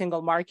the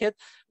single market,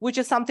 which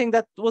is something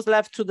that was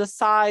left to the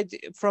side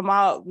from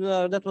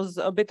that was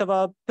a bit of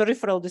a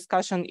peripheral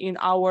discussion in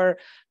our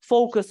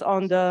focus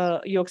on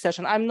the EU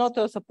accession. I'm not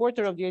a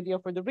supporter of the idea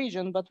for the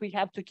region, but we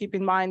have to keep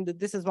in mind that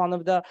this is one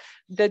of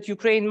that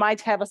Ukraine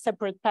might have a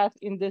separate path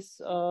in this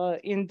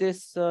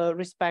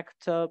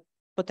respect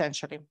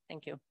potentially.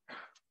 Thank you.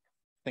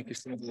 Thank you,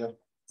 Simonida.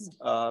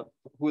 Who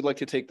would like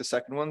to take the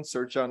second one,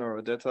 Srđan or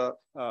Odeta?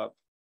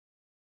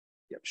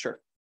 Yeah,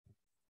 sure.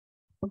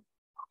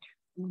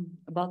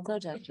 About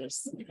third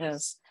actors,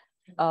 yes.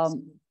 No,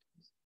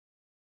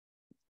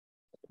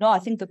 I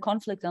think the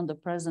conflict and the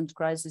present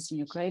crisis in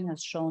Ukraine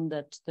has shown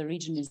that the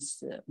region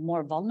is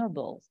more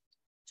vulnerable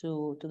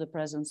to the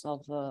presence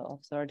of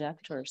third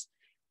actors.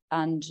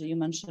 And you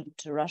mentioned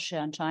Russia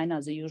and China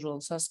as the usual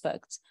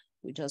suspects.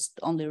 We just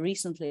only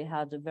recently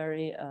had a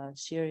very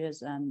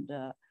serious and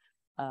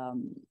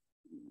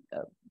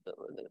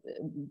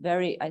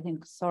very, I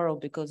think, thorough,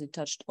 because it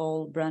touched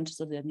all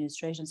branches of the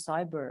administration,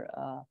 cyber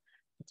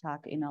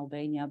attack in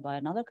Albania by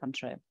another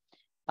country.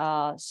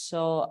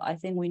 So I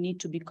think we need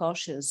to be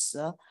cautious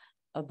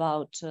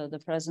about the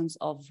presence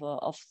of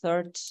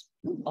third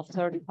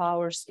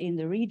powers in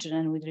the region.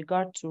 And with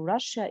regard to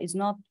Russia,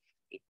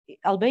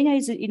 Albania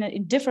is in a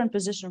different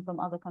position from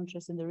other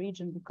countries in the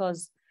region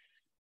because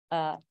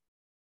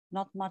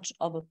not much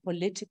of a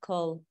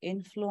political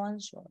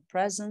influence or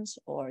presence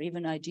or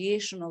even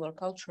ideational or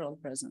cultural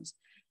presence.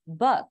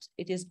 But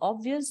it is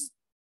obvious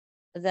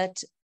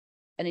that,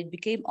 and it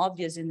became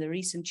obvious in the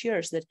recent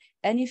years, that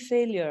any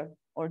failure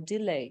or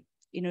delay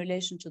in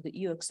relation to the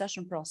EU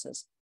accession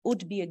process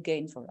would be a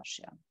gain for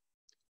Russia.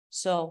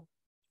 So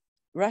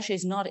Russia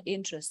is not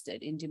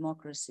interested in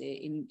democracy,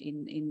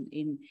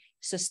 in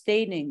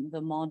sustaining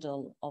the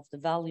model of the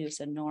values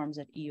and norms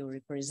that EU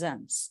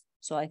represents.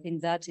 So I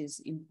think that is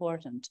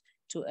important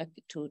to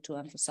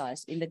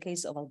emphasize in the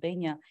case of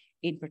Albania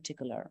in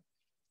particular.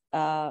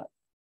 But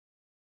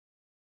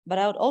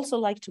I would also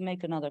like to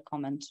make another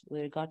comment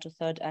with regard to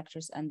third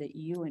actors and the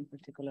EU in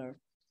particular.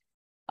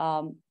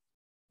 I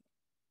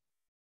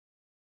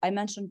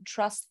mentioned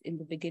trust in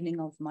the beginning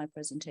of my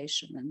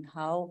presentation and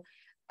how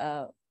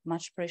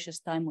much precious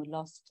time we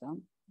lost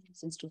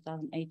since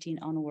 2018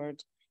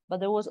 onward. But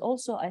there was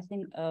also, I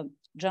think, a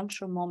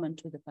juncture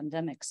moment with the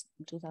pandemics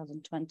in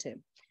 2020.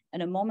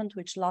 And a moment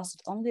which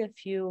lasted only a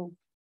few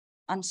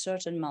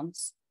uncertain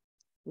months,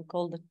 we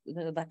call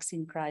the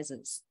vaccine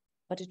crisis.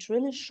 But it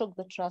really shook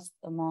the trust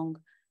among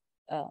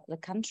the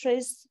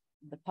countries,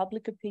 the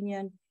public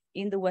opinion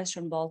in the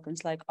Western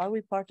Balkans, like, are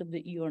we part of the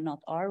EU or not?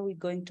 Are we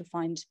going to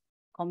find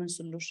common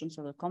solutions,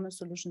 or the common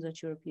solutions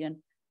that Europeans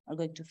are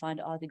going to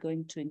find, are they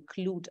going to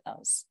include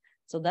us?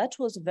 So that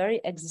was a very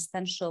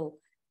existential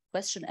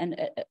question and,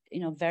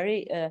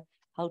 very,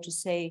 how to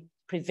say,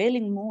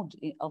 prevailing mood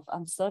of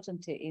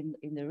uncertainty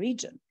in the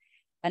region.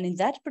 And in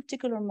that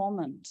particular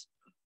moment,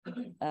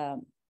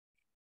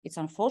 it's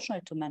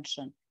unfortunate to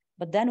mention,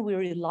 but then we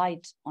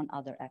relied on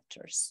other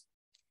actors.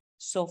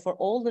 So for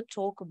all the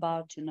talk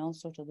about,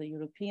 sort of the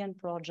European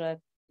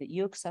project, the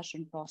EU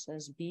accession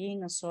process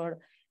being a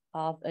sort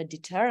of a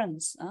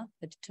deterrent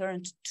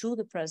to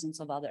the presence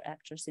of other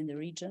actors in the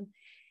region,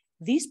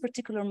 these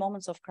particular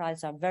moments of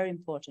crisis are very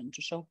important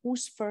to show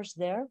who's first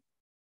there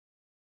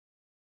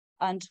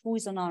and who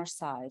is on our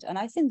side. And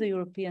I think the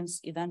Europeans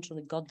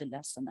eventually got the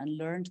lesson and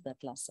learned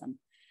that lesson.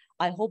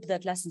 I hope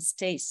that lesson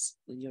stays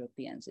with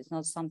Europeans. It's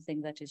not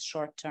something that is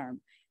short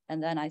term.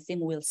 And then I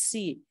think we'll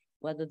see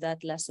whether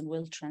that lesson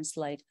will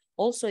translate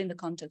also in the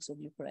context of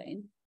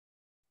Ukraine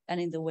and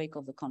in the wake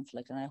of the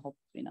conflict. And I hope,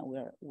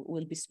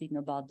 we'll be speaking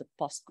about the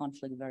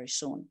post-conflict very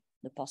soon,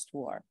 the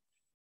post-war.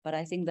 But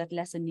I think that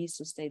lesson needs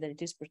to stay, that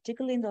it is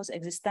particularly in those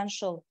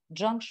existential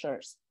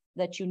junctures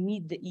that you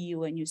need the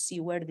EU and you see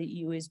where the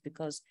EU is,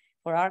 because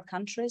for our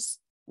countries,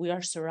 we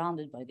are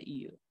surrounded by the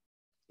EU.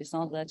 It's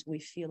not that we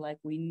feel like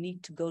we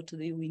need to go to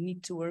the EU, we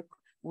need to work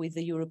with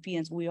the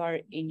Europeans. We are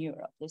in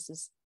Europe. This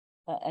is,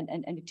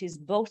 and it is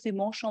both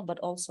emotional, but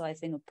also I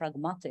think a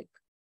pragmatic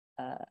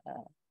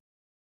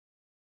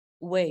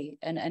way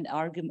and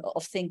argument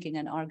of thinking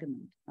and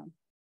argument.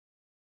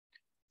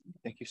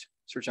 Thank you,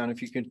 Srđan.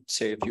 If you could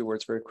say a few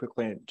words very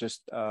quickly, and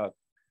just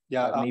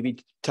maybe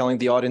telling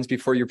the audience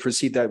before you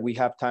proceed that we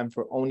have time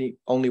for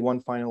only one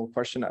final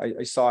question.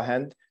 I saw a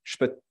hand.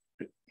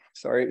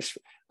 Sorry,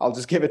 I'll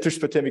just give it to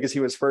Shpatin because he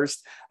was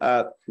first.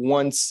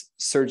 Once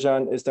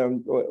Srđan is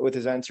done with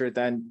his answer,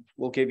 then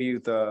we'll give you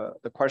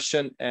the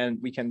question, and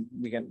we can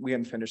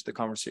finish the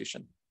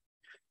conversation.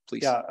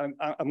 Please. Yeah,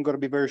 I'm going to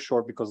be very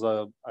short because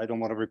I don't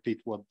want to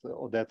repeat what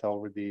Odeta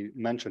already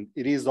mentioned.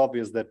 It is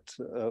obvious that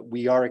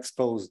we are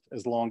exposed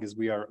as long as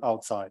we are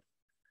outside,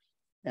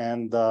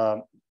 and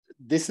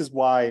this is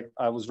why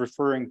I was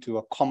referring to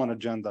a common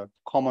agenda,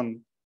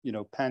 common,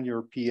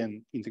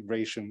 pan-European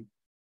integration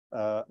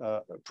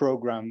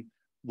program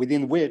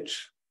within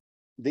which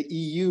the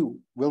EU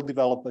will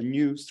develop a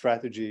new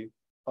strategy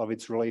of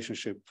its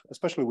relationship,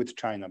 especially with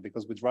China,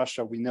 because with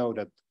Russia, we know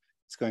that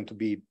it's going to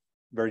be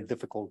very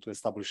difficult to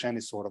establish any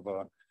sort of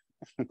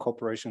a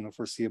cooperation or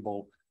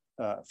foreseeable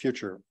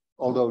future.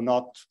 Although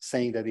not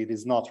saying that it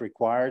is not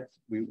required,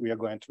 we are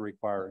going to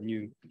require a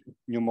new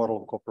model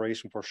of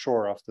cooperation for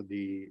sure after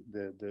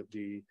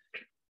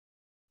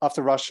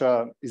after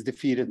Russia is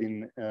defeated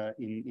in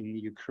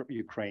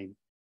Ukraine.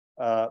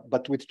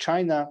 But with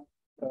China,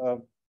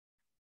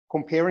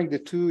 comparing the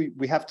two,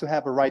 we have to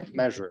have a right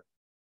measure.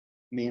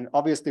 I mean,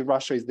 obviously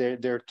Russia is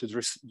there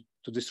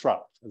to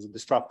disrupt as a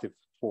disruptive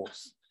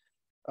force.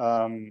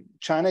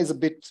 China is a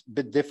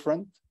bit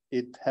different.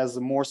 It has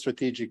a more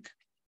strategic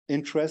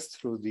interest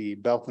through the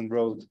Belt and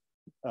Road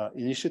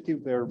initiative,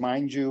 where,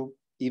 mind you,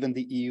 even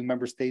the EU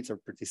member states are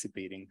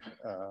participating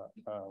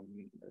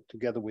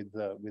together with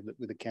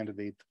the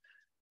candidate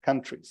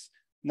countries.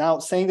 Now,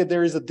 saying that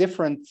there is a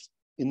difference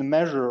in the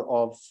measure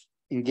of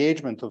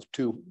engagement of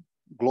two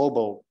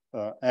global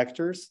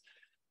actors,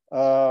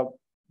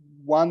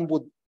 one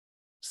would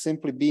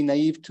simply be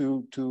naive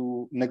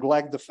to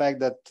neglect the fact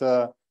that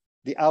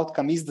the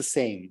outcome is the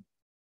same.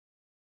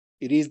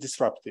 It is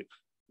disruptive.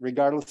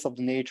 Regardless of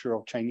the nature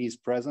of Chinese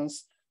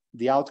presence,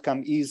 the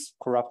outcome is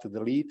corrupted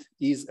elite,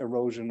 is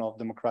erosion of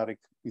democratic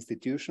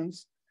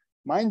institutions.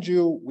 Mind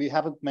you, we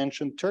haven't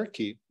mentioned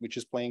Turkey, which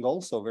is playing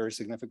also a very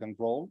significant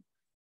role.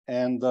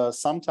 And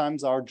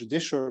sometimes our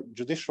judicial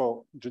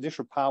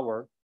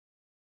power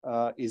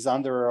is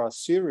under a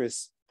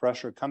serious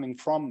pressure coming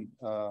from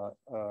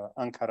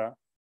Ankara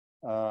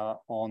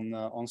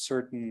on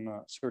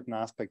certain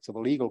aspects of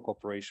a legal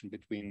cooperation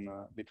between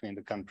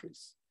the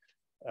countries.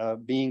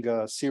 Being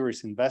a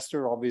serious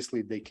investor,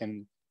 obviously they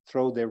can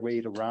throw their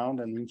weight around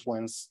and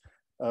influence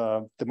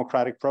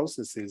democratic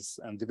processes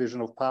and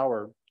division of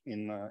power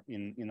in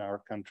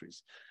our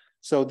countries.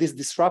 So this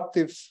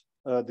disruptive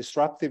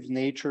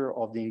nature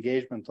of the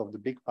engagement of the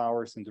big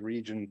powers in the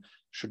region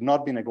should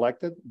not be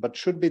neglected, but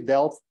should be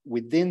dealt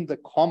within the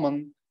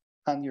common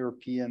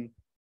pan-European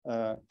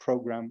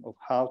program of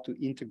how to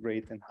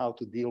integrate and how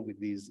to deal with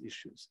these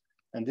issues.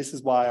 And this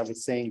is why I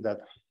was saying that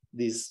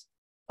these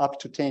up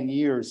to 10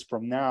 years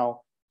from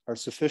now are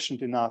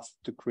sufficient enough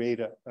to create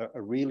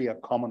a really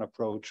common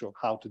approach of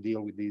how to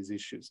deal with these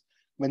issues.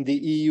 When the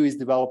EU is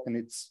developing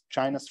its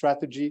China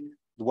strategy,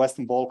 the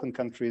Western Balkan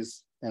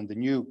countries and the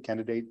new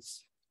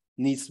candidates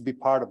needs to be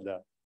part of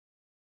that,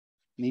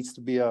 needs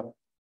to be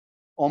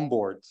on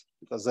board,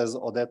 because as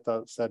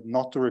Odeta said,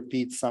 not to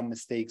repeat some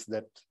mistakes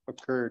that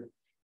occurred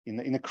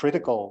in a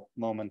critical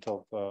moment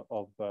of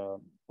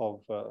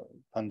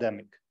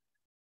pandemic.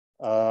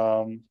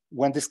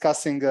 When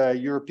discussing a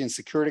European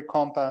security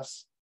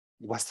compass,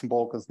 the Western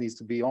Balkans needs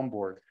to be on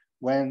board.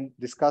 When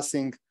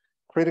discussing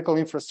critical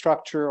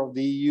infrastructure of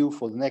the EU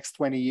for the next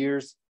 20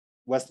 years,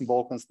 Western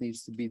Balkans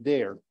needs to be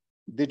there.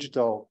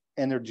 Digital,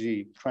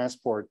 energy,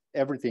 transport,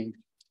 everything.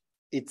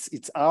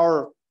 It's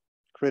our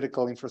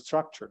critical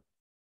infrastructure.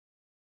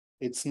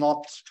 It's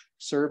not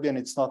Serbian,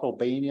 it's not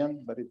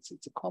Albanian, but it's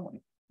a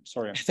common.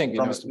 Sorry. I think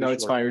no,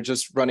 it's fine. We're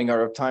just running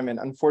out of time, and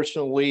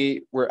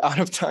unfortunately, we're out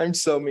of time.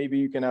 So maybe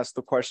you can ask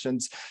the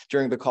questions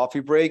during the coffee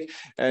break.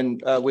 And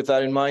with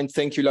that in mind,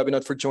 thank you,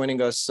 Labinot, for joining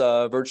us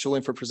virtually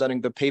and for presenting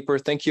the paper.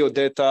 Thank you,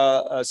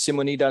 Odeta,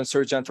 Simonida, and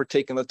Srđan for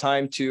taking the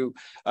time to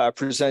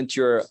present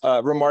your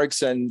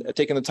remarks and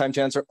taking the time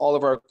to answer all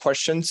of our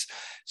questions.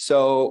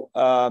 So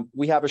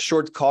we have a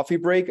short coffee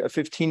break, a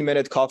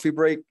 15-minute coffee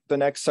break. The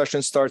next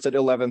session starts at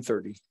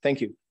 11:30.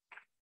 Thank you.